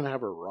thought we were going to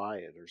have a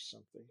riot or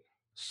something.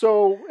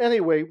 So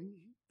anyway,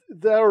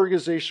 that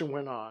organization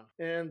went on.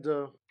 And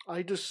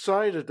I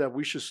decided that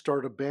we should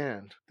start a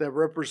band that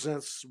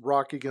represents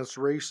Rock Against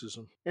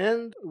Racism.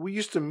 And we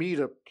used to meet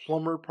at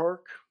Plumber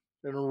Park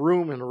in a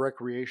room in a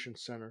recreation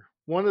center.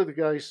 One of the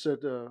guys said,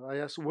 I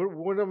asked,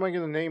 what am I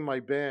going to name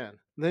my band?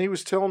 And then he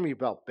was telling me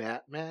about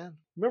Batman.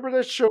 Remember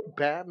that show,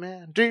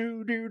 Batman?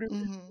 Do.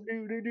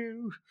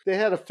 They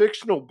had a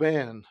fictional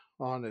band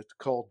on it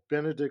called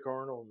Benedict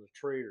Arnold and the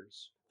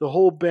Traders. The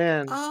whole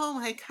band. Oh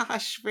my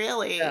gosh,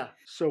 really? Yeah.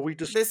 So we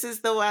just. This is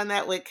the one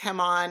that would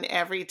come on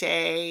every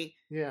day.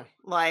 Yeah.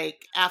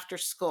 Like after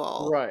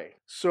school. Right.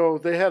 So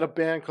they had a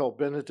band called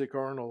Benedict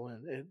Arnold,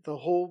 and the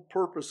whole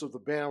purpose of the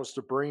band was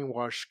to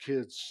brainwash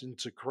kids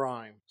into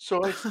crime.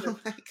 So I said, oh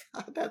my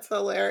God, that's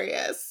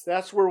hilarious.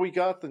 That's where we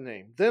got the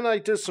name. Then I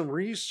did some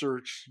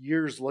research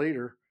years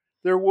later.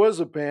 There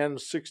was a band in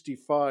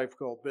 65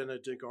 called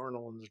Benedict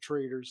Arnold and the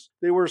Traders.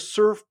 They were a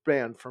surf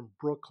band from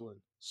Brooklyn.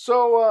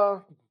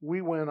 So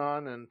we went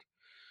on, and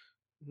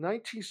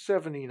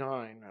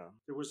 1979,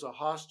 there was a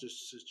hostage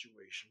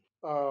situation.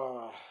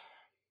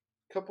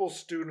 Couple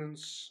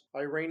students,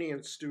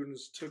 Iranian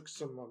students, took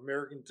some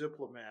American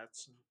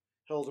diplomats and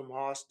held them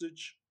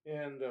hostage.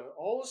 And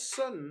all of a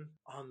sudden,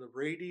 on the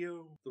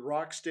radio, the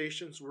rock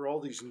stations were all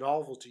these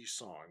novelty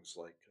songs.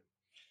 Like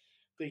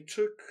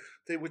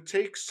they would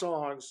take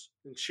songs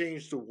and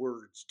change the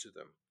words to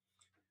them.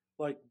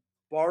 Like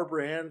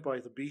Barbara Ann by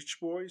the Beach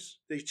Boys,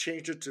 they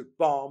changed it to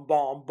Bomb,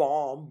 Bomb,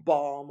 Bomb,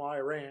 Bomb,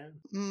 Iran.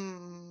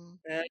 And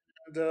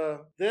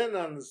then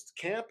on the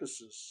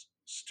campuses,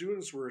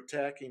 students were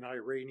attacking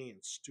Iranian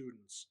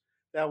students.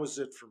 That was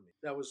it for me.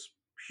 That was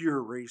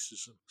pure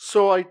racism.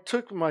 So I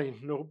took my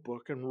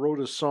notebook and wrote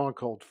a song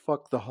called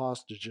Fuck the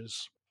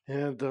Hostages.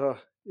 And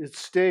it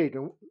stayed.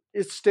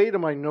 It stayed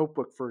in my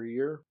notebook for a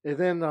year. And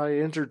then I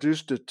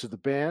introduced it to the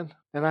band,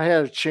 and I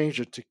had to change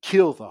it to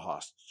Kill the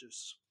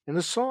Hostages. And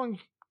the song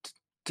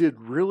did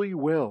really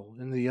well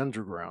in the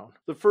underground.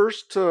 The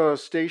first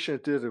station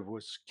it did it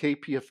was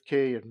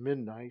KPFK at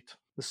midnight.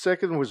 The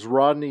second was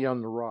Rodney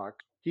on the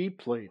Rock. He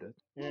played it.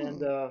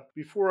 And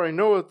before I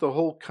know it, the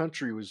whole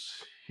country was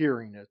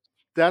hearing it.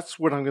 That's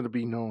what I'm going to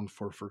be known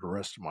for the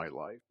rest of my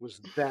life,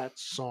 was that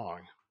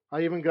song.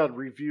 I even got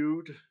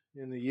reviewed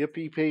in the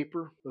Yippie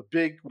paper, a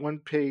big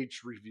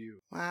one-page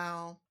review.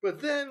 Wow.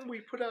 But then we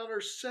put out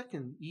our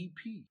second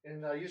EP,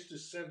 and I used to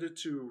send it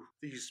to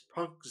these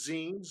punk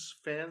zines,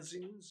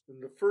 fanzines,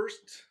 and the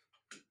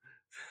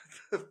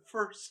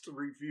first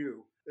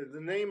review,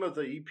 the name of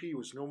the EP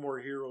was No More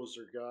Heroes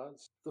or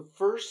Gods. The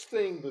first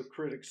thing the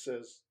critic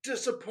says,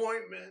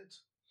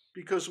 disappointment,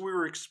 because we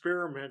were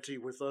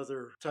experimenting with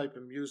other type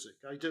of music.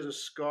 I did a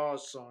ska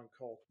song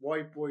called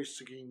White Boys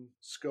Singing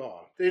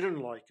Ska. They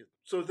didn't like it.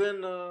 So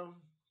then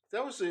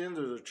that was the end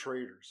of the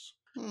Traders.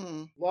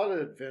 A lot of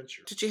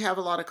adventure. Did you have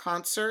a lot of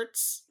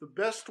concerts? The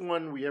best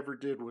one we ever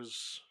did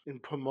was in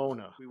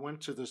Pomona. We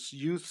went to this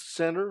youth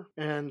center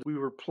and we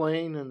were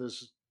playing in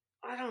this,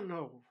 I don't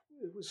know,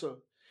 it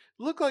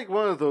looked like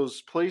one of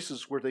those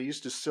places where they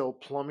used to sell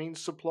plumbing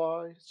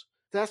supplies.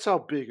 That's how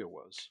big it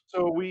was.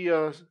 So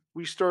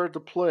we started to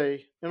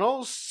play, and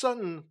all of a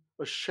sudden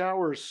a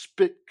shower of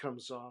spit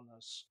comes on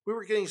us. We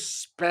were getting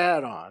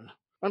spat on.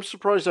 I'm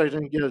surprised I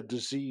didn't get a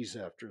disease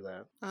after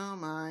that. Oh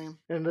my.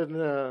 And then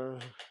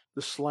the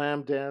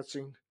slam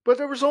dancing. But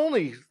there was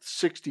only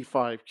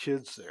 65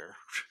 kids there.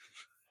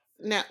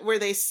 Now, were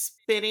they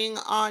spitting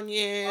on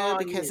you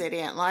because they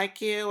didn't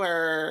like you,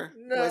 or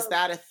was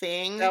that a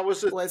thing? That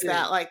was a thing.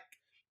 That like,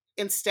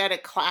 instead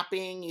of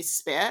clapping, you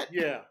spit?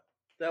 Yeah,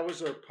 that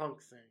was a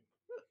punk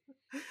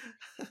thing.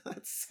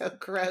 That's so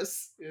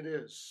gross. It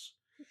is.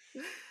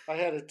 I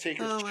had to take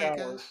a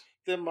shower.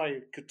 Then my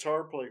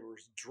guitar player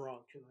was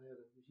drunk, and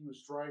he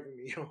was driving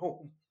me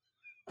home.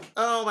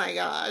 Oh my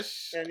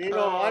gosh. And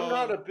I'm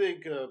not a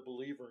big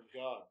believer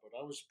in God, but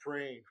I was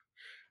praying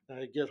that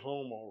I'd get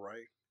home all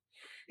right.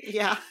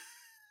 Yeah.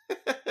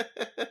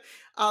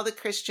 All the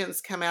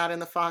Christians come out in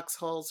the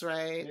foxholes,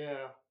 right?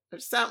 Yeah. Or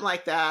something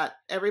like that.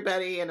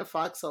 Everybody in a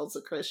foxhole's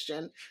a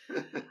Christian.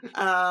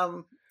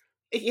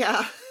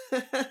 Yeah.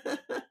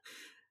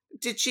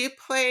 Did you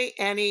play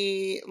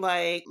any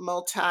like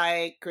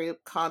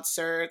multi-group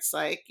concerts,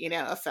 like,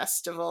 a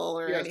festival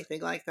or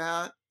anything like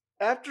that?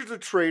 After the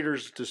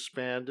Traders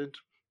disbanded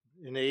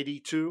in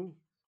 82,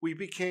 we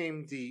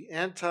became the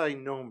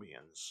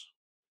Antinomians.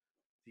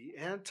 The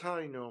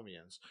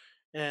Antinomians.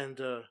 And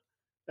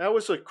that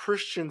was a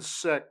Christian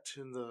sect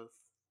in the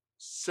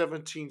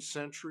 17th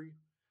century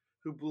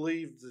who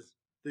believed that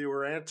they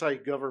were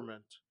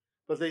anti-government,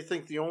 but they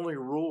think the only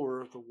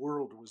ruler of the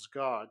world was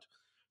God.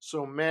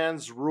 So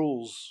man's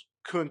rules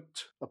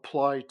couldn't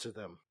apply to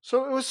them.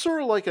 So it was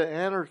sort of like an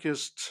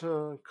anarchist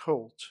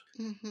cult,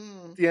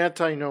 the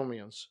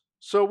Antinomians.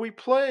 So we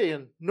play,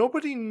 and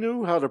nobody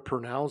knew how to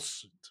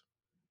pronounce it.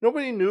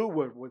 Nobody knew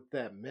what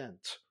that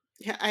meant.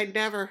 Yeah, I'd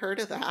never heard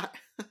of that.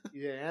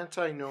 Yeah,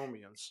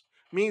 Antinomians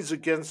means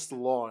against the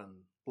law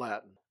in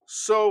Latin.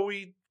 So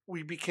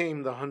we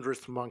became the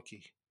 100th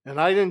Monkey. And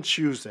I didn't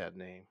choose that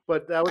name,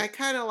 but that was. I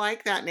kind of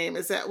like that name.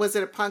 Was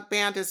it a punk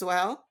band as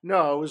well?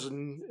 No, it was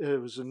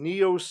a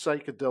neo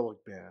psychedelic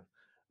band,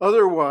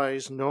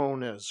 otherwise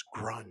known as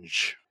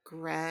grunge.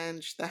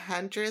 Grunge, the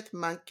 100th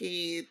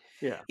Monkey.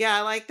 Yeah,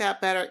 I like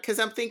that better because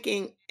I'm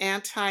thinking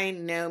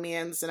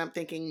antinomians, and I'm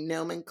thinking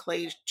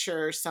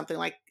nomenclature, something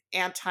like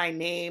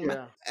anti-name.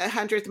 Yeah.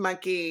 100th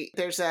Monkey.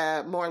 There's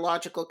a more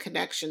logical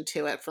connection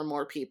to it for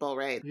more people,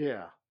 right?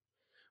 Yeah.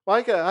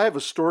 Well, I have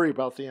a story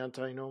about the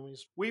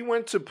Antinomians. We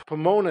went to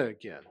Pomona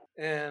again,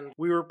 and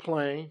we were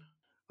playing.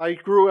 I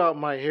grew out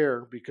my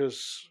hair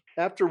because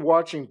after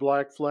watching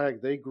Black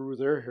Flag, they grew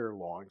their hair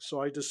long,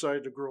 so I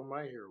decided to grow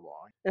my hair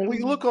long. And we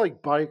look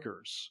like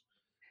bikers.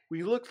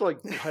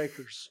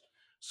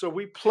 So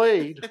we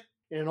played,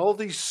 and all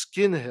these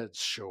skinheads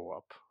show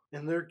up,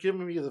 and they're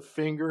giving me the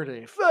finger, and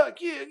they,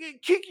 fuck you,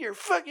 kick your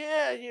fucking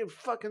ass, you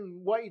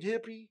fucking white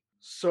hippie.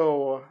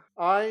 So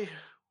I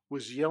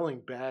was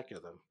yelling back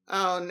at them.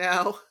 Oh,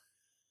 no.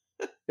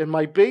 And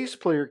my bass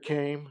player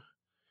came,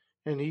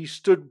 and he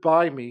stood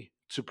by me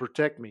to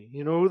protect me.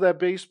 You know who that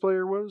bass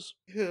player was?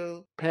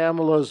 Who?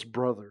 Pamela's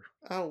brother.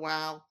 Oh,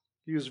 wow.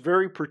 He was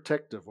very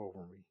protective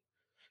over me.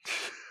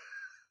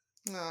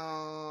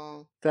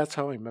 Oh. That's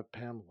how I met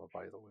Pamela,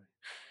 by the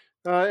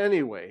way.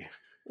 Anyway.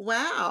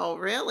 Wow,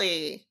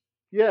 really?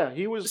 Yeah,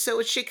 he was. So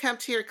would she come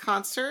to your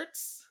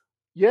concerts?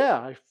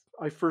 Yeah,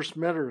 I first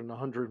met her in the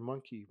 100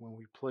 Monkey when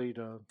we played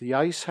the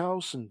Ice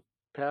House in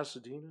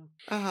Pasadena.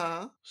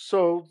 Uh-huh.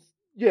 So,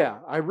 yeah,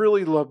 I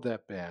really loved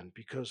that band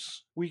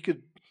because we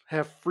could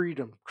have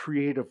freedom,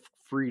 creative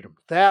freedom.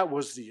 That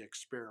was the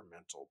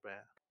experimental band.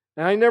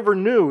 And I never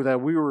knew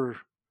that we were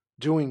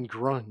doing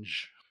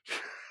grunge.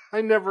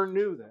 I never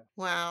knew that.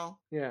 Wow.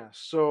 Yeah,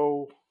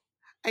 so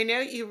I know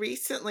you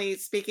recently,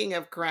 speaking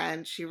of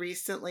grunge, you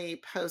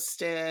recently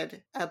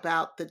posted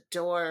about the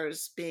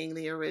Doors being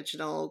the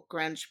original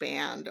grunge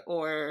band,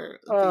 or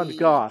the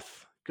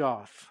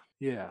goth.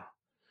 Yeah.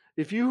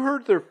 If you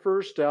heard their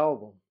first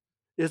album,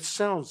 it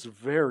sounds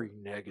very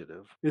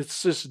negative.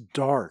 It's just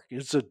dark.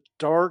 It's a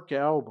dark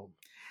album.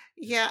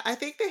 Yeah, I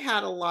think they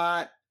had a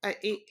lot.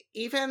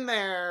 Even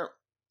their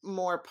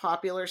more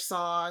popular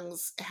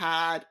songs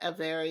had a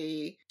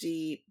very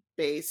deep,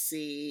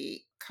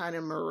 bassy, kind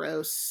of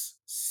morose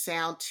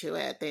sound to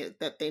it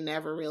that they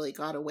never really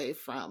got away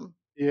from.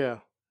 Yeah,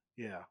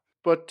 yeah.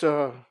 But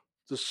the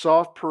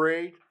Soft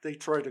Parade, they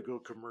tried to go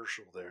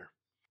commercial there.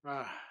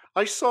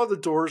 I saw the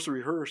Doors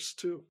rehearse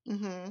too.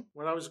 Mm-hmm.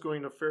 When I was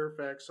going to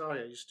Fairfax High,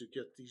 I used to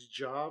get these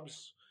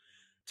jobs,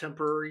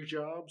 temporary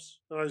jobs.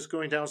 And I was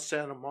going down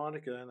Santa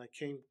Monica and I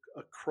came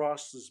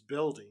across this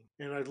building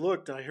and I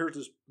looked and I heard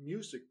this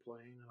music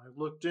playing and I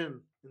looked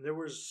in and there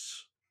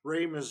was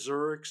Ray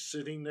Mazurek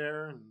sitting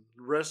there and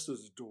the rest of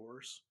the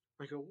Doors.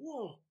 I go,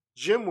 whoa,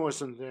 Jim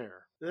wasn't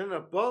there. Then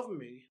above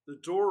me, the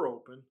door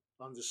opened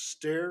on the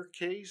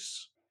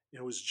staircase.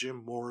 It was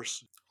Jim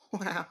Morrison.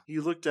 Wow. He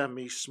looked at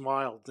me,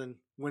 smiled, then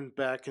went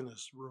back in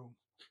his room.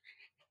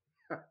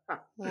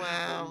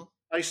 Wow.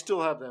 I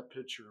still have that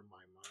picture in my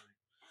mind.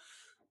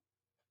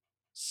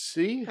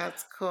 See?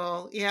 That's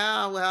cool.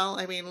 Yeah, well,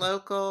 I mean,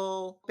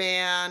 local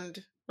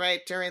band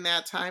right during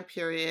that time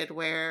period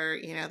where,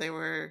 they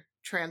were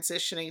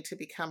transitioning to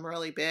become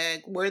really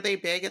big. Were they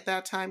big at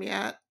that time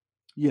yet?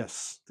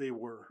 Yes, they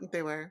were.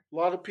 They were. A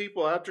lot of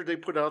people, after they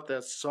put out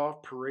that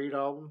Soft Parade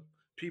album,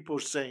 people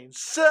were saying,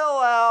 sell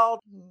out!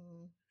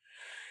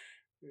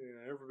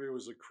 Yeah, everybody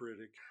was a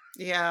critic.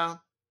 Yeah,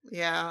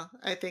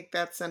 I think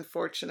that's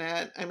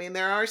unfortunate. I mean,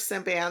 there are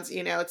some bands,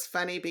 it's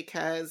funny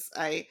because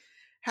I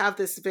have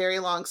this very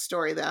long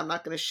story that I'm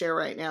not going to share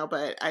right now,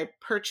 but I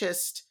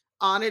purchased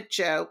on a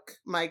joke,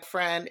 my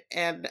friend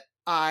and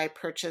I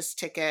purchased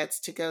tickets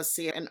to go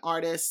see an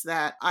artist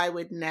that I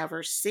would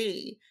never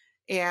see.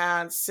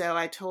 And so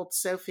I told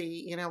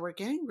Sophie, we're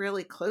getting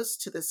really close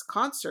to this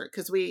concert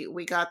because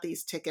we got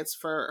these tickets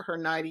for her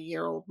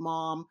 90-year-old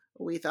mom.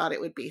 We thought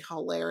it would be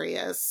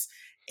hilarious.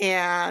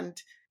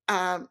 And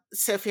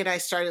Sophie and I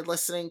started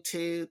listening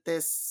to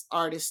this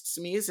artist's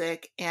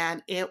music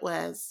and it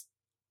was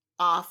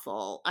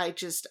awful. I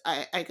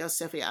go,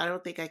 Sophie, I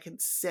don't think I can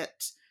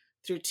sit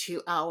through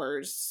 2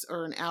 hours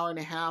or an hour and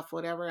a half,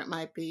 whatever it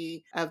might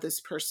be, of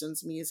this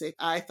person's music.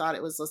 I thought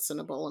it was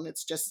listenable and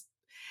it's just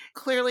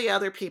clearly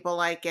other people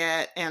like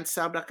it. And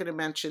so I'm not going to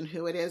mention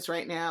who it is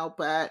right now,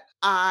 but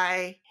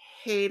I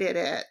hated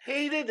it.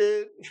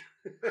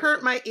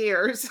 Hurt my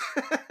ears.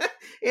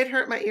 It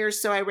hurt my ears.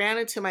 So I ran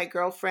into my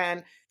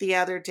girlfriend the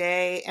other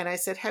day and I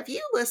said, have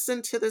you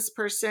listened to this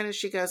person? And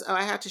she goes, oh,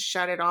 I had to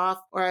shut it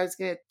off or I was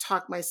going to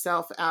talk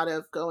myself out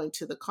of going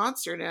to the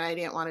concert. And I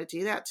didn't want to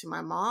do that to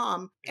my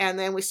mom. And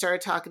then we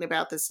started talking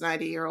about this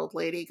 90-year-old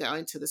lady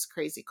going to this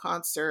crazy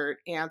concert.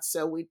 And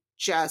so we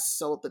just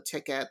sold the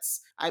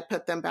tickets. I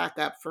put them back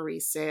up for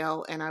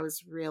resale and I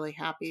was really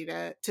happy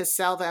to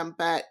sell them.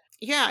 But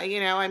yeah,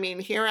 I mean,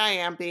 here I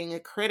am being a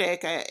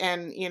critic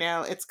and,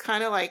 it's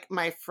kind of like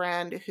my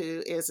friend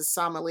who is a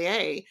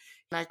sommelier.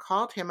 And I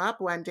called him up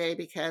one day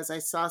because I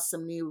saw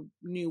some new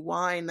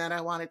wine that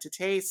I wanted to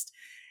taste.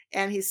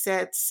 And he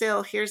said,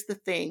 Sil, here's the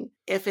thing.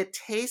 If it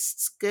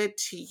tastes good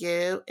to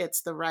you,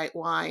 it's the right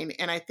wine.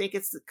 And I think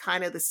it's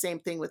kind of the same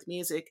thing with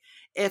music.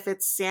 If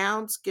it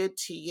sounds good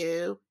to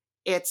you,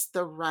 it's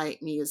the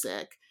right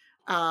music.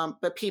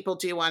 But people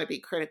do want to be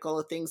critical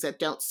of things that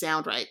don't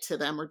sound right to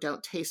them or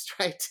don't taste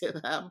right to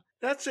them.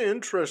 That's an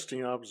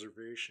interesting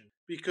observation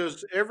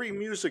because every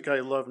music I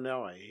love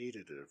now, I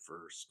hated it at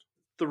first.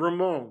 The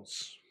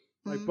Ramones.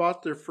 I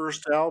bought their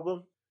first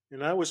album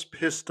and I was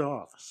pissed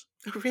off.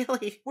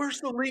 Really? Where's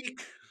the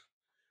leak?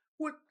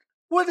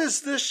 What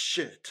is this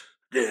shit?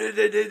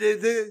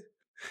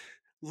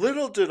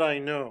 Little did I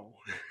know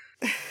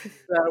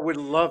that I would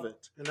love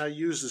it, and I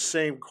use the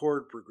same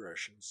chord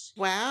progressions.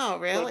 Wow,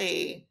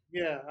 really?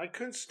 But, yeah, I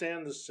couldn't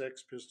stand the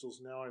Sex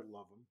Pistols. Now I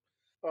love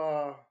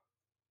them.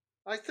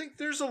 I think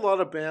there's a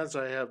lot of bands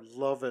I had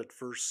love at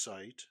first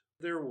sight.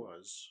 There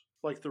was,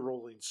 like the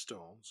Rolling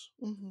Stones.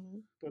 Mm-hmm.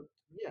 But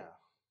yeah.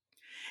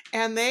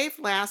 And they've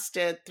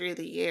lasted through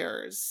the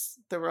years.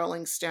 The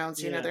Rolling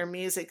Stones, Yeah. their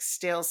music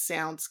still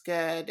sounds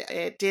good.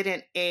 It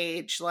didn't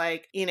age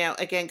like,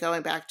 again,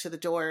 going back to the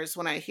Doors.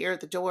 When I hear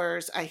the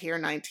Doors, I hear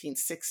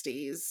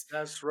 1960s.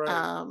 That's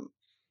right.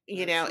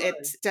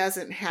 It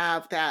doesn't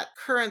have that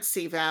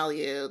currency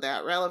value,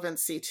 that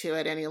relevancy to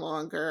it any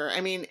longer.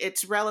 I mean,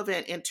 it's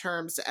relevant in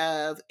terms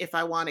of if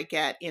I want to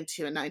get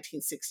into a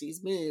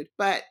 1960s mood.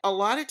 But a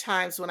lot of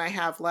times when I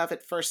have love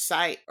at first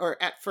sight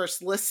or at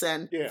first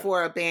listen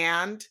for a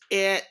band,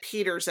 it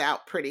peters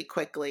out pretty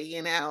quickly.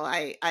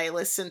 I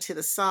listen to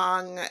the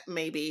song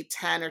maybe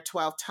 10 or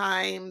 12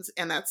 times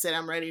and that's it.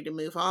 I'm ready to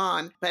move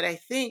on. But I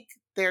think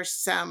there's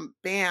some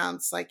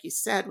bands, like you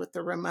said, with the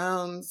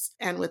Ramones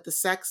and with the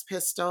Sex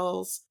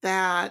Pistols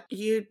that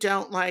you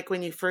don't like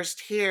when you first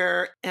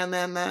hear, and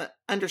then the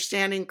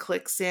understanding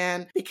clicks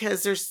in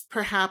because there's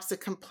perhaps a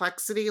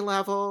complexity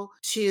level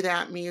to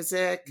that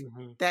music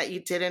that you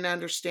didn't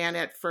understand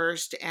at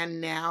first, and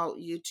now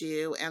you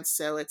do. And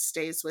so it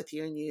stays with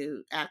you and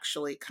you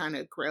actually kind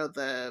of grow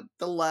the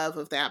love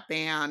of that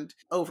band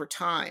over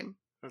time.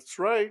 That's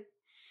right.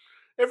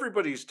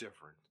 Everybody's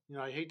different.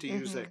 I hate to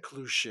use that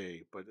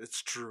cliche, but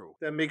it's true.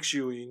 That makes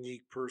you a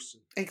unique person.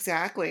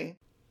 Exactly.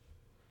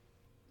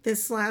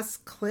 This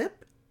last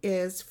clip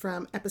is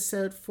from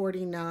episode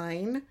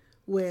 49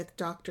 with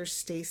Dr.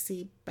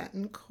 Stacy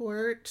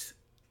Betancourt,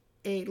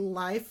 a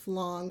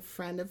lifelong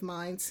friend of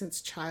mine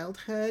since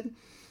childhood.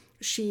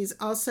 She's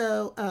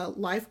also a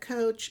life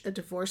coach, a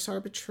divorce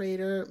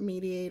arbitrator,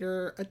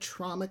 mediator, a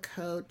trauma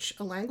coach,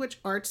 a language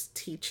arts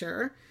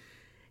teacher.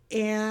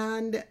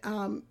 And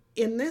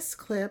in this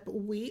clip,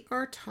 we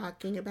are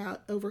talking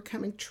about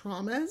overcoming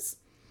traumas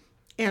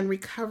and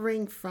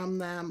recovering from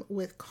them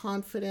with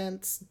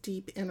confidence,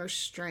 deep inner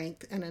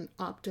strength, and an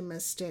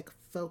optimistic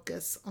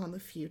focus on the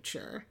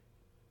future.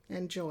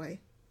 Enjoy.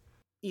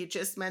 You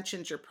just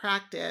mentioned your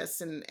practice,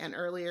 and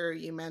earlier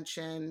you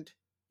mentioned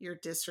your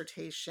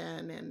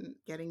dissertation and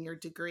getting your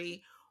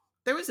degree.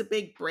 There was a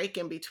big break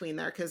in between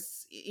there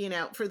because,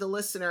 for the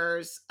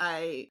listeners,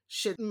 I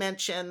should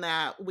mention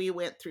that we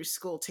went through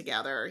school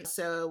together.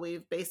 So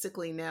we've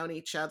basically known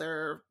each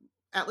other,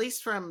 at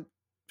least from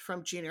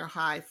junior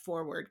high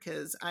forward,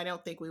 because I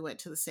don't think we went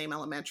to the same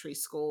elementary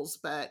schools,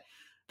 but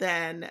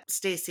then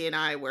Stacy and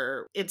I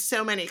were in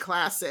so many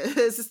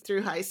classes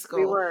through high school.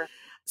 We were.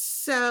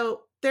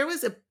 So there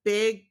was a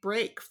big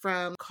break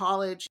from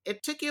college.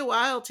 It took you a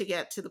while to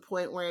get to the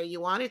point where you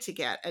wanted to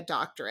get a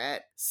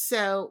doctorate.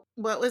 So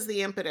what was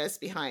the impetus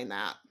behind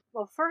that?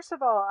 Well, first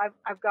of all,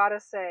 I've got to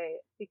say,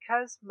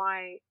 because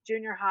my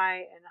junior high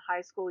and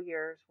high school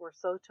years were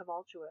so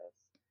tumultuous,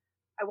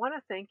 I want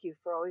to thank you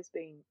for always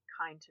being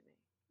kind to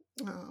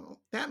me. Oh,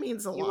 that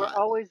means a lot. You were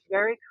always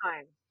very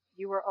kind.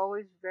 You were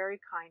always very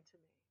kind to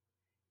me,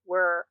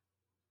 where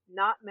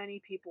not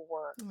many people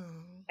were.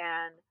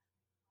 And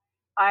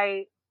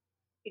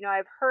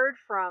I've heard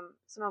from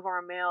some of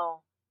our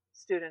male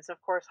students,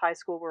 of course, high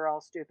school, we're all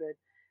stupid,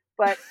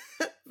 but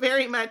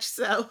very much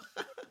so.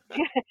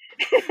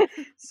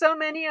 So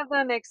many of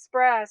them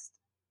expressed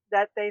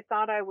that they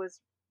thought I was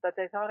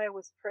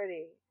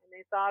pretty, and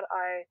they thought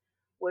I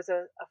was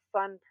a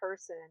fun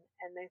person,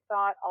 and they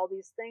thought all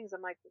these things.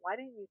 I'm like, why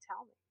didn't you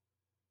tell me?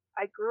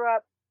 I grew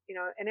up,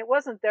 and it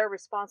wasn't their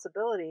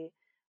responsibility,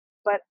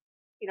 but,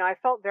 I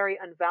felt very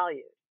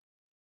unvalued.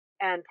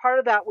 And part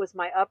of that was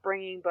my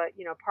upbringing, but,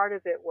 part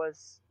of it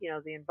was,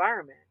 the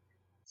environment.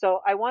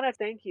 So I want to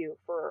thank you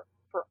for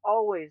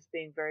always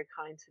being very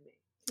kind to me.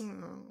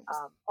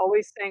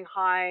 Always saying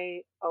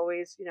hi,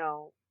 always,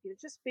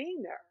 just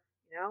being there,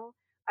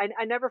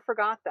 I never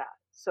forgot that.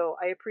 So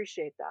I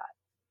appreciate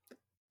that.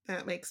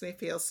 That makes me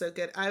feel so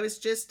good. I was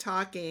just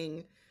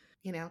talking,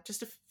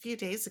 just a few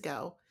days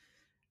ago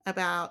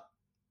about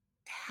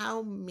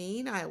how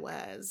mean I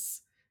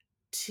was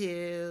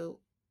to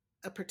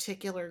a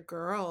particular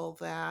girl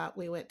that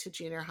we went to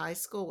junior high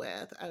school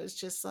with. I was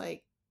just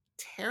like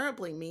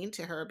terribly mean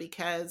to her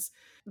because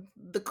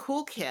the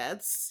cool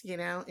kids,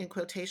 in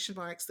quotation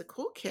marks, the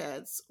cool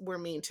kids were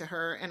mean to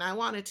her, and I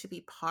wanted to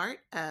be part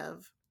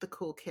of the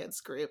cool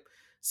kids group.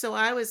 So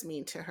I was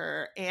mean to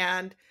her,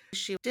 and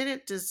she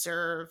didn't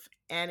deserve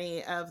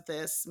any of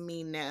this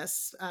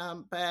meanness.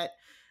 But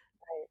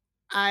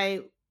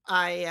I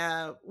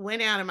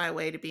went out of my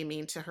way to be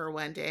mean to her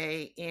one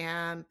day,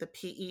 and the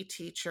PE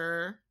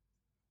teacher,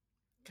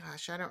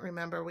 gosh, I don't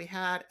remember. We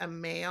had a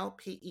male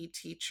PE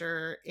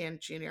teacher in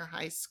junior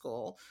high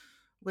school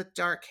with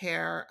dark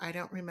hair. I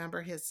don't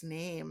remember his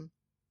name.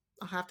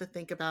 I'll have to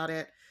think about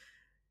it.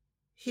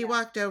 He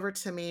walked over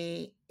to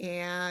me,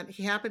 and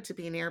he happened to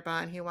be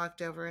nearby, and he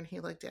walked over and he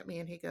looked at me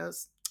and he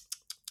goes,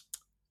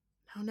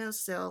 no,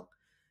 Sil.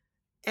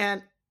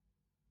 And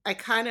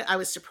I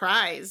was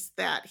surprised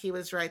that he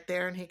was right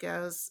there, and he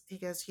goes,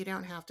 you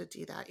don't have to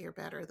do that. You're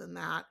better than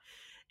that.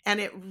 And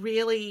it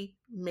really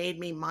made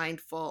me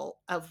mindful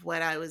of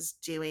what I was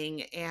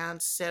doing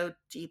and so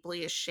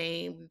deeply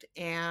ashamed.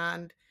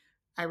 And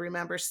I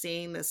remember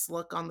seeing this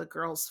look on the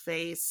girl's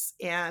face.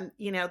 And,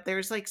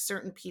 there's like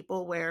certain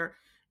people where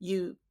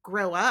you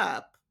grow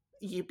up,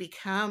 you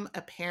become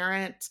a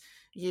parent,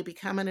 you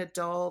become an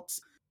adult,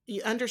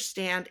 you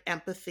understand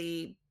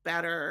empathy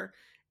better,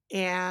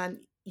 and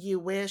you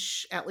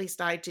wish, at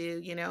least I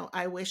do,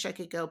 I wish I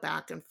could go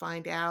back and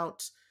find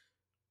out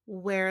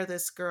where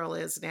this girl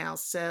is now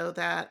so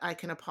that I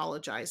can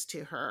apologize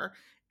to her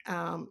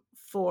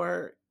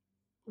for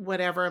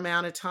whatever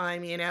amount of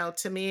time.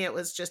 To me, it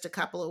was just a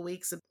couple of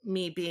weeks of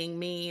me being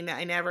mean.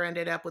 I never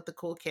ended up with the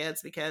cool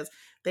kids because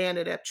they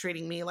ended up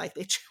treating me like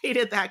they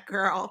treated that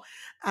girl.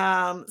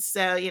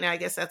 So, I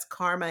guess that's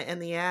karma in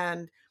the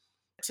end.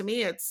 To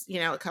me, it's,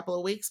 a couple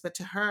of weeks, but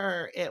to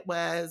her, it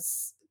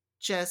was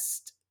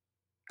just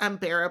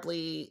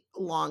unbearably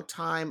long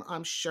time,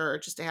 I'm sure,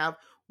 just to have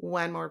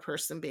one more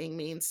person being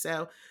mean.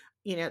 So,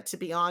 to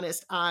be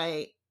honest,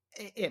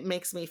 it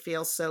makes me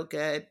feel so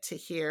good to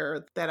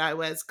hear that I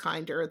was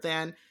kinder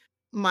than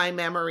my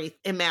memory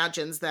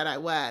imagines that I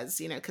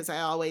was, because I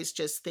always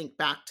just think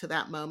back to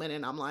that moment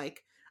and I'm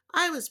like,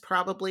 I was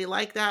probably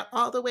like that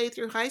all the way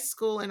through high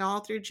school and all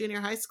through junior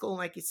high school. And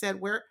like you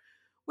said, we're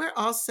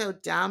all so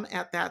dumb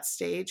at that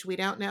stage. We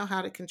don't know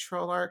how to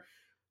control our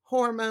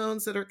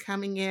hormones that are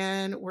coming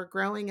in. We're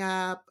growing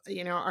up,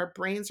 our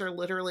brains are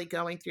literally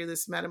going through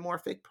this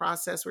metamorphic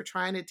process. We're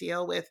trying to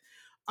deal with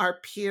our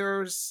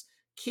peers,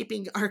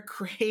 keeping our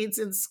grades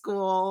in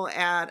school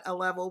at a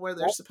level where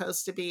they're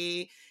supposed to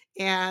be.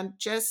 And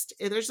just,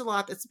 there's a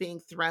lot that's being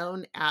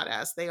thrown at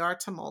us. They are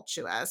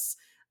tumultuous.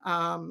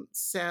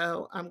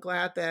 So I'm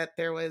glad that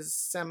there was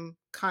some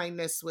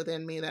kindness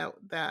within me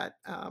that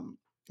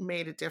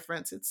made a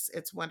difference.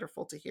 It's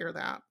wonderful to hear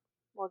that.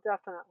 Well,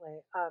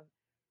 definitely.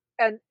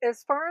 And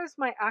as far as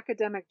my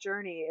academic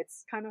journey,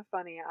 it's kind of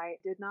funny. I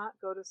did not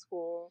go to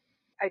school.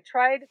 I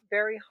tried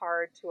very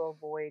hard to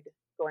avoid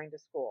going to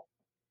school.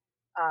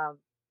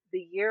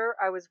 The year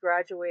I was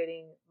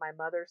graduating, my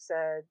mother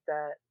said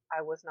that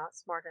I was not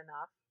smart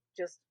enough.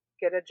 Just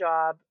get a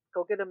job,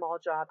 go get a mall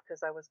job,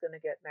 because I was going to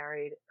get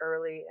married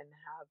early and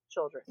have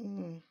children.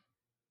 Mm.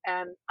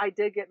 And I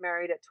did get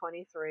married at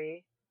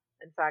 23.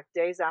 In fact,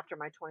 days after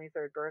my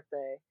 23rd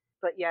birthday.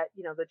 But yet,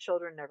 the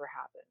children never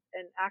happened.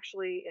 And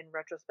actually, in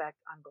retrospect,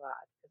 I'm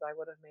glad, because I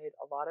would have made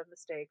a lot of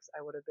mistakes.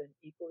 I would have been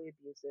equally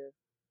abusive.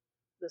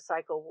 The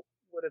cycle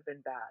would have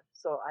been bad.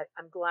 So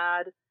I'm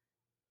glad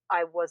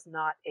I was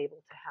not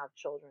able to have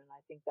children. I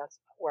think that's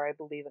where I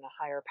believe in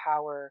a higher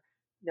power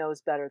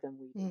knows better than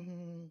we do.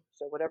 Mm-hmm.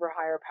 So whatever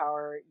higher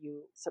power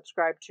you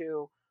subscribe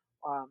to,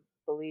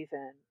 believe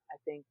in, I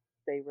think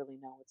they really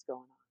know what's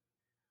going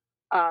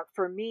on.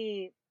 For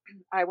me,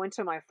 I went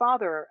to my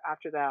father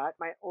after that.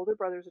 My older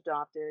brother's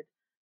adopted.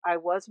 I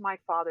was my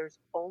father's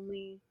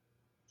only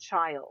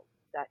child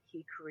that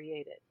he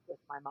created with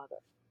my mother.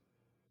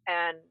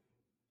 And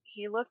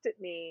he looked at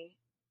me,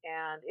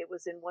 and it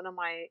was in one of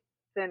my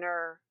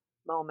thinner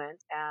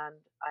moments, and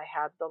I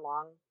had the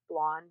long,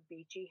 blonde,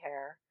 beachy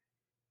hair.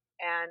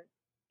 And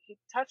he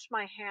touched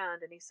my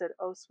hand and he said,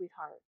 "Oh,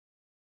 sweetheart,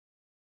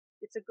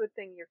 it's a good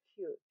thing you're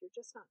cute. You're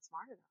just not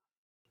smart enough."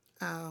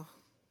 Oh,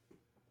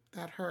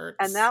 that hurts.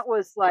 And that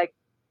was like,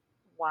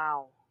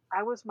 wow,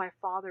 I was my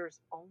father's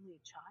only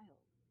child.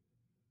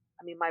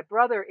 I mean, my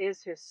brother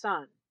is his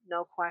son,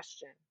 no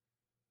question.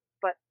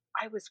 But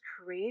I was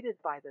created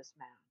by this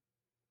man.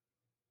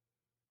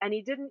 And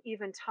he didn't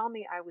even tell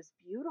me I was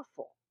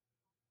beautiful.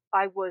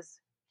 I was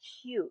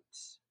cute.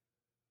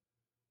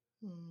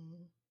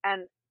 Mm.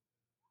 And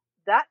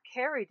that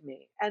carried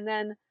me. And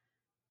then,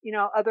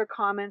 other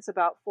comments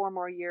about 4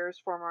 more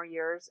years.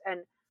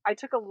 And I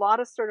took a lot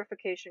of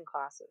certification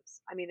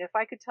classes. I mean, if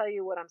I could tell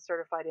you what I'm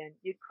certified in,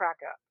 you'd crack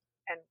up.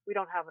 And we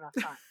don't have enough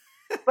time.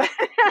 But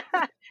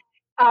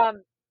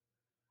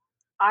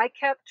I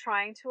kept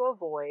trying to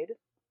avoid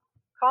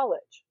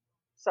college.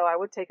 So I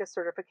would take a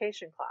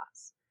certification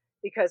class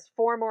because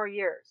 4 more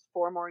years.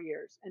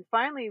 And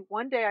finally,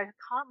 one day I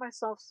caught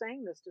myself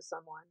saying this to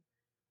someone.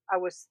 I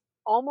was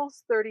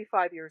almost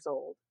 35 years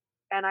old,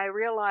 and I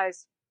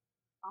realized,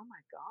 oh my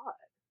God,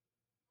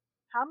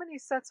 how many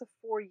sets of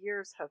 4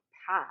 years have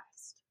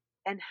passed?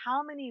 And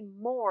how many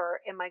more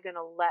am I going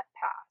to let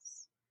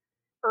pass?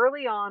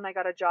 Early on, I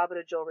got a job at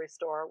a jewelry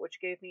store,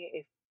 which gave me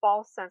a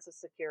false sense of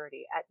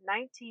security. At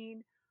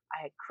 19,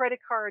 I had credit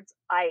cards.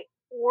 I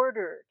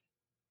ordered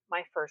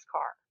my first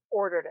car.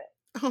 Ordered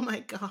it. Oh my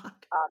God.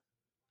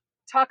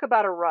 Talk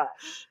about a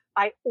rush.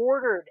 I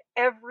ordered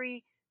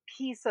every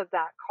piece of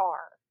that car.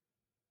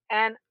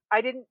 And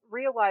I didn't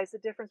realize the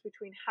difference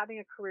between having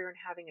a career and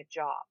having a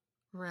job.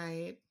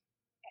 Right.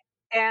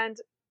 And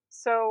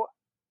so,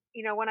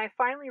 when I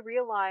finally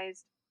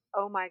realized,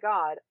 oh my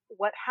God,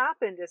 what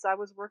happened is I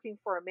was working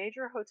for a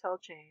major hotel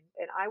chain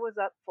and I was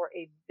up for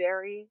a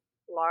very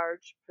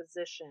large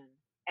position.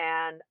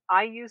 And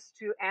I used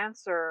to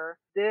answer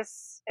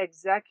this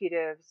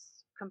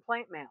executive's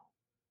complaint mail.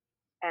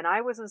 And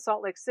I was in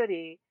Salt Lake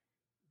City.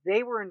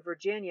 They were in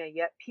Virginia,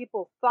 yet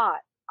people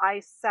thought I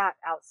sat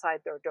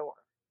outside their door.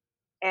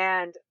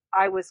 And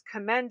I was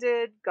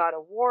commended, got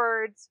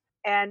awards.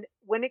 And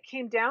when it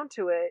came down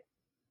to it,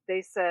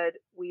 they said,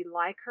 we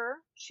like her.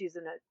 She's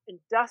an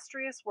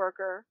industrious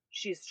worker.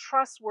 She's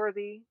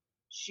trustworthy.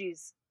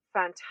 She's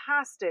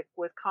fantastic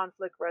with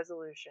conflict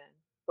resolution.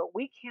 but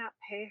we can't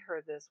pay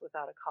her this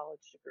without a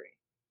college degree.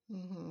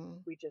 Mm-hmm.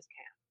 We just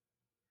can't.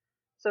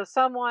 So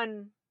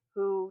someone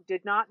who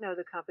did not know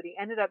the company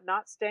ended up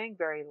not staying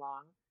very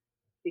long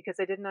because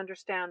they didn't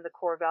understand the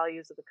core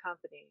values of the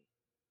company.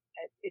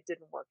 It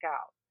didn't work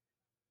out.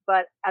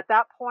 But at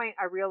that point,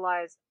 I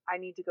realized I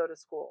need to go to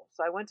school.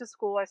 So I went to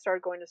school. I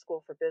started going to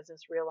school for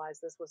business,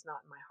 realized this was not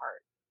in my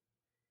heart.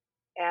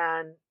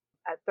 And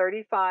at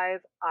 35,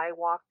 I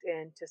walked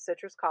into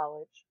Citrus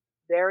College,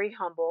 very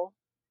humble,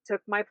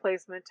 took my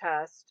placement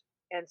test,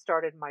 and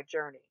started my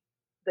journey.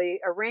 The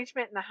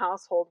arrangement in the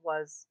household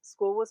was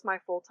school was my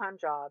full-time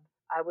job.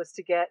 I was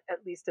to get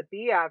at least a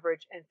B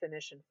average and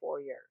finish in 4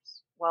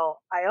 years.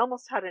 Well, I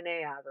almost had an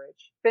A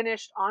average,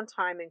 finished on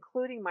time,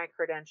 including my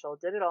credential,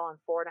 did it all in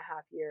 4.5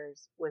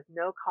 years with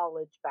no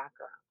college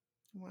background.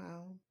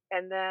 Wow.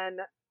 And then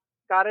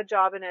got a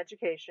job in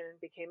education,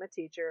 became a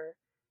teacher,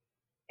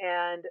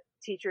 and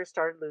teachers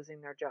started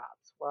losing their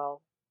jobs.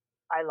 Well,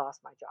 I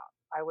lost my job.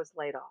 I was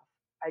laid off.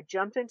 I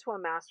jumped into a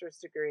master's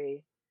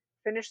degree,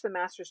 finished the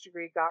master's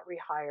degree, got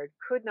rehired,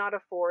 could not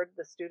afford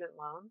the student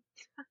loan.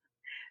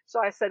 So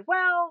I said,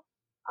 well,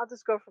 I'll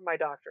just go for my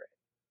doctorate.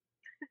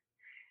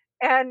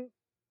 And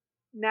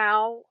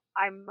now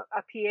I'm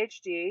a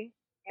PhD,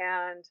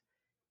 and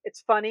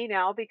it's funny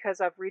now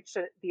because I've reached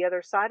the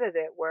other side of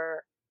it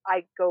where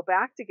I go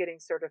back to getting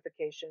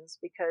certifications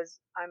because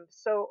I'm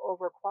so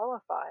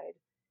overqualified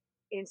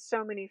in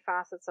so many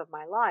facets of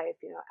my life,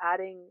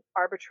 adding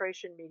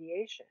arbitration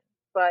mediation.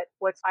 But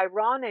what's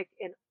ironic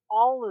in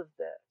all of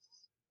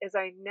this is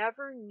I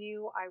never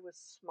knew I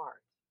was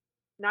smart.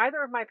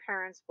 Neither of my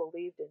parents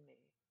believed in me.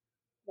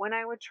 When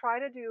I would try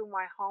to do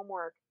my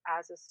homework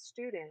as a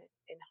student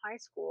in high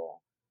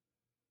school,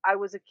 I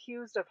was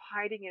accused of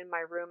hiding in my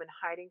room and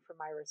hiding from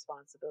my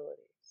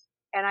responsibilities.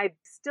 And I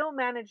still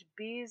managed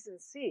B's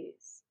and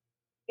C's.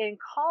 In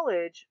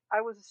college,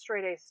 I was a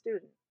straight A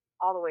student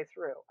all the way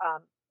through.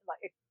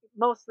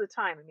 Most of the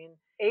time,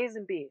 A's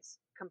and B's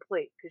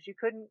complete, because you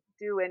couldn't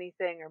do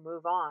anything or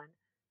move on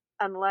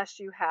unless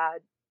you had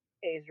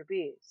A's or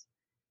B's.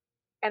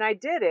 And I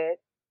did it.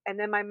 And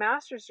then my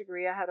master's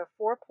degree, I had a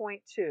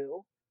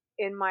 4.2.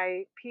 In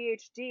my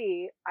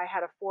PhD, I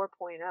had a 4.0.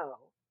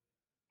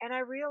 And I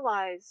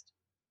realized,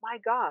 my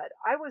God,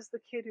 I was the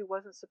kid who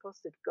wasn't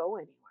supposed to go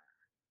anywhere.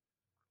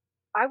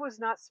 I was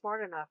not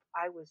smart enough.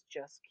 I was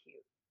just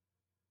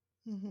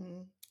cute.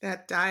 Mm-hmm.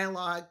 That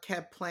dialogue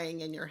kept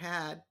playing in your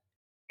head.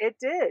 It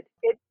did.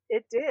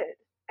 It did.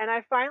 And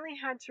I finally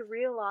had to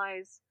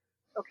realize,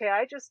 okay,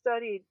 I just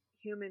studied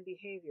human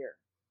behavior.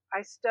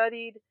 I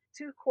studied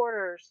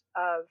 2/4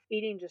 of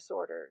eating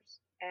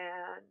disorders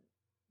and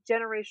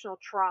generational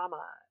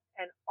trauma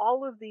and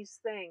all of these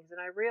things. And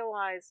I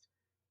realized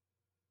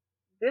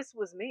this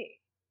was me.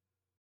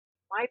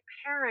 My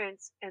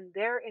parents and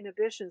their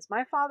inhibitions.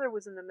 My father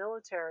was in the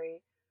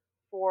military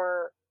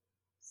for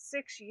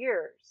 6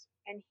 years,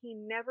 and he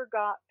never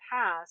got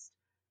past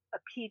a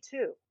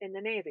P2 in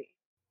the Navy.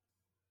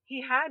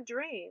 He had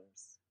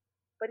dreams,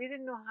 but he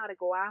didn't know how to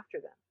go after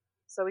them.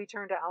 So he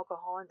turned to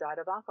alcohol and died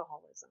of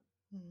alcoholism.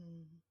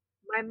 Mm.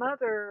 My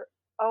mother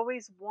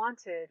always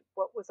wanted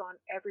what was on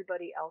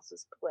everybody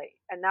else's plate,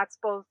 and that's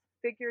both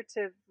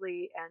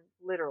figuratively and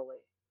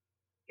literally.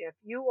 If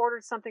you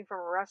ordered something from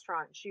a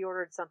restaurant and she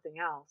ordered something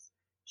else,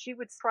 she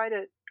would try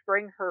to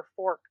bring her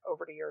fork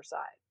over to your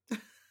side.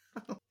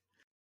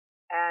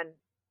 And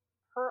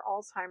her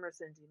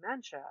Alzheimer's and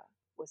dementia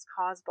was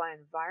caused by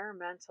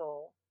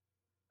environmental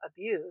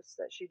abuse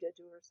that she did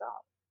to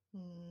herself.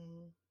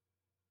 Mm.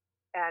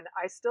 And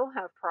I still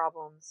have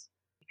problems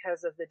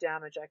because of the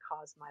damage I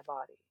caused my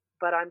body.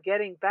 But I'm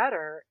getting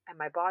better and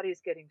my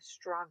body's getting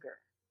stronger.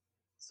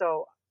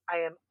 So I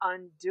am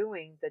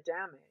undoing the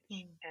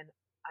damage. And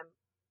I'm,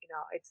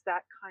 it's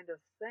that kind of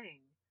thing.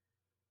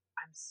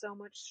 I'm so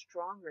much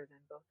stronger than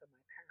both of my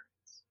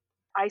parents.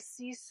 I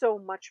see so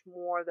much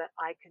more that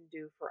I can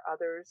do for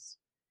others.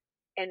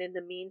 And in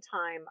the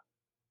meantime,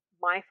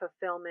 my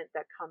fulfillment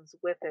that comes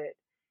with it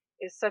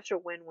is such a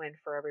win-win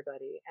for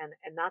everybody.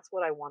 And that's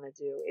what I want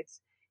to do.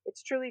 It's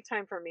truly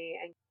time for me.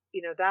 And,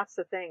 that's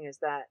the thing, is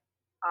that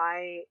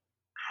I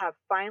have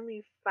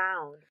finally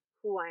found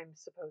who I'm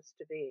supposed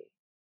to be.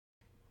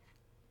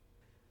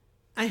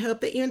 I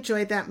hope that you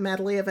enjoyed that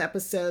medley of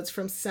episodes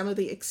from some of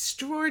the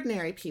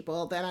extraordinary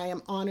people that I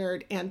am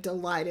honored and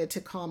delighted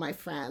to call my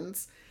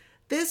friends.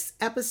 This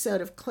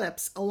episode of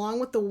Clips, along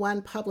with the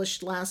one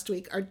published last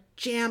week, are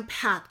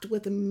jam-packed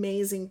with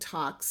amazing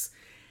talks.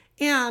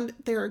 And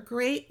they're a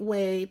great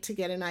way to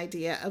get an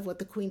idea of what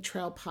the Queen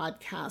Trail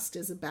podcast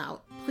is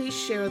about. Please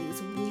share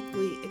these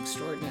weekly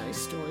extraordinary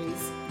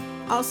stories.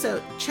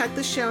 Also, check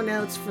the show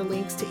notes for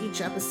links to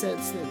each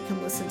episode so that you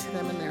can listen to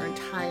them in their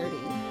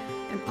entirety.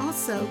 And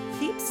also,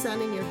 keep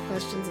sending your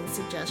questions and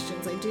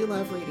suggestions. I do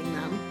love reading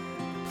them.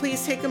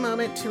 Please take a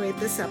moment to rate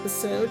this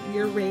episode.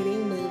 Your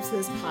rating moves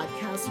this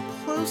podcast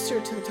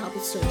closer to the top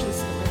of searches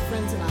so my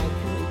friends and I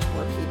can reach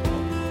more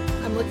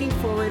people. I'm looking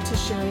forward to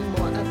sharing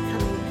more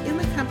upcoming In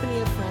the Company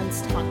of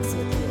Friends talks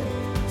with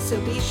you. So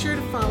be sure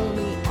to follow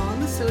me on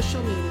the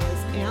social medias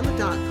and the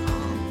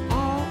 .com,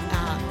 all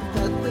at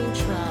The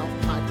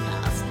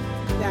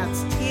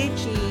That's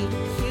TheQuaintrelle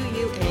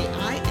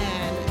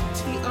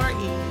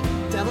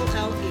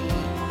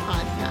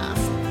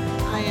podcast.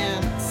 I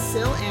am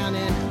Sil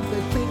Annan,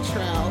 the Queen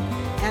Trell,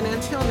 and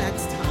until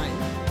next time,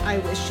 I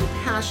wish you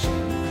passion,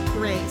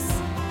 grace,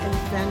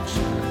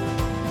 adventure,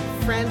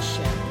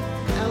 friendship,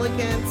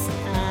 elegance,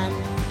 and